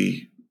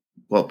 50.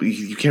 Well,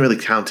 you can't really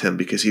count him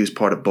because he was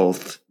part of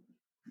both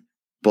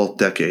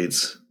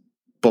decades,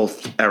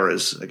 both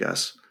eras, I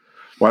guess.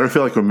 Well, I don't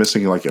feel like we're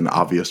missing like an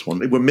obvious one.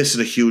 We're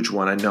missing a huge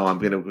one. I know. I'm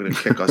gonna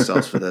kick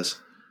ourselves for this.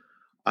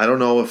 I don't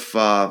know if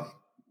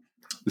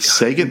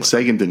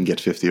Sagan didn't get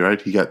 50,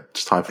 right? He got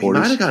just high 40s. He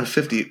might have gotten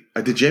 50.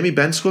 Did Jamie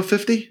Benn score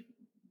 50?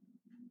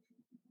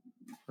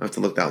 I have to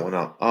look that one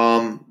up.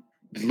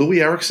 Did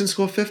Louis Erickson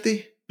score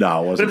 50?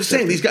 No, it wasn't. But I'm just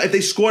saying, these guys, if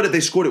they scored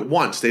it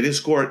once. They didn't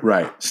score it.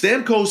 Right.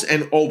 Stamkos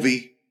and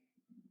Ovi.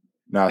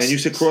 No, and you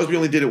said Crosby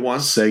only did it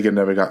once. Sagan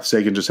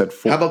just had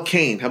 4. How about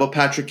Kane? How about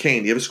Patrick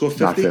Kane? Do you ever score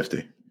 50? Not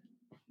 50.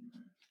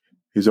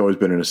 He's always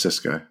been an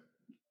assist guy.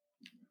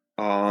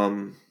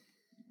 Oh,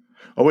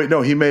 wait,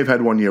 no, he may have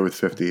had 1 year with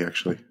 50,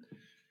 actually.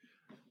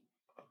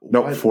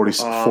 No,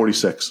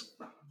 46.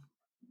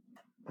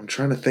 I'm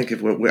trying to think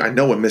if I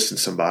know we're missing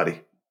somebody.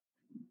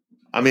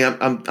 I mean,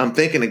 I'm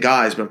thinking of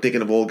guys, but I'm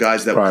thinking of old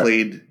guys that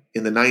played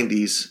in the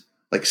 90s,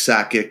 like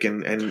Sakic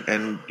and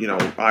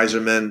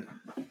Yzerman.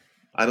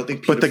 I don't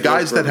think. But the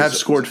guys that have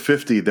scored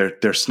 50,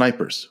 they're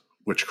snipers,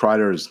 which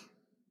Kreider is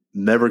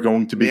never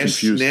going to be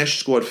confused. Nash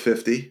scored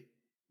 50.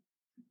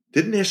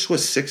 Didn't Nash score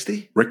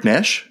 60? Rick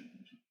Nash?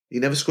 He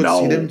never scored.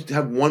 No. He didn't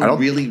have one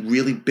really,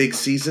 really big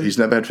season. He's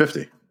never had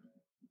 50.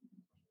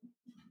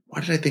 Why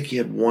did I think he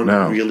had one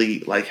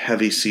really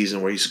heavy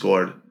season where he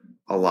scored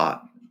a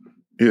lot?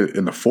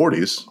 In the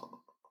 40s,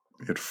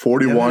 he had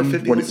 41.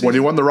 When he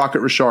won the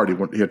Rocket Richard,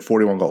 he had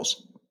 41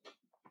 goals.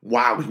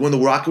 Wow, he won the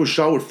Rocket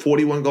Richard with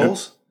 41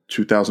 goals?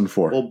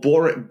 2004. Well,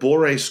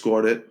 Bore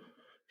scored it.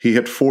 He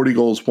had 40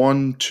 goals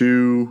 1,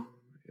 2,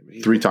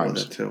 3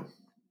 times. Too.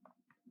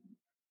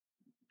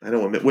 I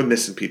know we're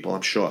missing people,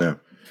 I'm sure. Yeah.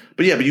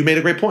 But you made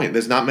a great point.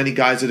 There's not many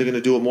guys that are going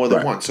to do it more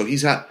than once. So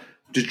he's had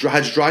 –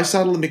 has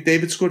Draisaitl and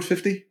McDavid scored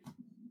 50?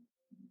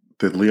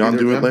 Did Leon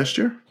do it last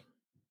year?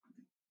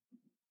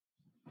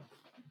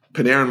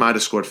 Panarin might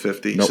have scored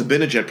 50. Nope.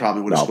 Zibanejad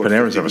probably would have scored 50.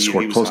 Panarin's never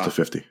scored close to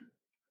 50.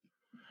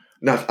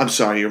 No, I'm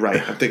sorry. You're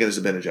right. I'm thinking of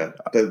Zibanejad.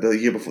 The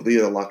year before, the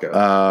year of the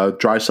lockout.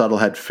 Draisaitl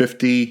had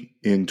 50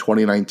 in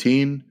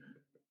 2019,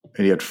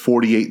 and he had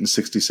 48 in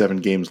 67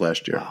 games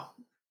last year.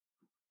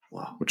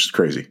 Wow. Which is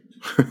crazy.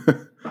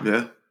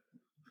 Yeah.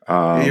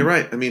 You're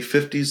right. I mean,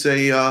 50's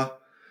a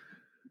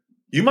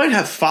you might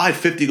have 5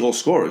 50-goal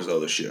scorers, though,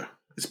 this year.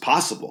 It's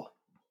possible.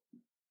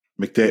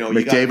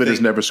 McDavid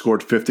has never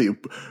scored 50.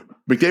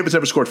 McDavid's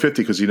never scored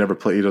 50 because he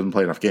doesn't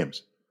play enough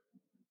games.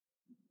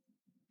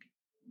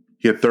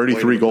 He had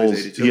 33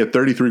 goals. He had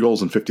 33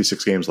 goals in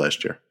 56 games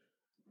last year.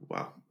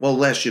 Wow. Well,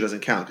 last year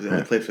doesn't count because he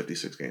only played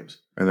 56 games.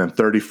 And then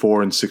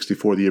 34 and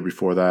 64 the year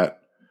before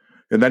that.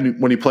 And then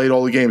when he played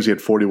all the games, he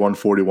had 41,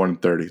 41,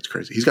 and 30. It's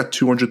crazy. He's got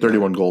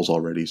 231 goals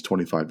already. He's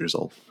 25 years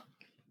old.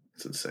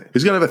 It's insane.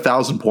 He's going to have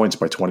 1,000 points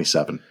by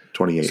 27,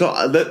 28.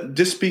 So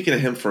just speaking of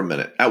him for a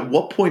minute, at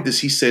what point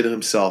does he say to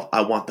himself,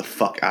 I want the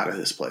fuck out of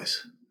this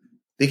place?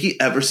 Think he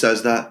ever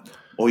says that?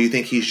 Or you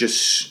think he's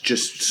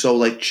just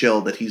so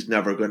chill that he's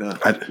never going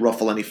to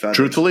ruffle any feathers?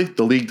 Truthfully,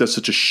 the league does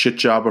such a shit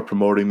job of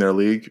promoting their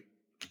league.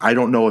 I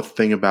don't know a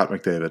thing about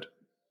McDavid.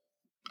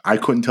 I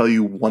couldn't tell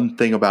you one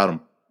thing about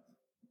him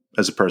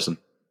as a person.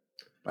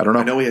 I don't know.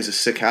 I know he has a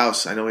sick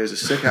house. And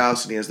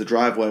he has the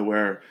driveway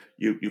where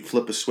you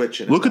flip a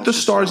switch. And look at the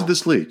stars of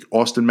this league.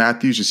 Austin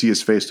Matthews, you see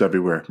his face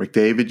everywhere.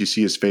 McDavid, you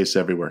see his face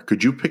everywhere.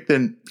 Could you pick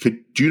do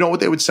you know what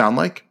they would sound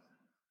like?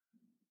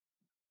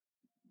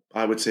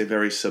 I would say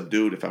very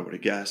subdued if I were to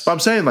guess. But I'm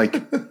saying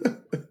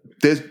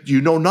you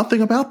know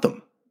nothing about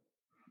them.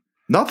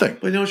 Nothing.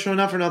 But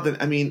showing up for nothing.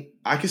 I mean,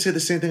 I could say the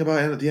same thing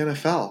about the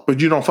NFL. But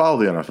you don't follow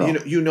the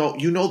NFL. You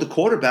know the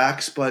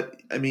quarterbacks,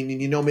 but I mean,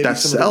 maybe that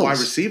some sells. of the wide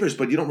receivers,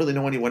 but you don't really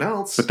know anyone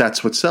else. But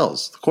that's what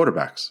sells, the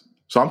quarterbacks.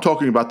 So I'm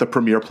talking about the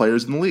premier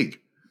players in the league.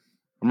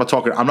 I'm not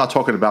talking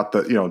about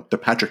the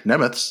Patrick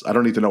Nemeths. I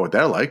don't need to know what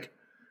they're like.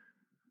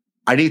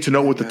 I need to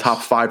know what the top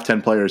 5,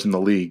 10 players in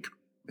the league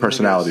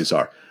personalities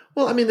are.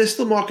 Well, I mean, they're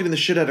still marketing the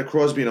shit out of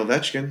Crosby and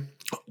Ovechkin.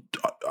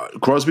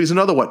 Crosby's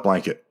another wet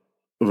blanket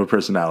of a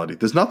personality.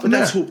 There's nothing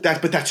there.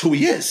 But that's who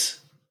he is.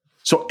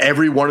 So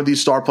every one of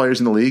these star players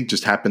in the league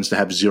just happens to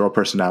have zero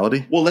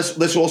personality? Well,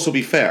 let's also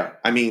be fair.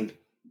 I mean,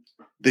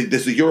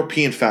 there's the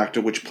European factor,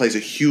 which plays a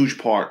huge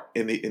part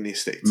in the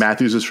States.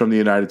 Matthews is from the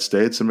United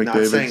States, and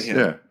McDavid's not saying him.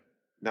 Yeah.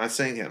 Not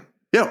saying him.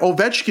 Yeah,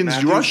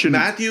 Ovechkin's Russian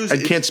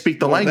and can't speak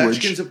the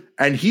language,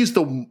 and he's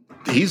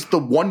the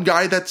one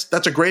guy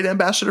that's a great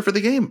ambassador for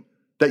the game.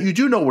 That you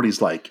do know what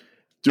he's like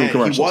doing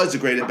commercials. He was a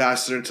great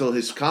ambassador until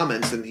his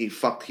comments, and he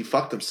fucked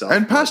himself.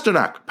 And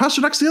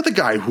Pasternak's the other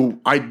guy who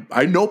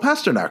I know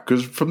Pasternak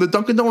because from the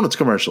Dunkin' Donuts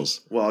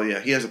commercials. Well, yeah,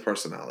 he has a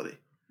personality.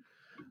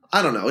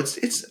 I don't know.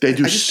 They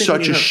do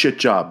such a shit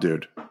job,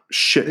 dude.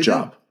 Shit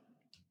job.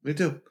 They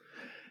do.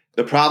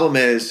 The problem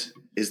is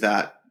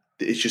that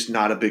it's just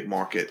not a big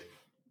market.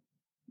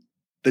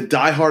 The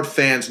diehard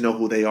fans know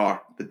who they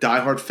are. The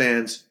diehard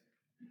fans,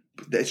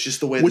 it's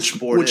just the way the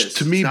sport is.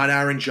 To me, it's not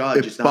Aaron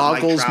Judge. It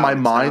boggles my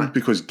mind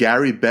because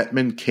Gary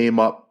Bettman came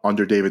up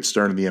under David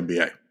Stern in the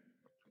NBA.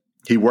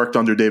 He worked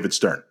under David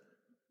Stern.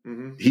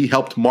 Mm-hmm. He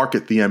helped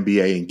market the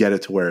NBA and get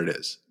it to where it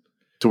is,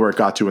 to where it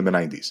got to in the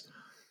 90s.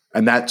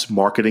 And that's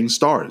marketing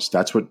stars.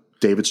 That's what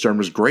David Stern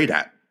was great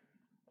at.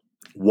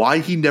 Why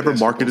he never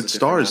marketed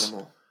stars.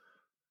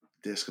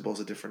 Basketball's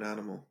a different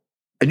animal.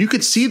 And you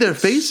could see their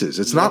faces.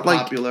 It's not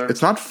popular.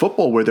 It's not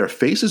football where their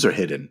faces are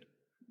hidden.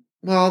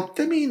 Well,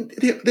 I mean,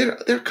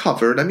 they're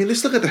covered. I mean, they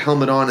still got the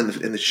helmet on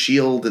and the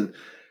shield, and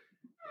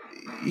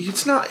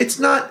it's not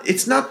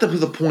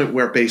the point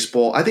where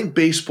baseball. I think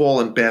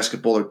baseball and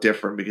basketball are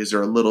different because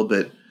they're a little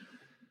bit.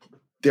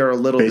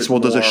 Baseball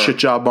does a shit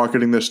job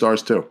marketing their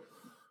stars too.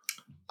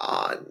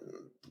 I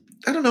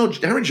don't know.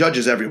 Aaron Judge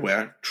is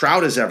everywhere.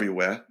 Trout is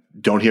everywhere.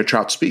 Don't hear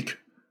Trout speak.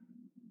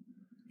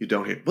 You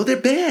don't hear. Well, they're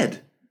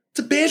bad. It's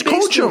a bad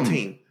baseball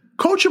team.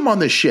 Coach him on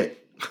this shit.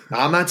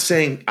 I'm not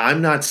saying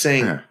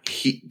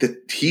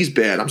he's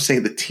bad. I'm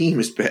saying the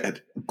team is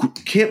bad. You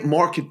can't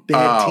market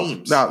bad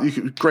teams. No,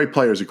 great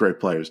players are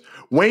great players.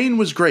 Wayne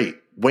was great.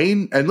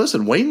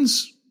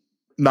 Wayne's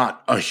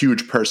not a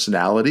huge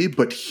personality,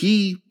 but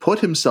he put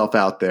himself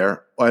out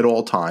there at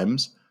all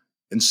times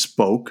and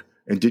spoke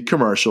and did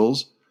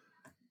commercials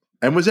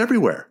and was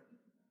everywhere.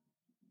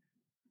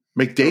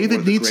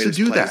 McDavid needs to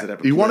do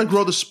that. You want to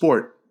grow the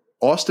sport.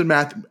 Austin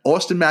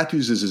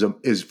Matthews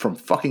is from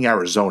fucking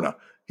Arizona.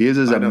 He is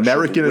as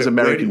American as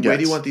American gets. Where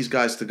do you want these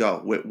guys to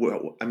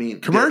go? I mean,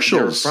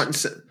 commercials. They're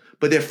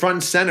front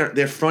and center.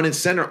 They're front and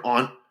center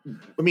on.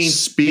 I mean,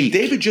 speak.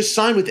 McDavid just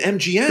signed with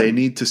MGM. They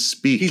need to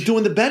speak. He's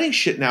doing the betting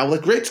shit now,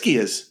 like Gretzky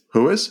is.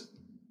 Who is?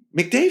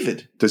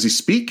 McDavid. Does he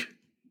speak?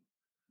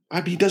 I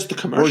mean, he does the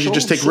commercials. Or does he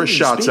just take wrist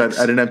shots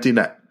at an empty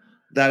net?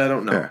 That I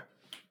don't know. Yeah.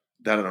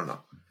 That I don't know.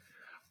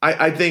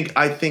 I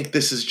think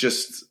this is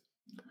just.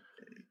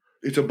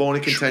 It's a bone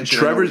of contention.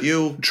 Trevor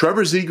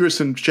Zegras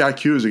and Jack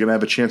Hughes are going to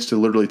have a chance to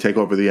literally take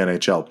over the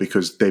NHL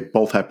because they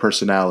both have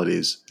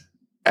personalities,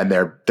 and they.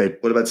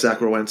 What about Zach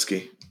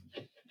Rowensky?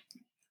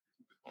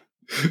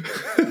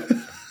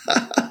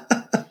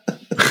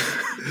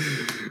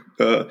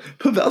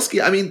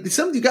 Pavelski. I mean,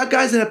 you got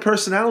guys that have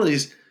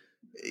personalities.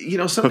 You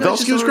know, some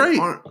Pavelski was great.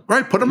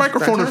 Right, put a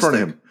microphone in front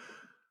of him.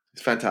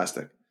 It's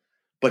fantastic,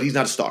 but he's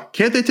not a star.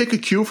 Can't they take a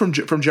cue from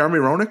Jeremy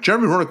Roenick?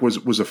 Jeremy Roenick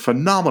was a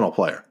phenomenal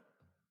player.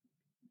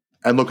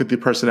 And look at the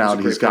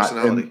personality he's got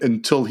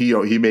until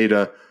he made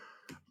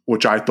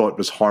which I thought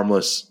was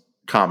harmless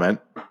comment.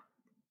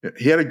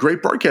 He had a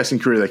great broadcasting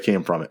career that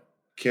came from it.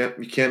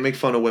 You can't make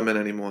fun of women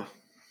anymore.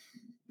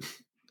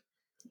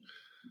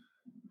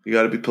 You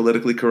got to be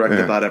politically correct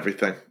about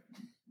everything.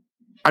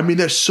 I mean,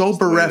 they're so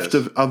bereft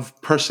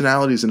of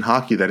personalities in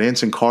hockey that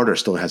Anson Carter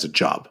still has a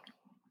job.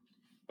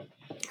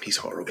 He's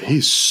horrible.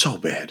 He's so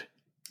bad.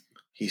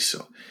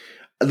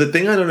 The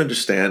thing I don't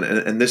understand,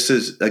 and this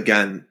is,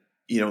 again,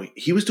 you know,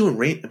 he was doing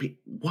I mean,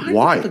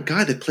 why? You have a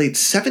guy that played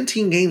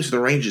 17 games for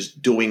the Rangers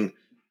doing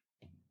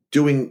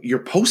your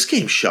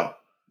post-game show?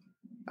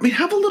 I mean,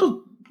 have a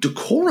little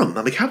decorum.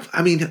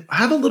 I mean,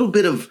 have a little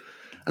bit of,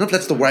 I don't know if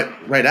that's the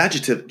right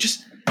adjective.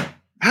 Just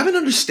have an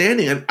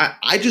understanding. And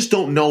I just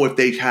don't know if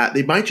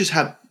they might just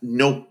have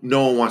no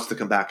one wants to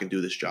come back and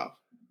do this job.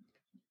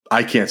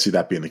 I can't see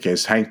that being the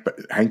case. Hank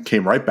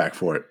came right back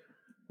for it.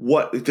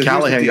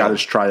 Callahan got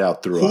his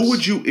tryout through us. Who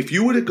would you, if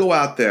you were to go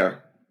out there,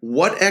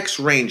 what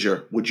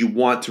ex-Ranger would you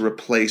want to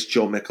replace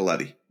Joe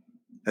Micheletti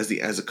as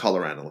a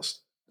color analyst?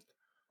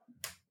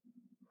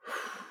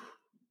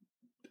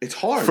 It's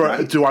hard.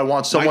 Right? Do I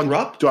want someone?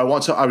 I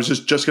was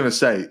just going to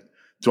say,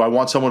 do I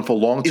want someone for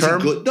long term?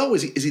 Is he good though?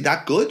 Is he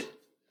that good?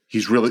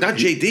 He's not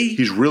JD.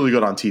 He's really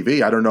good on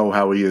TV. I don't know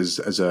how he is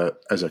as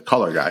a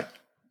color guy.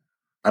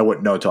 I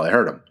wouldn't know until I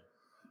heard him.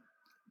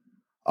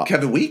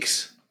 Kevin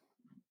Weeks.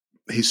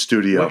 He's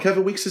studio.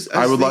 Kevin Weeks is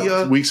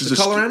Weeks is the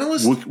color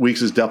analyst?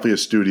 Weeks is definitely a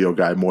studio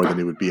guy more than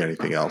he would be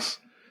anything else.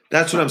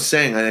 That's what I'm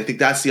saying, and I think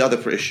that's the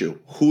other issue.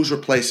 Who's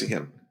replacing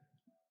him?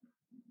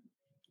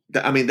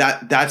 I mean,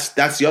 that's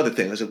the other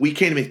thing. Is like we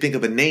can't even think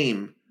of a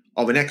name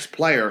of an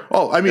ex-player.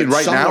 Oh, I mean,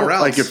 right now,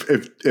 like if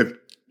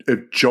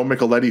Joe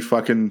Micheletti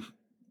fucking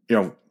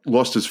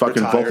lost his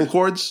fucking vocal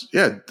cords,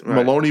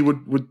 Maloney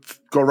would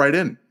go right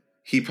in.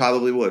 He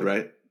probably would,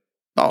 right?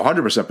 Oh,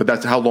 100%. But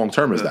that's how long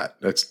term is that?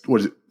 That's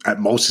what is it? At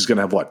most, he's going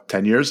to have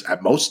 10 years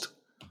at most.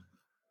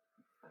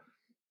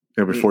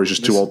 Before he's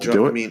just too old to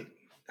do it. I mean,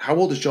 how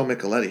old is Joe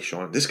Micheletti,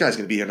 Sean? This guy's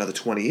going to be here another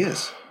 20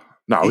 years.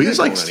 No, he's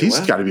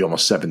got to be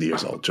almost 70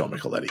 years old, Joe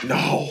Micheletti.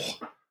 No,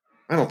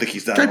 I don't think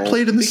he's that old. Guy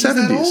played in the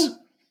 70s.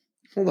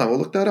 Hold on, we'll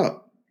look that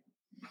up.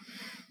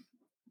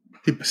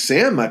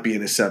 Sam might be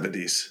in his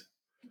 70s.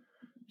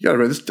 Yeah,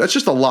 that's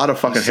just a lot of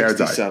fucking hair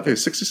dye.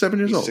 He's 67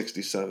 years old.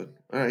 67.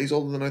 All right, he's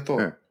older than I thought.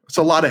 Yeah. It's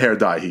a lot of hair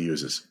dye he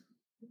uses.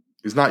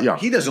 He's not young.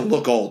 He doesn't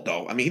look old,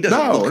 though. I mean, he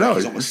doesn't look like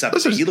he's almost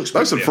 70. He looks for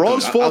all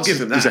his faults, I'll give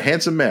him that. He's a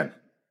handsome man.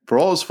 For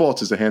all his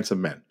faults, he's a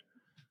handsome man.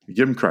 You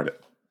give him credit.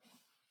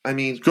 I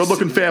mean,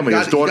 good-looking family.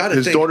 His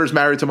daughter's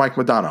married to Mike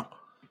Madonna.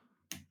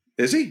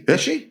 Is he? Yeah.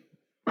 Is she?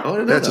 Oh, I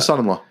didn't know Yeah, it's that. a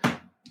son-in-law.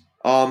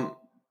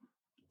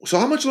 So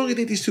how much longer do you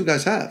think these two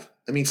guys have?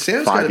 I mean,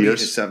 Sam's 5 going to be in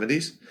years. his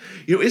 70s.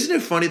 Isn't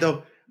it funny,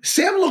 though?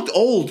 Sam looked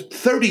old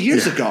 30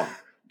 years ago.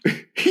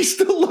 He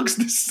still looks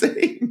the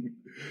same.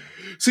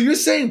 So you're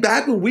saying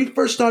back when we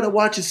first started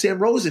watching Sam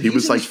Rosen, he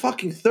was in his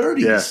fucking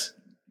 30s. Yeah.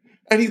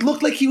 And he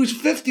looked like he was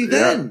 50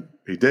 then.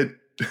 Yeah, he did.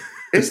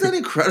 Isn't that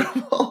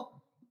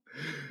incredible?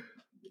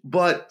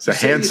 But It's a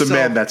handsome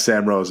man, that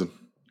Sam Rosen.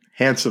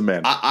 Handsome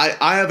man.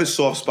 I have a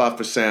soft spot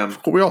for Sam.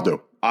 We all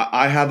do.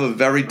 I have a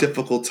very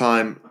difficult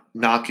time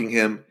knocking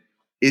him.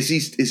 Is he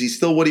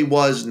still what he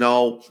was?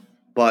 No.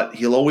 But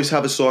he'll always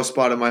have a soft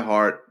spot in my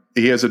heart.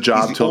 He has a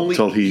job till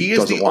he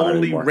doesn't want it anymore.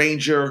 He is the only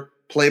Ranger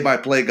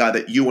play-by-play guy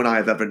that you and I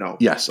have ever known.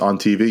 Yes, on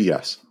TV,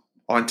 yes.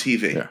 On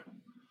TV. Yeah.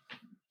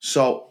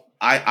 So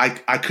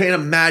I can't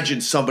imagine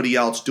somebody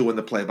else doing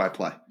the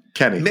play-by-play.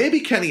 Kenny.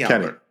 Maybe Kenny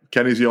Albert.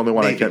 Kenny's the only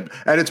one I can.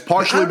 And it's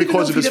partially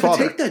because of his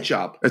father. Take that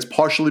job. It's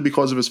partially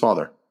because of his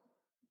father.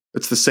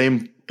 It's the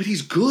same. But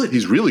he's good.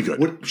 He's really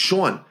good.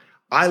 Shawn,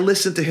 I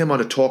listened to him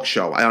on a talk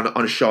show,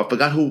 on a show. I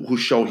forgot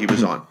whose show he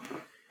was on.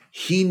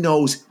 He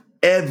knows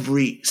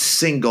every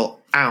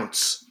single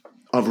ounce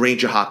of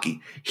Ranger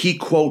hockey. He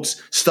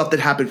quotes stuff that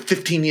happened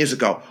 15 years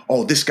ago.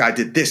 Oh, this guy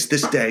did this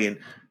day, and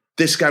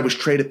this guy was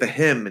traded for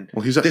him, and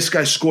this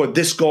guy scored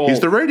this goal. He's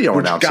the radio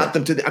announcer. Got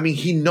them to.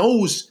 He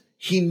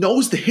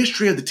knows the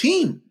history of the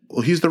team.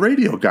 Well, he's the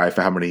radio guy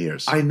for how many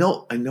years? I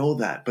know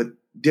that, but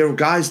there are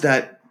guys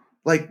that,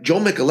 like Joe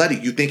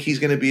Micheletti, you think he's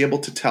going to be able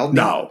to tell me?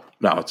 No,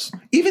 it's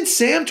even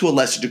Sam to a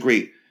lesser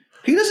degree.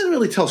 He doesn't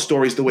really tell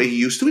stories the way he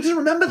used to. He doesn't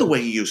remember the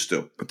way he used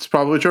to. It's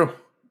probably true.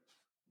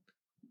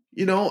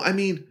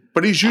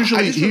 But he's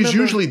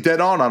usually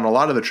dead on a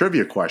lot of the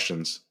trivia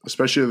questions,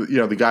 especially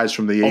the guys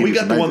from the 80s. Oh, we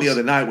got the 90s. one the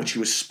other night which he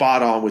was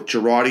spot on with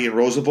Girardi and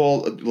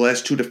Roosevelt, the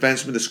last two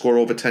defensemen to score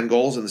over 10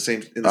 goals in the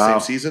same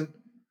season.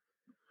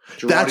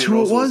 Girardi That's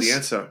who it was? The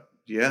answer.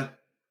 Yeah.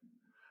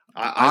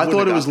 I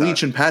thought it was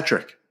Leach and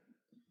Patrick.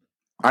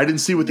 I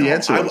didn't see what the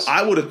answer was.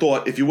 I would have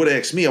thought, if you would have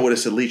asked me, I would have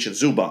said Leach and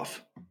Zubov.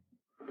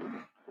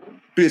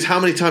 Because how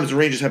many times the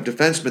Rangers have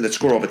defensemen that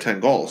score over 10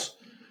 goals?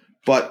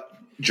 But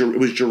it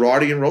was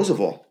Girardi and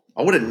Roosevelt.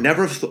 I would have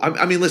never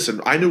I mean, listen,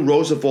 I knew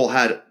Roosevelt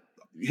had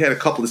a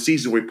couple of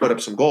seasons where he put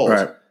up some goals.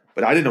 Right.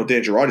 But I didn't know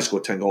Dan Girardi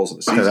scored 10 goals in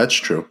the season. Yeah, that's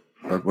true.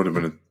 I wouldn't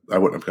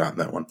have gotten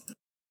that one.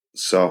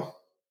 So,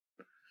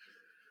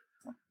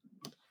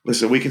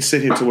 listen, we can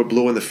sit here till we're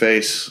blue in the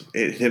face.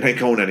 It ain't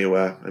going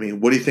anywhere. I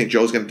mean, what do you think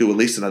Joe's going to do at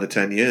least another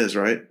 10 years,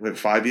 right?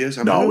 5 years?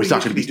 No, he's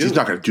not going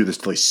to do this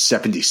till he's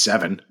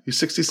 77. He's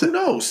 66. Who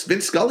knows?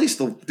 Vince Scully's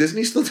still – isn't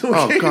he still doing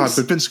games? Oh, God,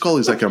 but Vince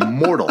Scully's like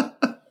immortal.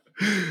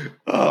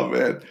 Oh,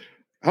 man.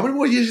 How many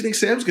more years do you think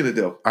Sam's going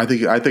to do? I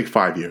think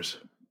 5 years.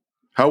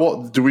 How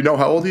old? Do we know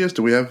how old he is?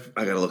 Do we have?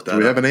 I got to look that up.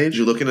 Do we have an age?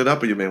 You looking it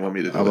up, or you may want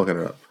me to do it? I'm looking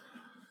it up.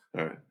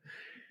 All right.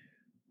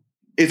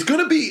 It's going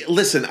to be –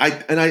 listen,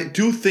 I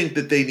do think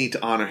that they need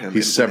to honor him.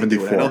 He's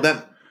 74. I know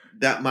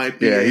that might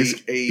be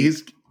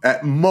he's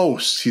at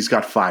most, he's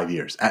got 5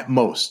 years. At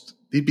most.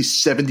 He'd be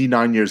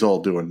 79 years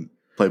old doing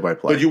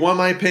play-by-play. But you want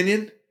my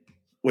opinion?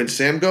 When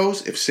Sam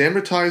goes, if Sam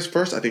retires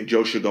first, I think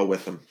Joe should go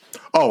with him.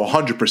 Oh,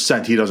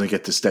 100%. He doesn't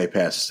get to stay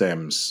past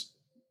Sam's.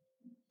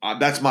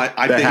 That's my –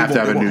 I they think have to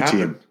have a new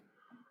team.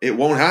 It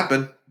won't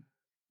happen.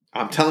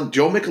 I'm telling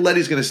Joe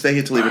Micheletti's going to stay here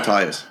until he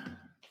retires.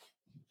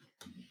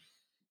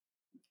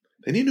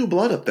 They need new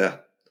blood up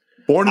there.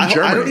 Born in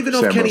Germany. I don't even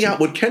know if Kenny Albert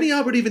 – would Kenny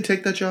Albert even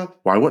take that job?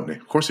 Why wouldn't he?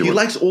 Of course he would. He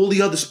likes all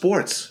the other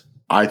sports.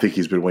 I think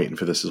he's been waiting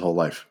for this his whole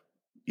life.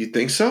 You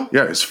think so?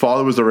 Yeah, his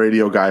father was the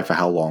radio guy for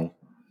how long?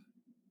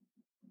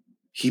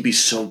 He'd be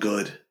so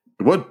good.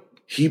 He would.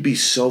 He'd be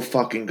so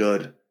fucking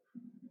good.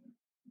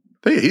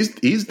 He's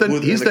the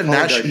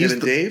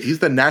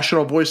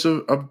national voice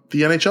of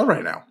the NHL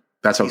right now.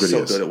 That's how good he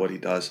is. He's so good at what he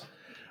does.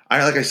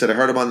 Like I said, I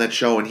heard him on that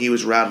show, and he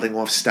was rattling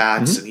off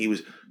stats, and he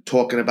was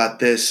talking about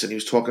this, and he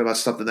was talking about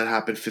something that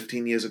happened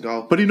 15 years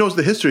ago. But he knows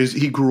the history.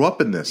 He grew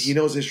up in this. He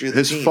knows the history of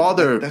the team. His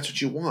father that's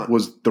what you want.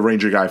 Was the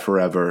Ranger guy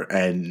forever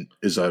and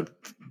is a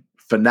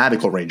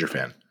fanatical Ranger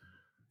fan,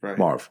 right.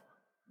 Marv.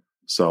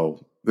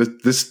 So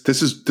this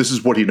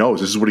is what he knows.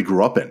 This is what he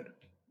grew up in.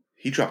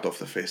 He dropped off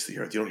the face of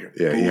the earth. You don't hear.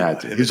 Yeah, he had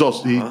to.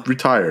 He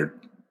retired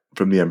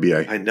from the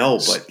NBA. I know,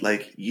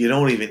 but you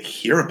don't even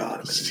hear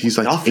about him anymore. He's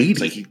like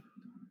 80.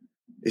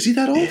 Is he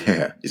that old?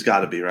 Yeah, he's got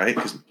to be, right?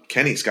 Because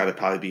Kenny's got to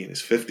probably be in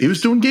his 50s. He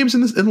was doing games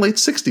in late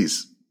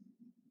 60s.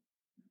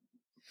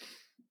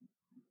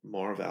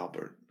 Marv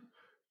Albert.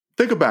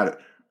 Think about it.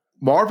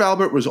 Marv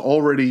Albert was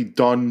already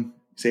done.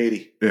 He's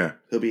 80. Yeah,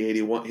 he'll be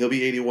 81. He'll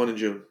be 81 in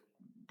June.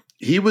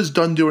 He was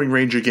done doing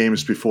Ranger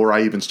games before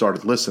I even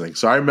started listening.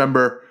 So I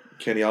remember.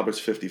 Kenny Albert's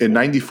 54. In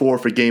 94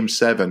 for Game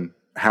 7,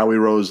 Howie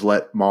Rose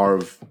let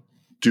Marv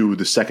do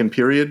the second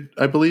period,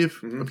 I believe,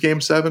 of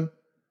Game 7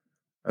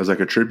 as like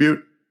a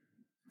tribute.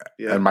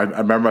 Yeah. And I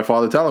remember my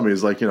father telling me,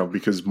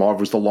 because Marv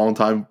was the long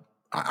time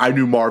 – I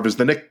knew Marv as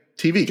the Nick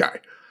TV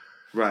guy.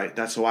 Right.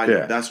 That's who I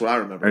knew. That's what I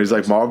remember. And he's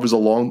like, Marv was the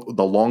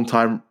long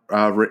time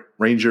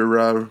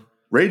Ranger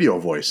radio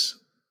voice.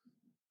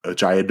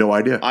 which I had no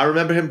idea. I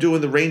remember him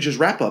doing the Rangers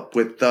wrap-up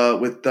with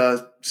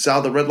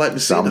Sal the Red Light Messina.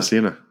 Sal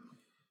Messina.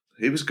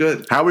 He was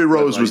good. Howie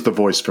Rose was the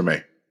voice for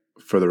me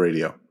for the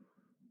radio.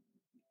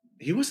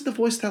 He wasn't the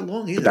voice that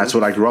long either. But that's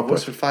what I grew up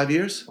with. For 5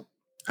 years?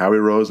 Howie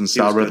Rose and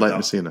Sal Red Light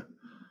Messina.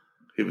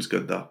 He was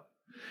good, though.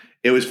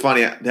 It was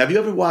funny. Have you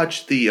ever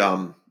watched the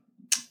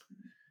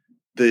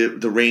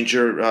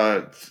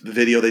Ranger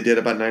video they did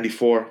about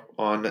 94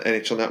 on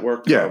NHL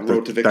Network? Yeah,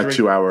 Road to Victory. That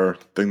 2-hour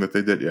thing that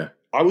they did, yeah.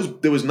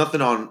 There was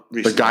nothing on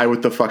recently. The guy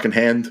with the fucking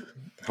hand,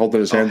 holding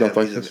his hand up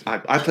like this.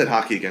 I played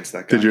hockey against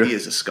that guy. Did you? He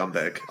is a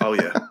scumbag. Oh,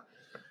 yeah.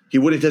 He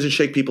doesn't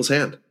shake people's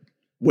hand.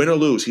 Win or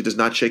lose, he does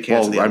not shake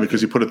hands. Well,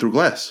 because he put it through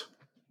glass.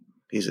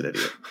 He's an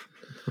idiot.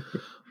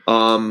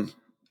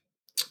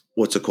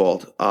 What's it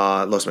called?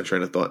 I lost my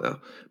train of thought now.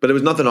 But there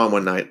was nothing on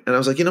one night. And I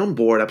was like, I'm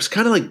bored. I was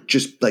kind of like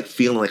just like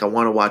feeling like I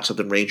want to watch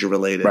something Ranger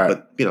related.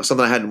 Right. But,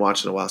 something I hadn't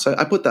watched in a while. So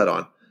I put that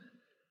on.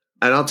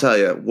 And I'll tell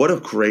you, what a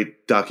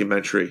great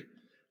documentary.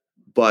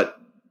 But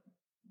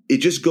it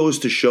just goes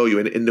to show you.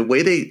 And the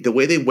way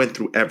they went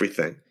through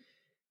everything,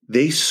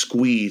 they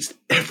squeezed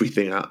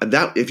everything out. And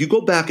that, if you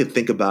go back and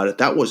think about it,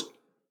 that was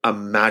a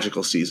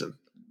magical season.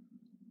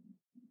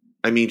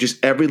 I mean,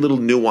 just every little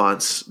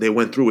nuance, they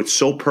went through it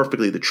so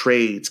perfectly. The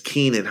trades,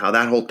 Keenan, how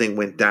that whole thing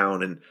went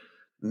down, and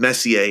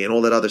Messier and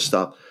all that other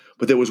stuff.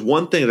 But there was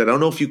one thing that I don't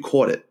know if you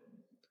caught it.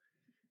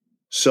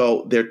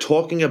 So they're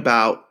talking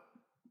about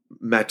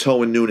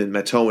Matteau and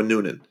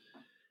Noonan.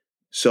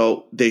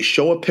 So they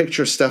show a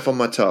picture of Stefan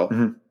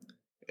Matteau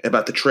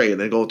about the trade,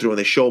 and they go through and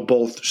they show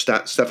both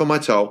Stefan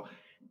Matteau,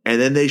 and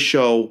then they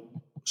show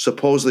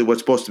supposedly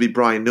what's supposed to be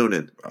Brian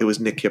Noonan. It was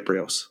Nick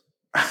Kypreos.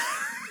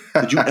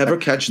 Did you ever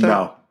catch that?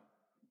 No.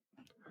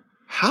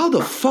 How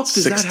the fuck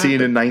does that happen?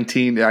 16 and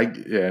 19,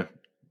 yeah.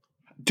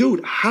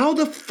 Dude, how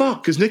the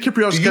fuck? Because Nick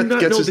Kypreos do you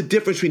not know the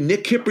difference between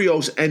Nick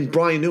Kypreos and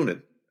Brian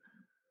Noonan?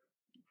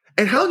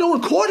 And how no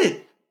one caught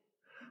it?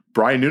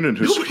 Brian Noonan,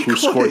 who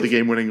scored the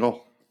game-winning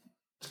goal.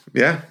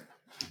 Yeah.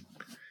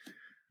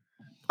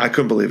 I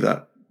couldn't believe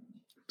that.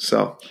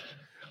 So,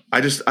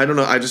 I don't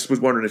know. I just was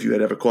wondering if you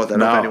had ever caught that. I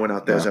don't know if anyone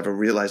out there has ever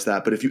realized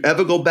that. But if you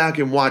ever go back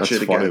and watch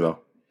it again, funny, though.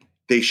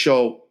 They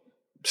show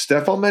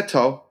Stefan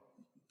Matteau,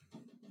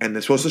 and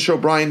they're supposed to show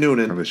Brian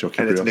Noonan, and it's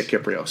Nick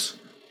Kypreos.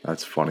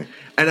 That's funny.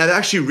 And I've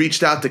actually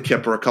reached out to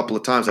Kipper a couple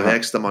of times. I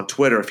asked him on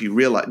Twitter if he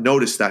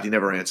noticed that. He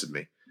never answered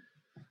me.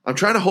 I'm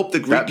trying to hope the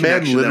Greek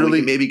connection that we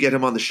can maybe get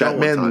him on the show. That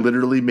man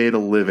literally made a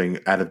living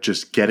out of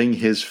just getting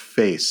his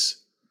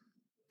face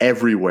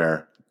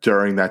everywhere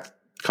during that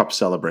cup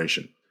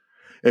celebration.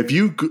 If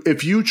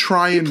you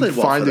try and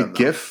find a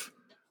GIF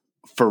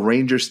for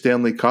Rangers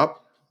Stanley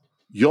Cup,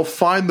 you'll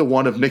find the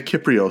one of Nick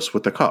Kypreos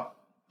with the cup.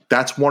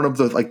 That's one of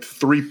the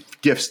 3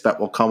 GIFs that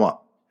will come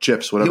up.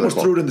 GIFs, whatever. He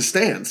almost threw it in the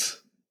stands.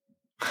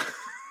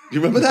 You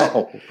remember that?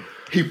 No.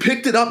 He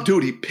picked it up,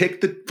 dude. He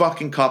picked the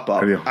fucking cup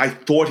up. I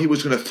thought he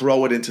was going to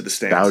throw it into the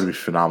stands. That would be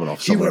phenomenal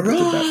if someone did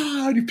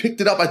that. And he picked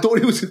it up. I thought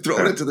he was going to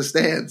throw it into the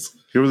stands.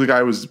 He was a guy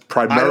who was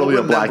primarily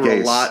a black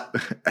ace.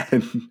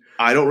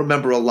 I don't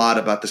remember a lot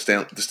about the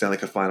Stanley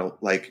Cup final,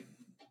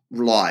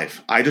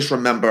 live. I just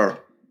remember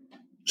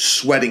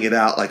sweating it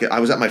out. I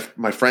was at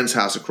my friend's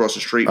house across the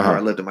street where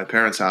I lived at my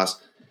parents'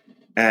 house,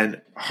 and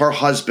her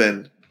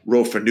husband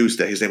wrote for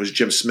Newsday. His name was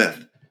Jim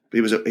Smith. He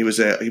was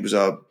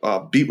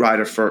a beat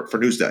writer for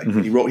Newsday.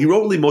 Mm-hmm. He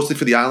wrote mostly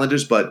for the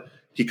Islanders, but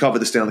he covered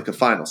the Stanley Cup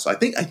Finals. So I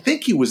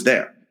think he was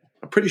there.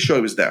 I'm pretty sure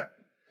he was there.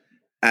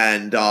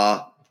 And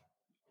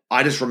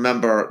I just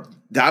remember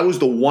that was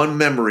the one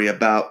memory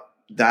about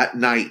that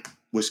night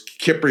was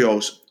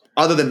Kypreos,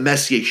 other than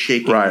Messier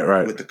shaking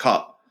with the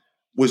cup,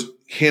 was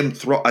him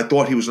I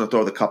thought he was going to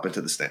throw the cup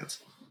into the stands.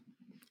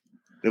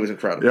 It was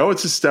incredible. You know,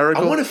 it's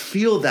hysterical. I want to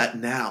feel that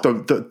now.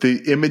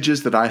 The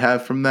images that I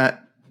have from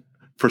that,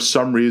 for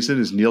some reason,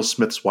 is Neil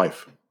Smith's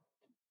wife.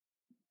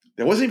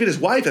 It wasn't even his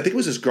wife. I think it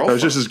was his girlfriend. That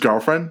was just his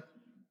girlfriend?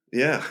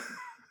 Yeah.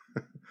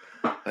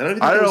 I don't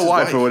know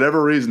why. For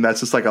whatever reason, that's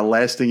just a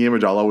lasting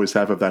image I'll always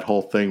have of that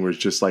whole thing, where it's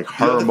just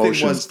her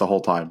emotions the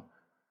whole time.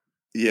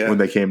 Yeah. When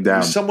they came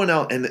down. Someone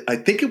else, and I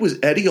think it was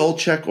Eddie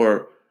Olczyk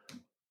or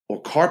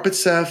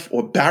Karpatsev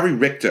or Barry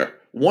Richter.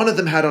 One of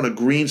them had on a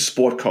green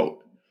sport coat.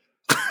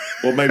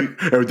 Or maybe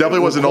it definitely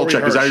wasn't Olczyk,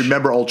 because I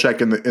remember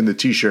Olczyk in the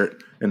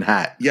t-shirt and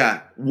hat.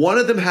 Yeah. One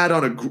of them had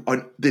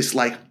on this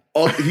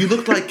he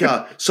looked like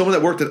someone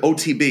that worked at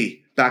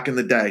OTB back in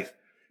the day.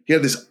 He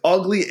had this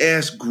ugly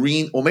ass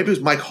green, or maybe it was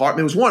Mike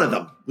Hartman. It was one of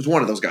them. It was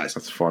one of those guys.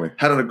 That's funny.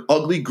 Had on an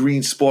ugly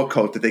green sport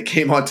coat that they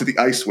came onto the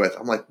ice with.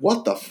 I'm like,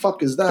 what the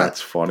fuck is that?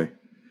 That's funny.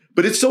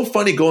 But it's so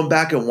funny going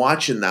back and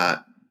watching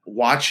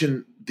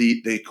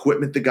the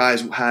equipment the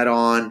guys had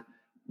on,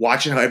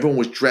 watching how everyone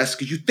was dressed.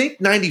 Because you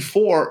think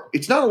 94,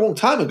 it's not a long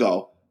time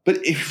ago, but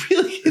it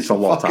really is a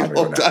long time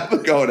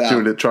ago now.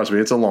 Dude, trust me,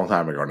 it's a long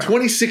time ago now.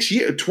 26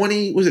 years,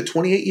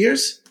 28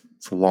 years?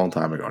 It's a long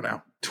time ago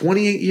now.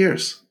 28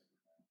 years.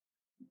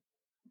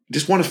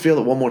 Just want to feel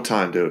it one more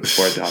time, dude,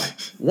 before I die.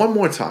 One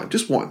more time,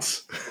 just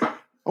once. I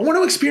want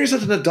to experience it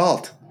as an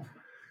adult.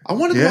 I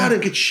want to go out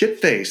and get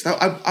shit-faced.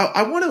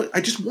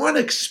 I just want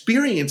to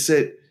experience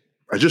it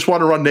I just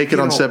want to run naked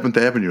on 7th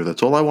Avenue.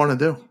 That's all I want to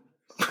do.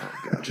 Oh,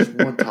 God, just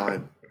one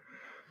time.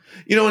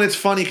 And it's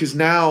funny because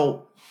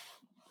now,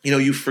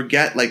 you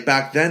forget, like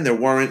back then there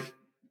weren't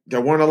a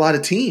lot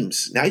of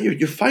teams. Now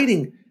you're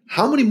fighting.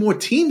 How many more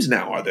teams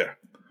now are there?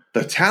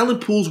 The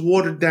talent pool's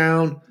watered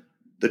down.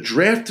 The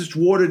draft is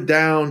watered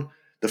down.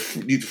 The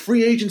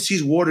free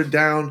agency's watered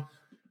down.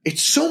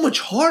 It's so much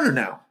harder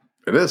now.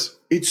 It is.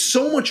 It's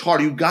so much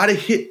harder. You got to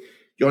hit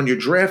on your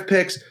draft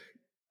picks.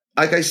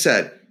 Like I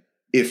said,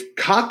 if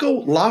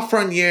Kakko,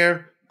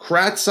 Lafreniere,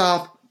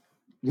 Kravtsov,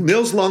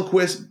 Nils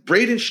Lundqvist,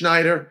 Braden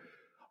Schneider,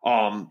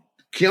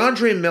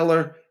 Keandre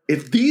Miller,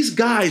 if these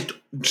guys,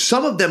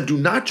 some of them do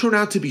not turn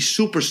out to be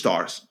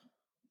superstars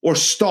or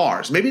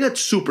stars, maybe not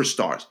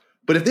superstars,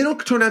 but if they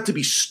don't turn out to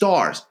be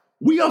stars,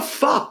 we are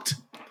fucked.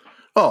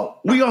 Oh,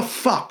 we are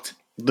fucked.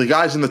 The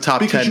guys in the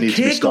top 10 need to be stars. Because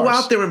you can't go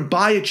out there and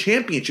buy a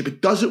championship.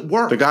 It doesn't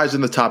work. The guys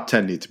in the top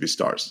 10 need to be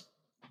stars.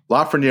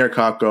 Lafreniere,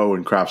 Kakko,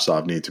 and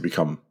Kravtsov need to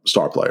become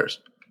star players.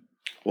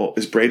 Well,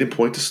 is Braden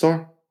Point a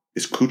star?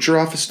 Is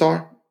Kucherov a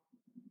star?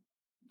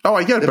 Oh,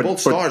 I get it. They're both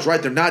stars,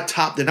 right? They're not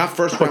top. They're not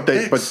first-round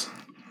picks. But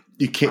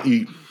you can't.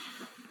 You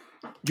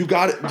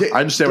got it.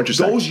 I understand what you're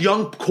saying. Those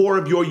young core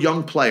of your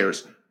young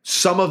players,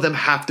 some of them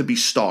have to be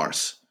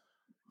stars.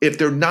 If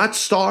they're not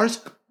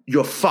stars,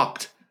 you're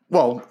fucked.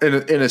 Well, in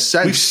a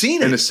sense, we've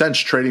seen it. In a sense,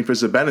 trading for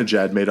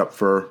Zibanejad made up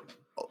for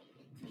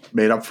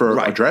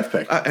a draft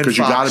pick because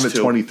you got him at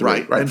 23,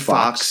 right? And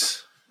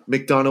Fox,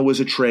 McDonough was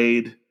a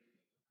trade.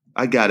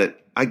 I get it.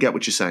 I get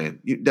what you're saying.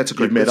 That's a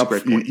great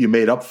point. You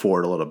made up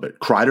for it a little bit.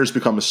 Kreider's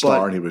become a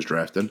star, and he was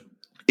drafted.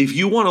 If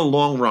you want a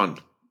long run,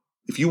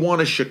 if you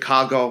want a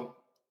Chicago,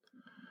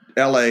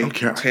 L.A.,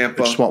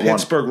 Tampa,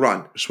 Pittsburgh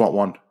run. Just want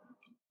one.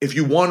 If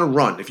you want to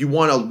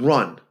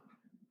run,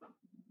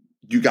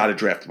 you got to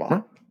draft them all.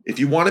 Huh? If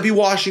you want to be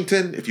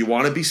Washington, if you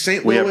want to be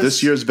St. Louis. We have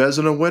this year's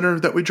Vezina winner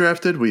that we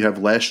drafted. We have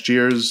last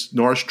year's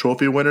Norris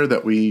Trophy winner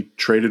that we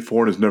traded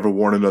for and has never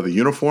worn another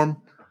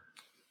uniform.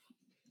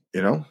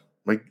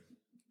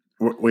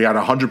 We had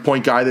a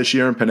 100-point guy this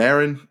year in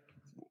Panarin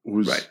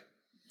who's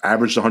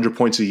averaged 100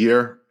 points a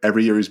year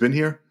every year he's been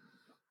here.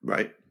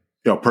 Right.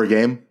 Per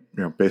game,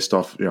 based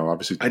off,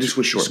 obviously. I just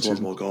wish he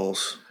scored more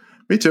goals.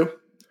 Me too.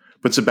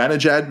 But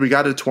Zibanejad, we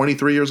got at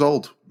 23 years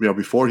old,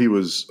 before he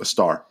was a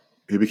star.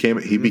 He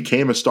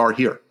became a star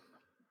here.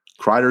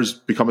 Kreider's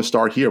become a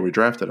star here. We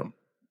drafted him.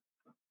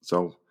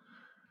 So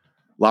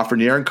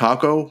Lafreniere and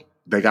Kakko,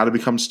 they got to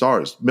become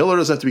stars. Miller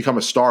doesn't have to become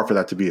a star for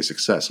that to be a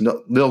success.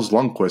 Nils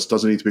Lundqvist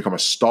doesn't need to become a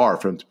star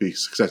for him to be a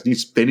success.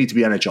 They need to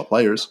be NHL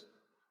players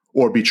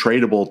or be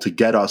tradable to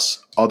get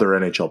us other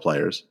NHL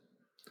players.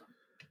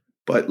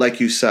 But like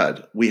you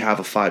said, we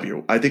have a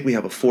 5-year. I think we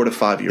have a 4 to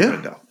 5 year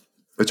window.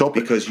 It's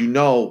open because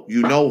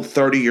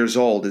 30 years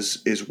old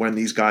is when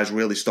these guys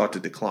really start to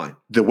decline.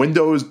 The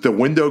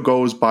window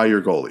goes by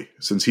your goalie.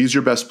 Since he's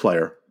your best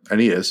player,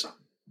 and he is,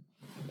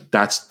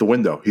 that's the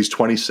window. He's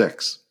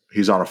 26.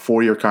 He's on a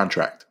 4-year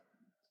contract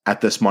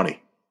at this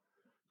money.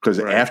 Because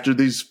after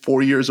these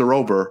 4 years are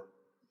over,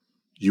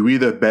 you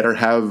either better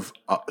have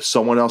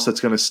someone else that's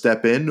going to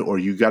step in, or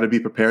you got to be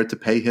prepared to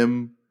pay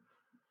him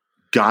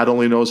God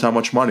only knows how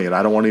much money, and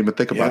I don't want to even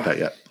think about that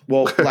yet.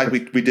 Well, like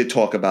we did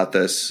talk about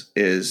this,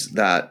 is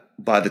that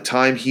by the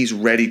time he's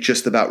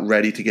just about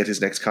ready to get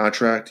his next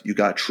contract, you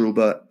got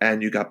Trouba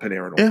and you got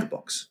Panarin off the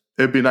books.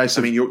 It'd be nice.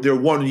 They're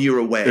 1 year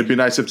away. It'd be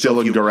nice if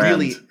Dylan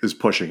Durant is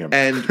pushing him.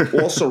 And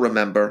also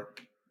remember,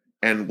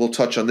 and we'll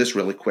touch on this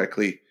really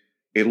quickly,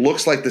 it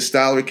looks like the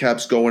salary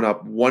cap's going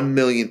up $1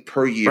 million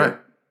per year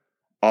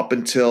up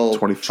until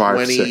 24,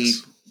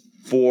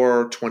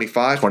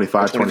 25,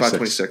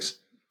 26.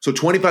 So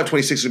 25,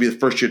 26 is going to be the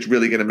first year it's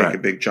really going to make a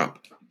big jump.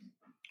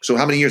 So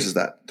how many years is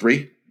that?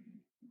 3?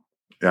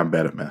 Yeah, I'm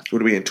bad at math.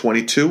 What are we in,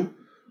 22?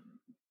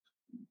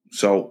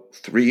 So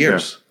 3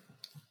 years.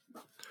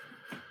 Yeah.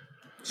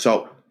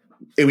 So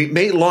it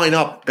may line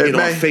up in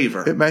our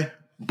favor. It may.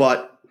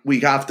 But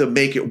we have to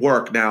make it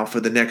work now for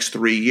the next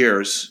 3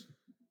 years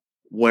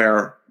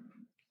where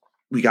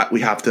we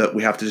have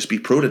to just be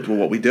prudent with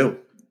what we do.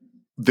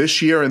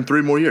 This year and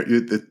 3 more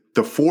years.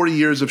 The 4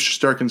 years of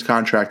Shesterkin's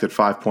contract at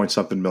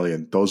 5-point-something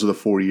million. Those are the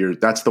 4 years.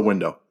 That's the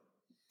window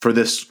for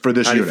this How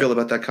unit. do you feel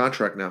about that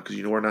contract now?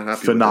 Because we're not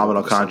happy.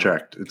 Phenomenal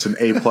contract. It's an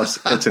A+.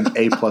 It's an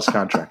A+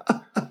 contract.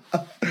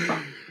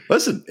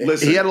 Listen,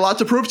 he had a lot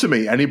to prove to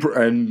me, and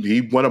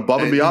he went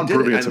above and beyond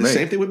proving it to me. The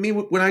same thing with me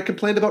when I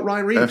complained about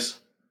Ryan Reeves.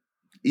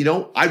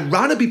 I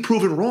want to be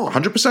proven wrong.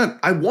 100%.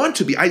 I want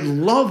to be. I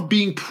love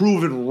being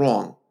proven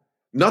wrong.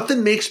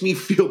 Nothing makes me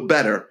feel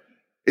better.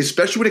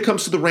 Especially when it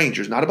comes to the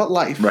Rangers, not about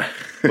life,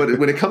 but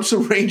when it comes to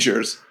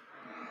Rangers,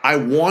 I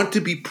want to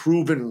be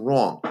proven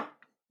wrong.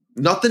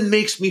 Nothing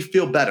makes me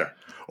feel better.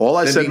 All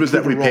I said was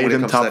that we paid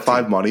him top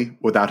 5 money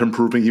without him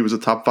proving he was a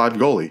top 5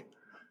 goalie.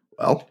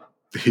 Well,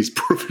 he's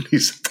proven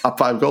he's a top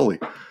 5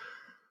 goalie.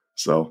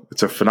 So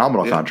it's a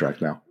phenomenal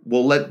contract now.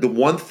 We'll let the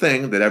one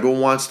thing that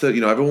everyone wants to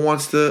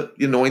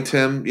anoint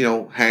him,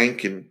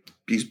 Hank, and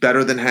he's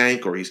better than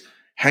Hank, or he's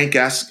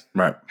Hank-esque.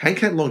 Right. Hank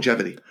had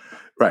longevity.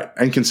 Right,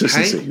 and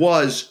consistency. Hank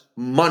was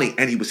money,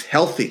 and he was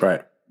healthy.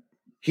 Right.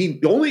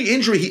 The only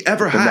injury he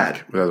ever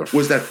had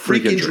was that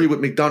freak injury with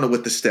McDonough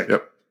with the stick.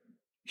 Yep.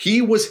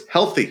 He was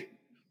healthy.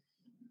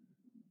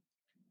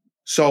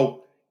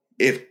 So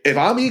if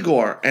I'm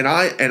Igor and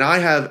I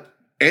have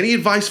any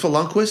advice for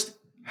Lundqvist,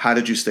 how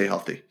did you stay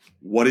healthy?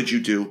 What did you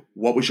do?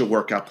 What was your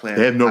workout plan?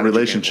 They have no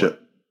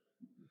relationship.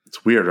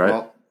 It's weird, right?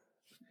 Well,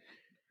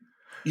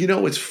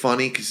 it's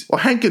funny because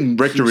Hank and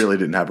Richter really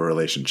didn't have a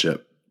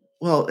relationship.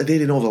 Well, they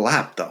didn't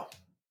overlap though.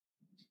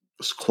 It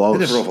was close.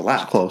 They never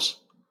overlapped. It was close.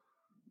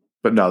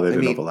 But no, they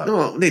didn't overlap.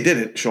 No, they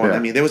didn't, Sean. Yeah. I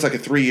mean, there was like a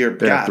 3-year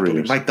gap. 3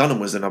 years. Mike Dunham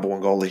was the number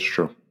one goalie. It's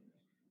true.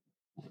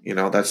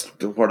 That's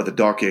part of the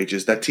dark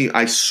ages. That team,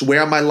 I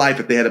swear on my life,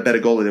 if they had a better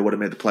goalie, they would have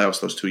made the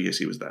playoffs those 2 years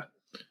he was there.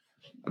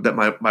 I bet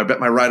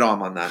my right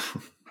arm on that.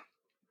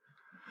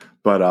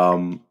 But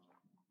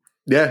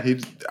yeah,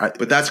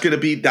 but that's gonna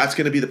be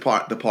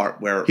the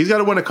part where he's got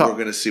to win a cup. We're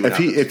gonna see what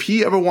happens. If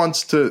he ever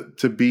wants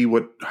to be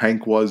what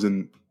Hank was,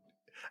 and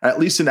at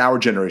least in our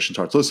generation's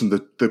hearts. Listen,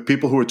 the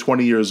people who are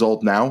 20 years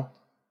old now,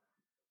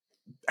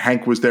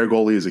 Hank was their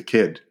goalie as a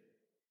kid.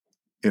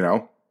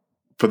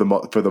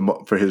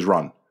 For his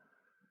run.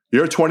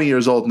 You're 20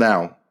 years old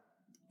now.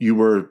 You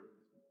were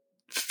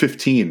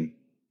 15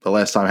 the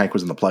last time Hank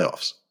was in the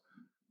playoffs,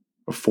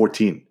 or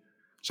 14.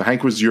 So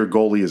Hank was your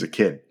goalie as a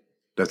kid.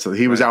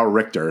 He was our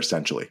Richter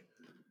essentially.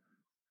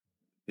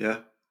 Yeah.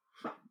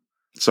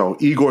 So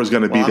Igor's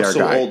going to be their guy. I'm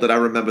so old that I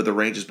remember the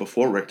Rangers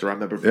before Richter. I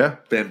remember Van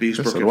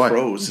Beesbrook and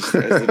Froze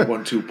as the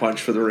 1-2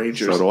 punch for the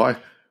Rangers. So do I.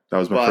 That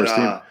was my first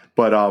team.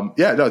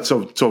 But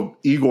So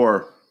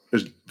Igor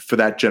is, for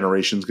that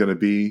generation, is going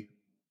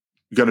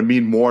to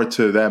mean more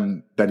to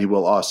them than he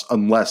will us,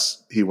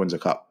 unless he wins a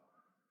cup.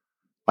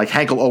 Like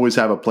Hank will always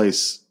have a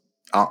place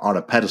on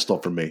a pedestal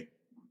for me,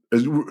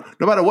 no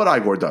matter what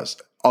Igor does,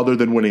 other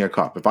than winning a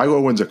cup. If Igor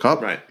wins a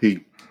cup,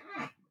 he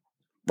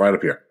right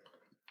up here.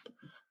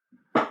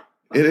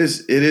 It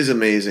is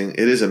amazing.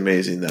 It is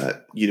amazing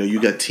that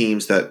you got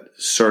teams that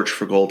search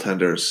for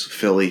goaltenders.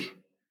 Philly,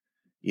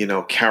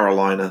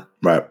 Carolina,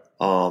 right?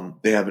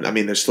 They haven't. I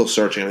mean, they're still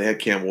searching. They had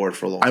Cam Ward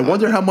for a long time. I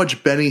wonder how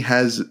much Benny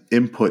has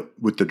input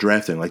with the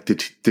drafting. Like,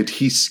 did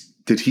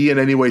he in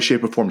any way,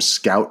 shape, or form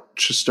scout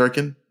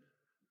Shesterkin?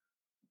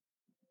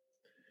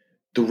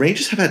 The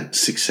Rangers have had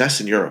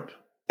success in Europe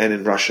and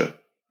in Russia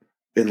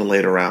in the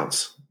later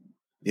rounds.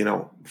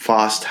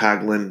 Fost,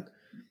 Hagelin,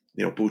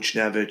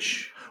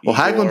 Buchnevich. Well,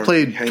 Hagelin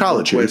played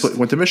college. He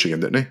went to Michigan,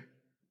 didn't he?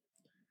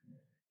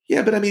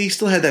 Yeah, but I mean, he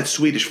still had that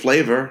Swedish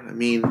flavor. I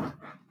mean,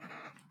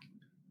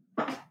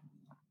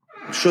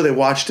 I'm sure they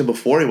watched him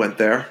before he went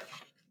there.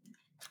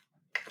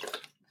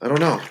 I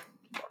don't know.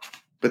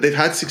 But they've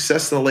had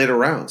success in the later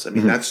rounds. I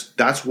mean,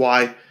 that's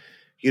why,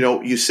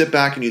 you sit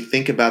back and you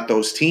think about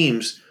those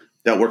teams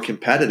that were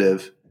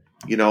competitive.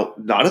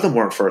 None of them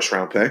weren't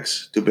first-round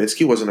picks.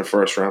 Dubinsky wasn't a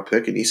first-round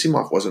pick.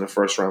 Anisimov wasn't a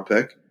first-round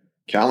pick.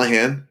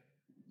 Callahan,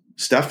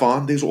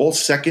 Stefan, these were all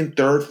second,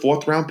 third,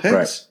 fourth-round picks.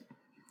 Right.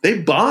 They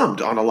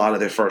bombed on a lot of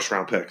their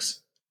first-round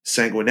picks.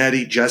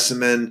 Sanguinetti,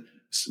 Jessamine,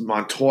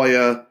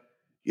 Montoya,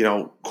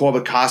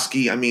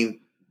 Korbakoski. I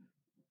mean,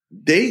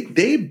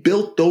 they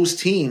built those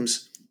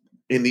teams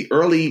in the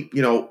early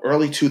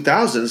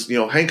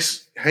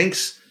 2000s.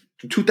 Hank's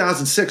from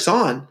 2006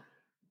 on,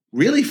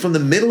 really from the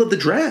middle of the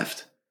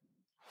draft.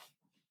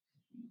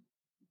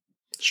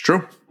 It's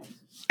true.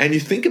 And you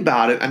think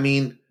about it, I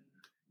mean,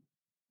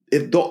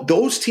 if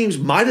those teams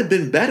might have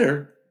been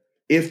better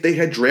if they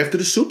had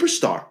drafted a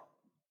superstar.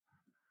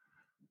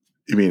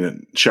 You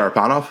mean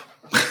Cherepanov?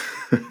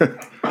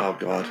 Oh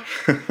God,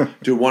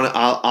 dude!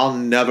 I'll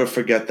never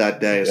forget that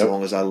day as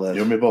long as I live.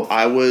 You and me both.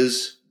 I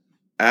was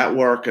at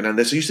work, and I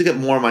used to get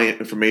more of my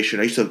information.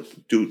 I used to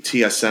do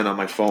TSN on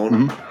my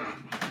phone,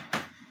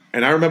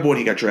 and I remember when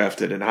he got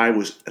drafted, and I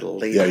was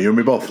elated. Yeah, you and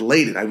me both.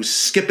 Elated. I was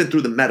skipping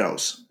through the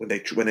meadows when they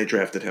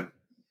drafted him.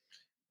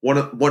 One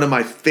of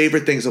my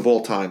favorite things of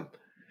all time.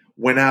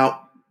 Went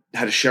out,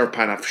 had a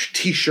Cherepanov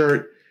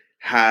T-shirt.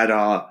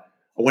 I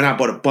went out,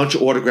 bought a bunch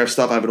of autograph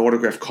stuff. I have an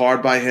autograph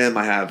card by him.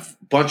 I have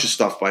a bunch of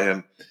stuff by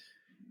him.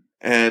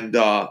 And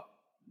the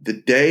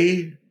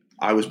day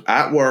I was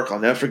at work, I'll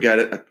never forget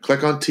it. I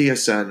click on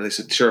TSN, and they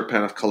said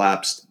Cherepanov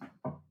collapsed.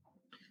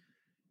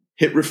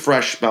 Hit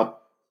refresh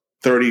about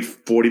 30,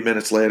 40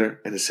 minutes later,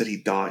 and it said he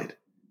died.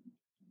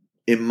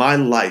 In my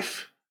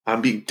life,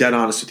 I'm being dead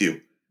honest with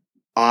you,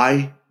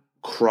 I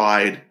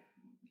cried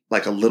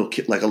like a little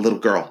kid, like a little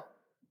girl.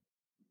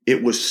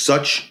 It was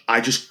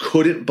I just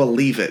couldn't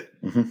believe it.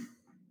 Mm-hmm.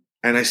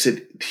 And I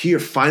said, here,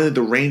 finally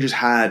the Rangers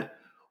had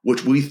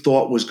what we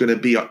thought was going to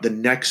be the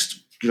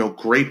next,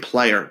 great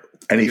player.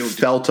 And he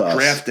fell to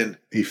us.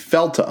 He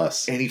fell to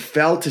us. And he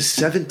fell to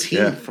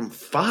 17 from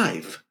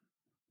 5.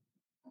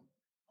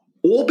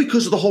 All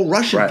because of the whole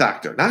Russian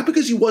factor. Not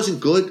because he wasn't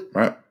good.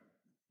 Right.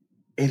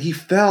 And he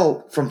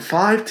fell from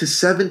 5 to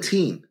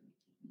 17.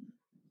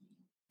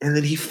 And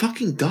then he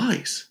fucking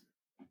dies.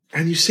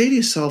 And you say to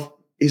yourself,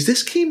 is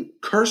this team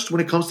cursed when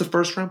it comes to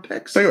first-round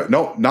picks?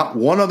 No, not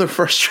one other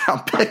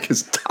first-round pick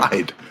has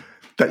died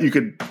that you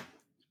could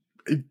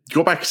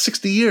go back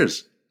 60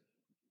 years.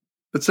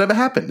 That's never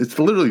happened. It's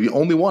literally the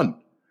only one.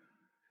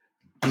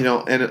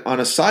 and on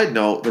a side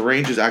note, the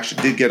Rangers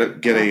actually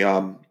did get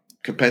a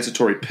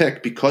compensatory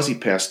pick because he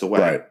passed away.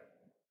 Right.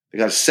 They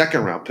got a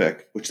second-round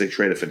pick, which they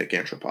traded for Nick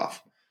Antropov.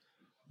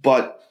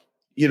 But,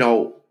 you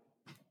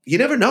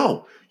never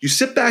know. You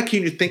sit back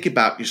here and you think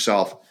about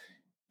yourself.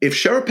 If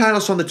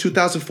Cherepanov's on the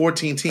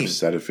 2014 team. I've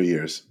said it for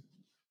years.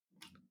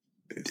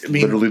 It's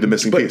literally the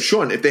missing piece. But,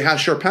 Sean, if they have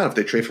Cherepanov,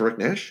 they trade for Rick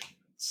Nash?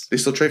 They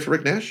still trade for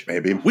Rick Nash?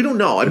 Maybe. We don't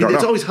know.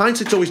 It's always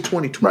hindsight's always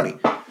 2020.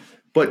 Right.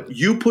 But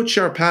you put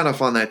Cherepanov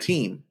on that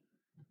team,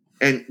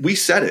 and we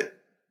said it.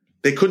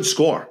 They couldn't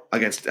score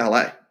against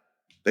LA.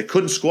 They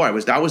couldn't score.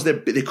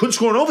 They couldn't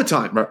score in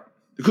overtime. Right.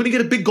 They couldn't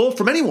get a big goal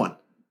from anyone.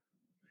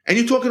 And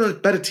you're talking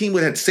about a team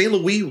that had St.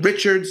 Louis,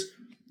 Richards.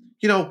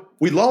 We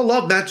all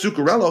love Matt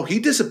Zuccarello. He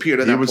disappeared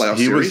in that playoff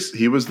series.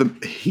 He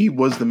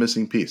was the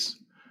missing piece.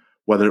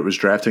 Whether it was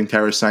drafting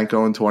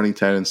Tarasenko in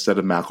 2010 instead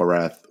of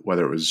McElrath,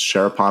 whether it was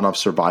Cherepanov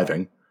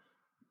surviving,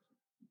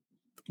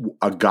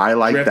 a guy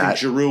like drafting that.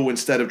 Giroux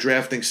instead of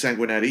drafting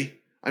Sanguinetti.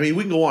 I mean,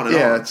 we can go on and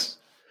on.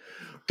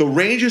 The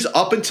Rangers,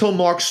 up until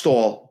Mark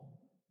Stahl,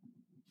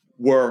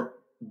 were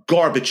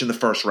garbage in the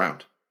first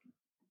round.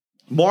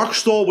 Mark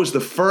Stahl was the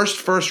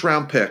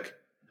first-round pick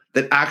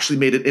that actually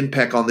made an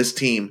impact on this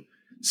team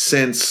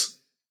since,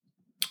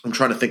 I'm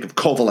trying to think of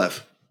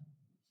Kovalev.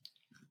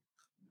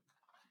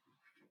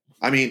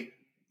 I mean,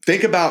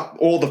 think about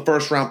all the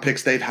first-round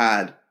picks they've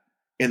had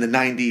in the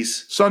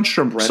 90s.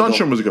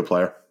 Sundstrom was a good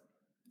player.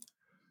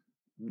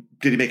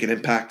 Did he make an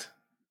impact?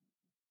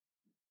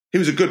 He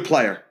was a good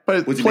player.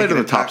 But he played in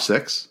the top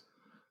six.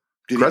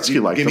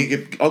 Gretzky liked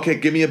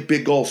him. Give me a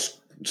big goal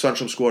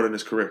Sundstrom scored in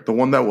his career. The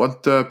one that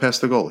went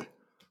past the goalie.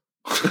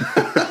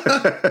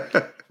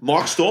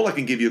 Mark Stahl, I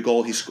can give you a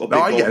goal. He scored.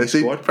 I get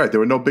it. Right, there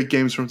were no big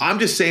games from. I'm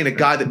just saying a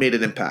guy that made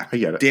an impact. I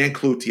get it. Dan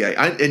Cloutier.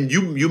 And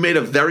you made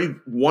a very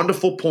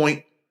wonderful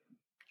point.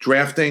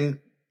 Drafting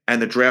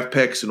and the draft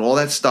picks and all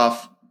that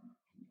stuff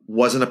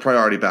wasn't a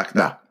priority back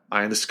then. No.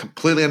 I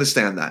completely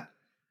understand that.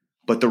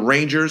 But the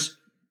Rangers,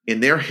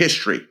 in their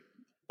history,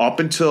 up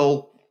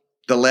until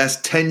the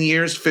last 10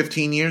 years,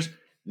 15 years,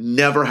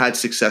 never had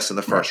success in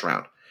the first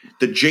round.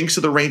 The jinx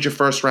of the Ranger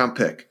first-round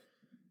pick.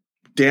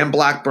 Dan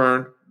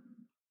Blackburn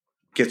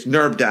gets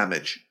nerve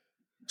damage.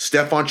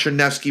 Stefan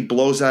Chernevsky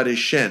blows out his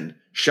shin.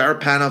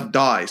 Cherepanov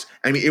dies.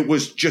 I mean, it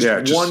was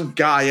just one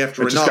guy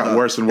after another. It just got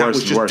worse and worse.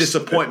 It was just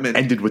disappointment. It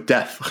ended with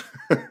death.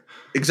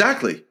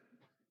 Exactly.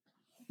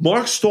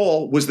 Mark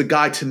Stahl was the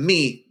guy, to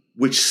me,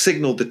 which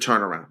signaled the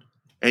turnaround.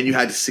 And you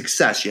had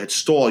success. You had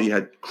Stahl, you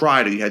had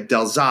Kreider, you had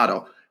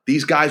Delzato.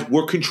 These guys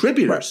were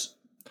contributors.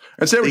 Right.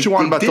 And say what you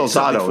want about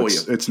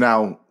Delzato. It's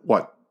now,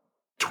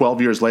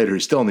 12 years later,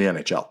 he's still in the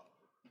NHL.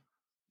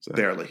 So,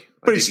 barely.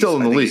 But he's still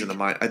in the league.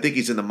 I think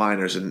he's in the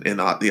minors in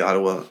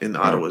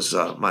Ottawa's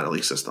minor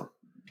league system.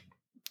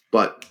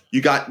 But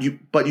you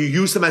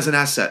used him as an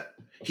asset.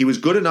 He was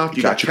good enough.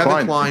 You got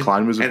Kevin Klein.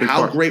 Klein was a and big how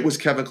part. Great was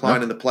Kevin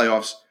Klein in the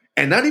playoffs?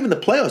 And not even the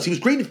playoffs. He was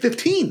great in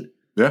 15.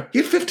 Yeah. He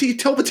had 15,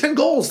 over 10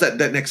 goals that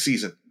next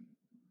season.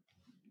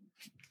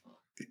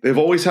 They've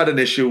always had an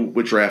issue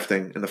with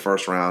drafting in the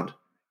first round.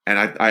 And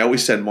I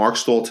always said Mark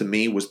Stahl, to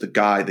me, was the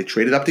guy. They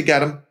traded up to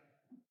get him.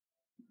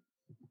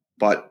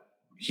 But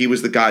he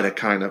was the guy that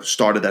kind of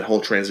started that whole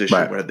transition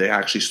where they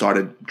actually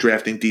started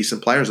drafting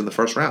decent players in the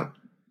first round.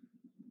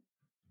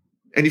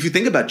 And if you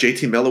think about it,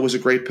 JT Miller was a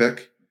great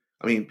pick.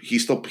 I mean,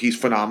 he's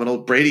phenomenal.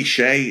 Brady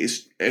Shea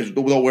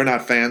though we're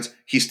not fans,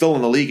 he's still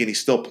in the league and he's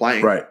still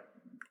playing. Right.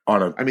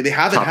 They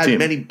haven't had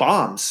many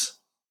bombs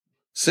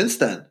since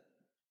then.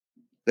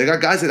 They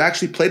got guys that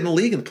actually played in the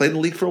league and played in the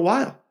league for a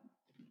while.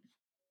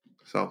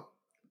 So,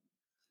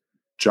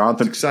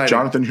 Jonathan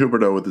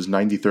Huberdeau with his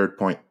 93rd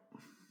point.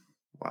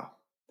 Wow.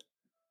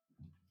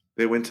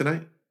 They win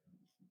tonight?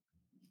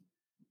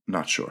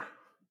 Not sure.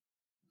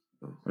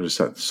 I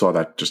just saw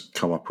that just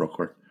come up real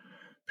quick.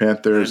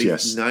 Panthers,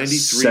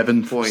 93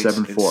 points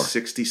 7-4. in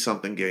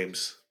 60-something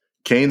games.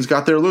 Canes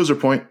got their loser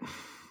point.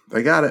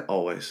 They got it.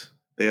 Always.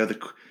 They are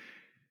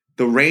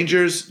the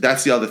Rangers.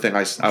 That's the other thing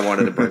I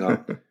wanted to bring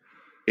up.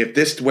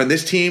 When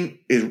this team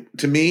is,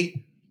 to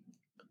me,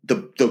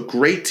 the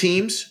great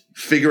teams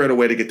figure out a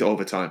way to get to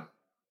overtime.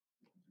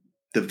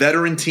 The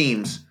veteran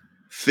teams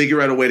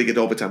figure out a way to get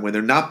to overtime. When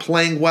they're not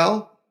playing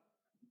well,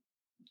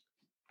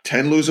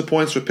 10 loser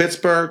points for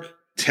Pittsburgh,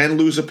 10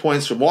 loser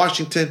points from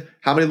Washington.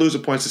 How many loser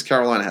points does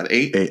Carolina have?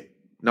 8?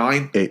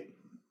 9?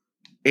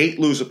 8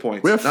 loser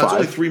points. We have 5. It's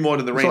only 3 more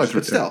than the Rangers,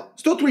 but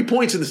still 3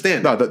 points in the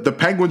standing. No, the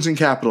Penguins and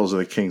Capitals are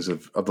the kings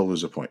of the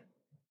loser point.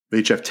 They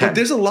each have 10. But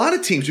there's a lot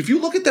of teams. If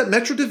you look at that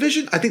Metro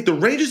division, I think the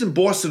Rangers and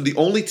Boston are the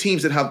only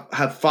teams that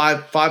have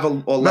five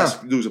or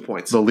less loser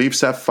points. The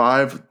Leafs have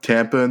 5.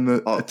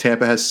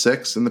 Tampa has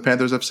 6, and the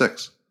Panthers have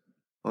 6.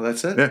 Oh,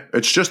 that's it? Yeah,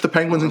 it's just the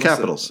Penguins and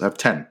Capitals have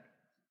 10.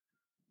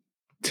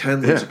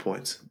 10 loser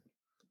points.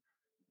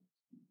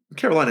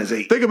 Carolina is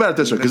 8. Think about it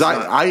this way, because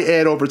I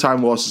add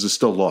overtime losses as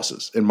still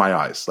losses in my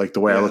eyes, like the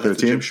way I look at the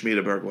team. Jim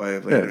Schmiedeberg way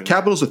of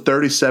Capitals are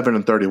 37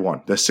 and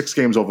 31. They're 6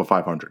 games over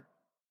 500.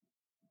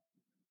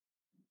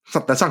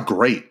 That's not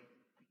great.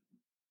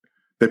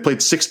 They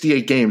played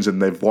 68 games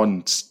and they've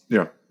won,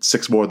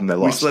 6 more than they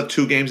We lost. still have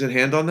 2 games in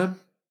hand on them?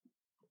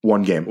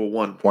 One game. Or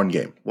one? One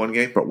game. One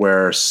game? But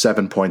we're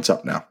 7 points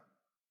up now.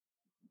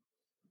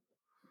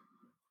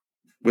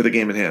 With a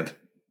game in hand.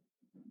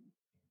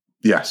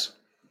 Yes.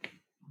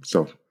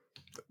 So,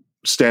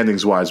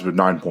 standings-wise, we're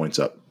 9 points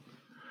up.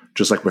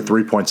 Just like we're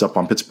 3 points up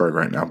on Pittsburgh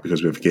right now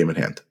because we have a game in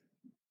hand.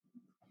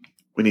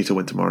 We need to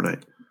win tomorrow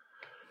night.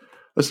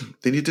 Listen,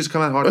 They need to just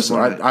come out hard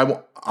tomorrow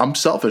night. I'm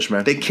selfish,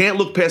 man. They can't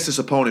look past this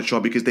opponent,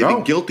 Sean, because they've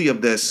been guilty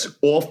of this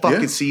all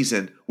fucking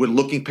season with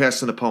looking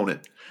past an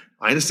opponent.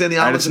 I understand the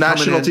and Islanders it's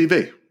national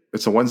TV.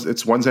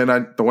 It's Wednesday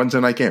night. The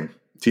Wednesday night game.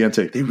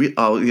 TNT.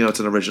 It's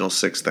an original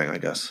 6 thing, I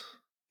guess.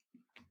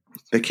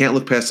 They can't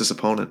look past this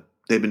opponent.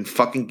 They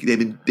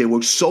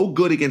were so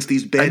good against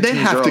these bad and they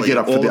teams have early, to get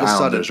up for the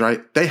Islanders, sudden,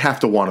 right? They have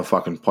to want to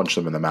fucking punch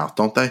them in the mouth,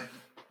 don't they?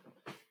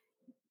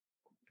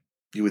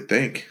 You would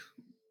think.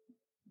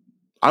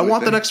 I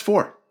want the next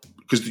 4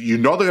 because they're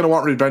going to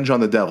want revenge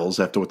on the Devils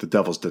after what the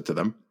Devils did to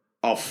them.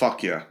 Oh,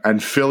 fuck yeah.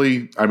 And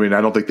Philly, I mean,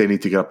 I don't think they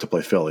need to get up to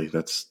play Philly.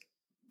 That's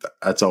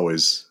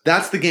always.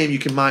 That's the game you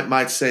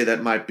might say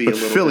that might be but a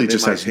little Philly bit.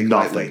 just has nothing.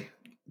 Lightly.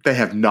 They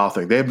have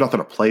nothing. They have nothing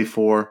to play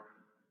for.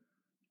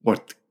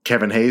 What,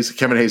 Kevin Hayes?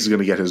 Kevin Hayes is going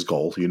to get his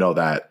goal. You know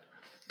that.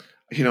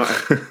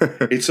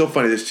 It's so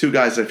funny. There's 2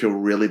 guys I feel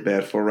really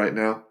bad for right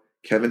now.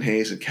 Kevin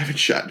Hayes and Kevin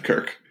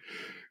Shattenkirk.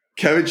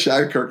 Kevin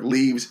Shattenkirk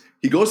leaves.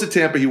 He goes to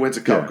Tampa. He wins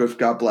a cup. Yeah.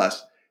 God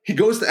bless. He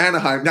goes to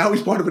Anaheim. Now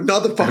he's part of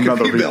another fucking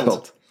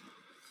rebuild.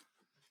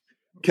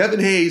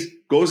 Kevin Hayes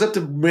goes up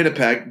to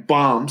Winnipeg,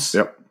 bombs,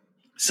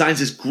 signs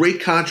this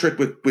great contract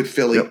with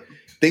Philly,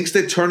 thinks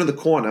they're turning the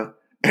corner,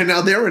 and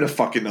now they're in a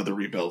fucking another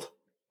rebuild.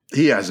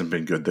 He hasn't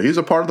been good, though. He's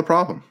a part of the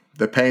problem.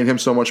 They're paying him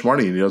so much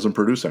money, and he doesn't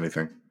produce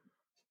anything.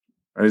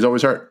 And he's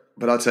always hurt.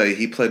 But I'll tell you,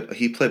 he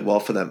played well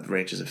for them, the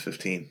Rangers at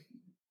 15.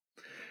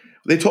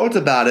 They talked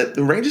about it.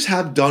 The Rangers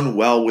have done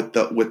well with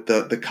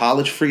the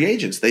college free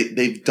agents.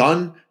 They've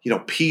done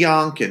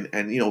Pionk and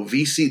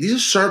VC. These are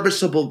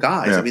serviceable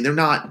guys. Yeah. I mean, they're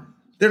not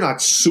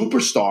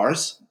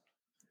superstars,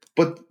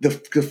 but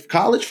the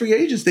college free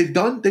agents they've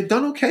done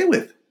okay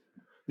with.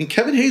 I mean,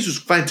 Kevin Hayes was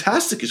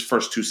fantastic his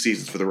first 2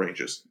 seasons for the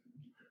Rangers.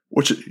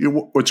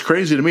 What's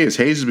crazy to me is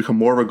Hayes has become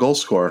more of a goal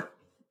scorer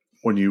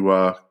when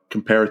you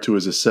compare it to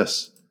his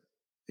assists.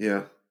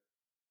 Yeah,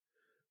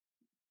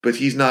 but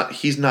he's not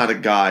a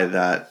guy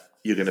that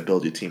you're going to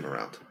build your team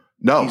around.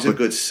 No, he's a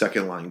good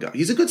second line guy.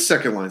 He's a good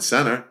second line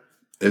center.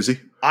 Is he?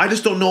 I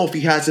just don't know if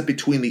he has it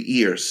between the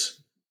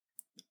ears.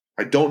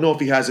 I don't know if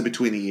he has it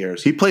between the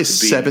ears. He plays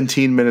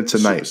 17 minutes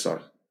a night.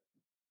 Superstar.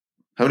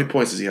 How many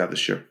points does he have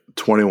this year?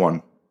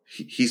 21.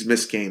 He's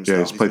missed games. Yeah,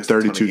 though. he's played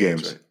 32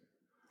 games. Right?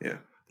 Yeah.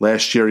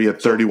 Last year he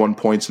had 31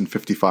 points in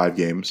 55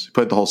 games. He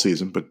played the whole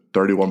season, but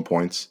 31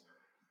 points.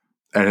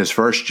 And his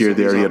first year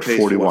there he had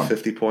 41.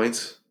 50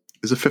 points?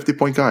 He's a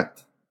 50-point guy.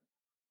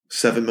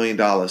 $7 million.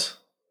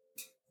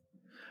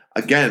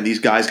 Again, these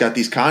guys got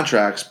these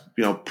contracts,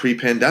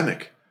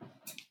 pre-pandemic.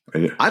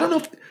 I don't know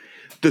if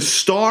the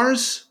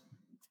stars,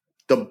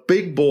 the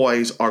big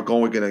boys, are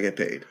going to get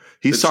paid.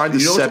 He signed a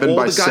 7 by 7,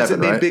 all the guys that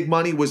made right? big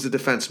money was the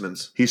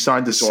defensemen. He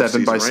signed a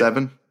 7 by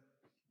 7.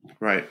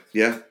 Right,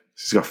 yeah.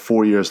 He's got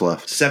 4 years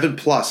left.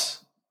 7+.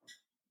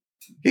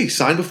 He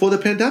signed before the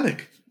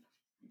pandemic.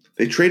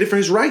 They traded for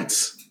his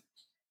rights.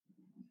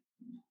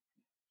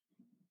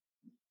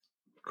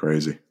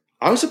 Crazy.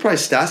 I was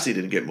surprised Stassi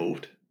didn't get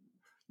moved.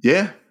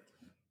 Yeah.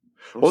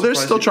 Well, they're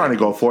still trying to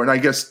go for it, and I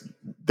guess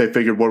they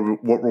figured, what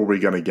were we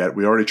going to get?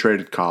 We already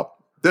traded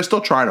Copp. They're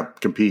still trying to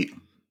compete.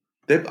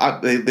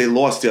 They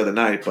lost the other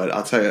night, but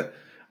I'll tell you,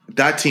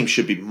 that team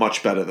should be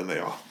much better than they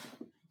are.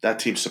 That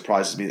team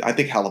surprises me. I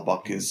think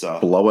Hellebuck is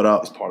blow it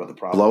up. Is part of the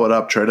problem. Blow it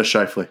up. Trade us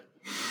Scheifele.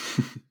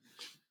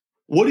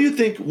 What do you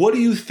think? What do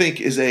you think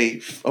is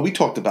a? We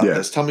talked about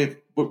this. Tell me,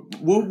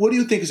 what do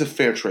you think is a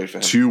fair trade for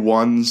him? 2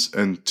 1s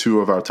and 2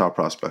 of our top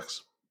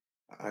prospects.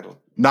 I don't.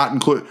 Not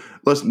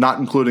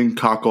including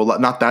Kakko.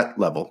 Not that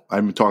level.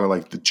 I'm talking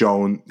like the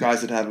Jones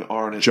guys that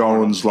aren't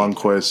Jones,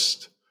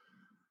 Lundqvist.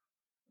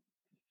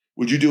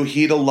 Would you do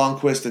Hedel,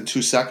 Lundqvist in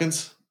 2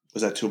 seconds?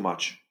 Was that too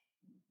much?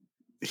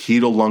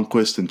 Hedel,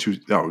 Lundqvist, and 2.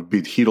 No, it would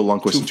be Hedel,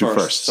 Lundqvist, and 2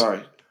 firsts.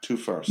 Sorry, 2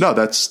 firsts. No,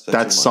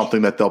 that's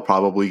something that they'll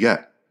probably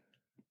get.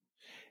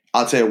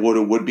 I'll tell you what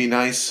it would be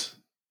nice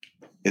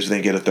is they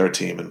get a third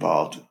team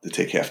involved to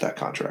take half that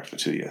contract for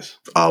 2 years.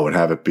 Oh, and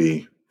have it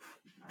be.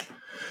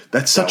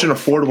 That's such an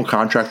affordable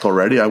contract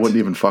already. I wouldn't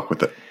even fuck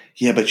with it.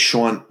 Yeah, but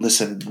Sean,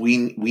 listen,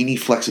 we need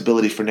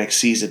flexibility for next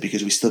season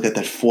because we still get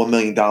that $4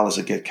 million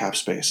of get cap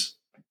space.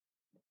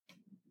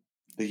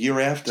 The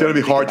year after, it's going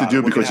to be hard to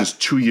do because there's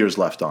 2 years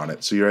left on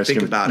it. So you're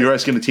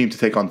asking a team to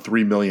take on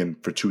 $3 million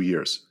for 2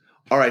 years.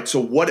 All right. So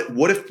what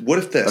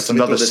if this? That's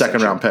another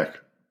second round pick.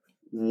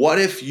 What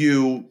if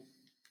you?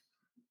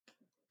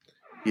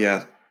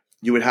 Yeah,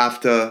 you would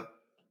have to.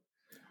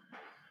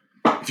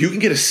 If you can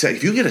get a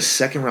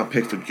second round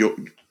pick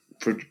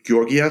for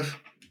Georgiev,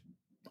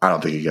 I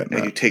don't think you get that.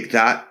 And you take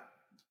that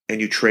and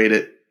you trade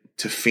it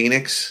to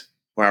Phoenix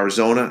or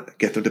Arizona,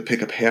 get them to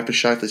pick up half of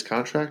Scheifele's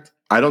contract.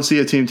 I don't see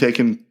a team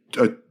taking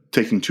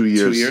taking 2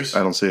 years. 2 years?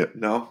 I don't see it.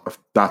 No.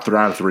 Not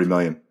around $3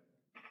 million.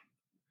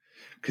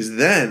 Because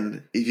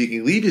then, if you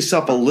can leave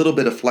yourself a little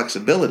bit of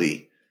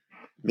flexibility,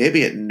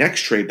 maybe at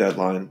next trade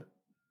deadline,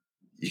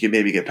 you can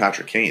maybe get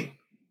Patrick Kane.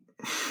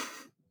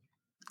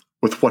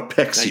 With what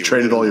picks? You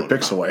traded all your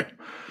picks away.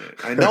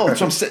 I know.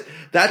 That's what I'm saying.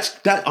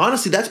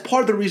 Honestly, that's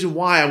part of the reason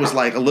why I was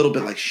like a little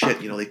bit like, shit,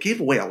 they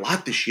gave away a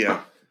lot this year.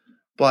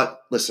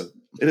 But listen,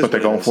 it is. But they're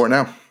going for it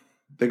now.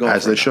 They're going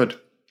as they should.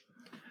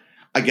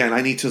 Again,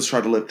 I need to try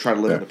to live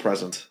in the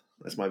present.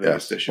 That's my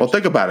biggest issue. Well,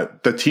 think about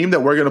it. The team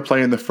that we're going to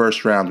play in the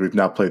first round, we've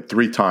now played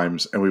 3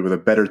 times, and we were the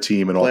better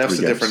team in all 3 games.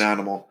 Playoffs a different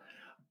animal.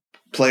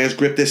 Players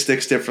grip their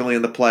sticks differently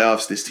in the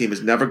playoffs. This team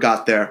has never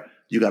got there.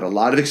 You got a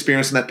lot of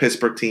experience in that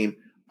Pittsburgh team.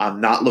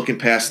 I'm not looking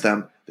past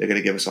them. They're going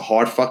to give us a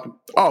hard fucking.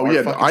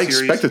 I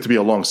expect it to be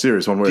a long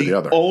series, one way or the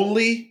other. The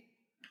only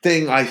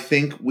thing I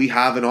think we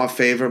have in our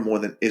favor more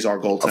than is our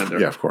goaltender.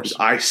 Yeah, of course.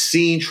 I've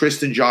seen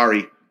Tristan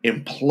Jarry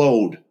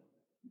implode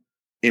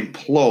in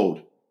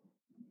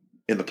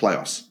the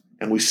playoffs,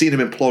 and we've seen him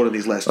implode in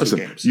these last 2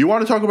 games. You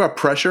want to talk about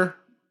pressure?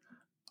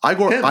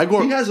 Igor,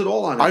 he has it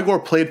all on him. Igor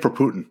played for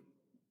Putin.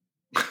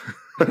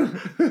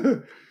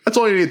 That's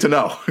all you need to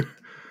know.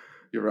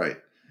 You're right.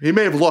 He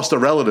may have lost a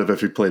relative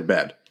if he played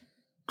bad.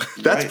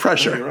 That's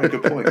pressure. No, you're right.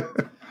 Good point.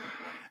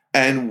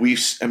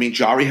 And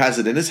Jarry has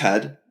it in his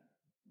head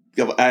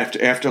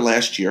after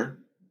last year,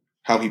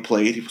 how he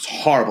played. He was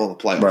horrible in the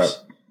playoffs.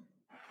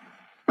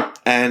 Right.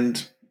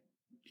 And,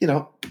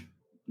 the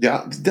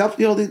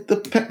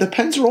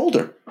Pens are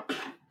older.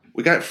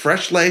 We got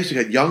fresh legs.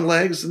 We got young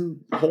legs,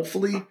 and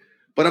hopefully.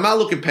 But I'm not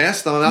looking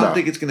past them. I don't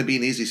think it's going to be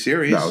an easy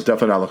series. No,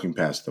 definitely not looking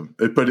past them.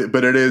 But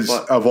it is,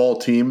 of all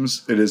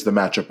teams, it is the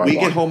matchup I want. We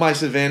get home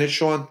ice advantage,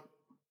 Sean.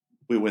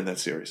 We win that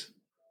series.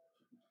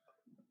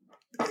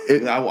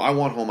 I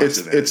want home ice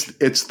advantage.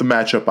 It's the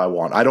matchup I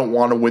want. I don't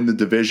want to win the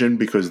division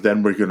because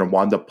then we're going to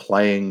wind up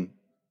playing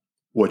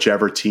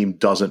whichever team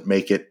doesn't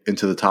make it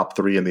into the top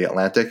 3 in the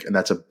Atlantic, and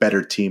that's a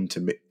better team to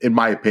me, in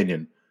my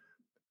opinion.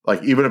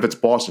 Like, even if it's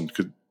Boston,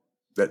 because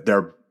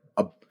they're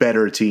a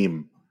better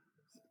team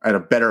and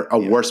a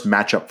worse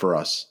matchup for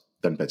us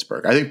than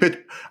Pittsburgh.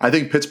 I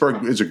think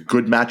Pittsburgh is a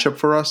good matchup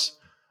for us.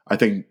 I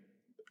think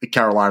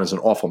Carolina is an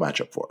awful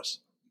matchup for us.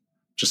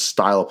 Just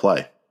style of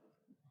play.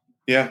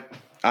 Yeah.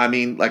 I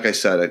mean, like I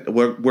said,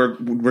 we're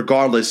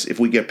regardless if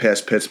we get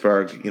past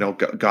Pittsburgh,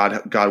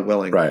 God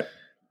willing. Right.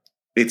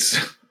 This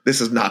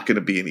is not going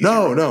to be an easy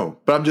race. No.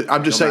 But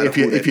I'm just saying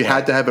if you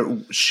had to have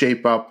it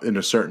shape up in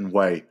a certain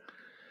way,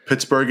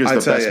 Pittsburgh is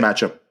the best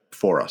matchup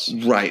for us.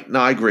 Right. No,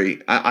 I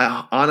agree.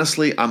 I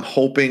honestly, I'm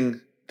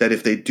hoping that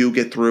if they do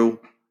get through,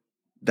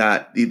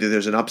 that either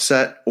there's an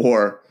upset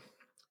or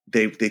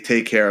they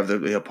take care of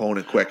the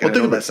opponent quick. And I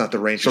know that's not the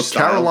Rangers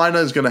style. So Carolina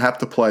is going to have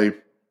to play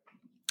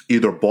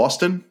either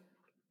Boston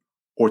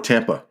or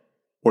Tampa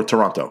or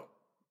Toronto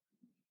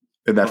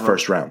in that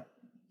first round.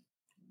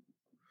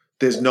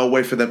 There's no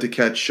way for them to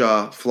catch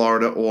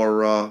Florida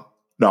or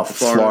no.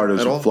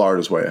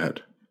 Florida's way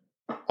ahead.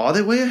 Are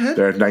they way ahead?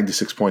 They're at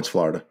 96 points.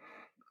 Florida.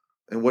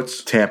 And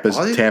what's Tampa's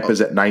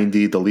at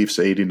 90. The Leafs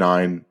at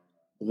 89.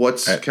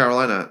 What's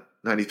Carolina at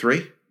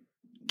 93?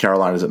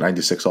 Carolina's at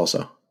 96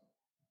 also.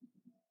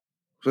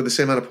 So the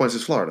same amount of points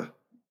as Florida.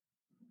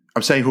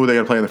 I'm saying who are they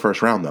going to play in the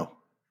first round though?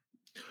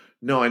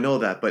 No, I know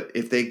that, but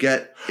if they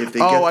get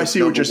I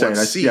see what you're saying.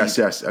 Seed, yes,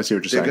 I see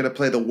what you're saying. They're going to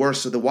play the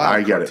worst of the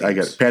wild card teams. I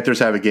get it. Panthers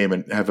have a game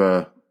in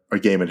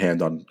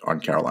hand on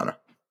Carolina,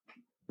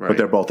 right. But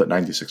they're both at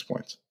 96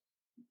 points.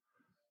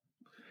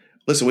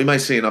 Listen, we might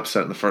see an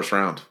upset in the first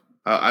round.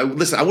 I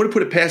wouldn't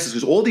put it past us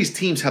because all these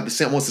teams have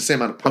almost the same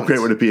amount of points. How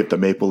great would it be if the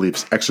Maple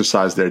Leafs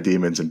exercised their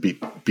demons and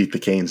beat the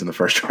Canes in the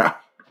first round?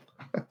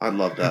 I'd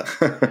love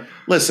that.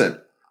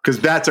 Listen. Because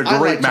that's a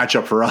great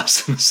matchup for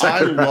us. In the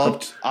second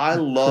round. I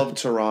love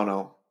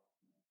Toronto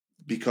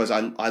because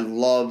I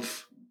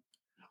love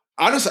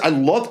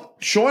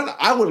Sean.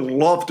 I would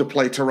love to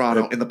play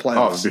Toronto in the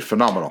playoffs. Oh, it'd be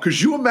phenomenal. Could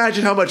you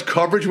imagine how much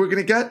coverage we're going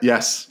to get?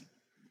 Yes.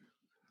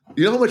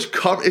 You know how much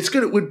cover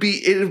it would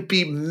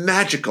be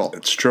magical.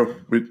 It's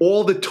true.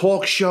 All the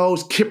talk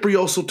shows,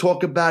 Kiprios will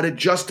talk about it.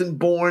 Justin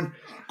Bourne,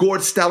 Gord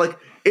Stellick.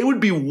 It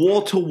would be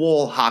wall to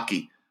wall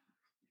hockey.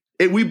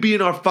 We'd be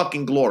in our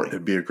fucking glory.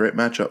 It'd be a great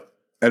matchup.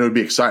 And it would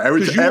be exciting.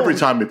 Every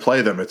time we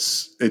play them,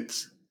 it's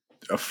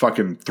a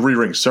fucking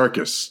 3-ring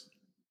circus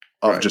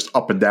of just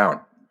up and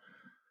down.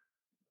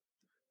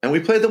 And we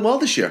played them well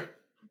this year.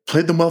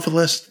 Played them well for the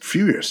last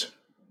few years.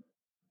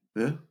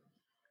 Yeah.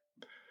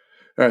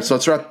 All right, so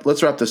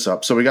let's wrap this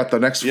up. So we got the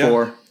next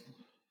 4.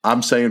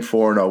 I'm saying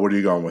 4-0. What are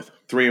you going with?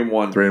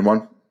 3-1.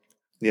 3-1?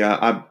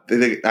 Yeah,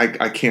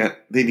 I can't.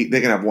 They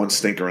can have one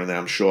stinker in there,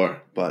 I'm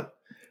sure. But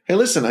hey,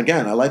 listen,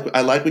 again, I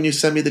like when you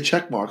send me the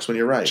check marks when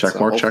you're right. Check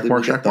mark.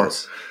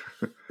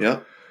 Yeah.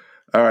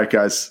 All right,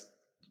 guys.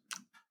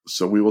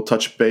 So we will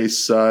touch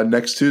base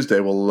next Tuesday.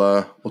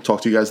 We'll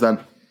talk to you guys then.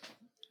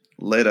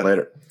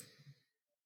 Later.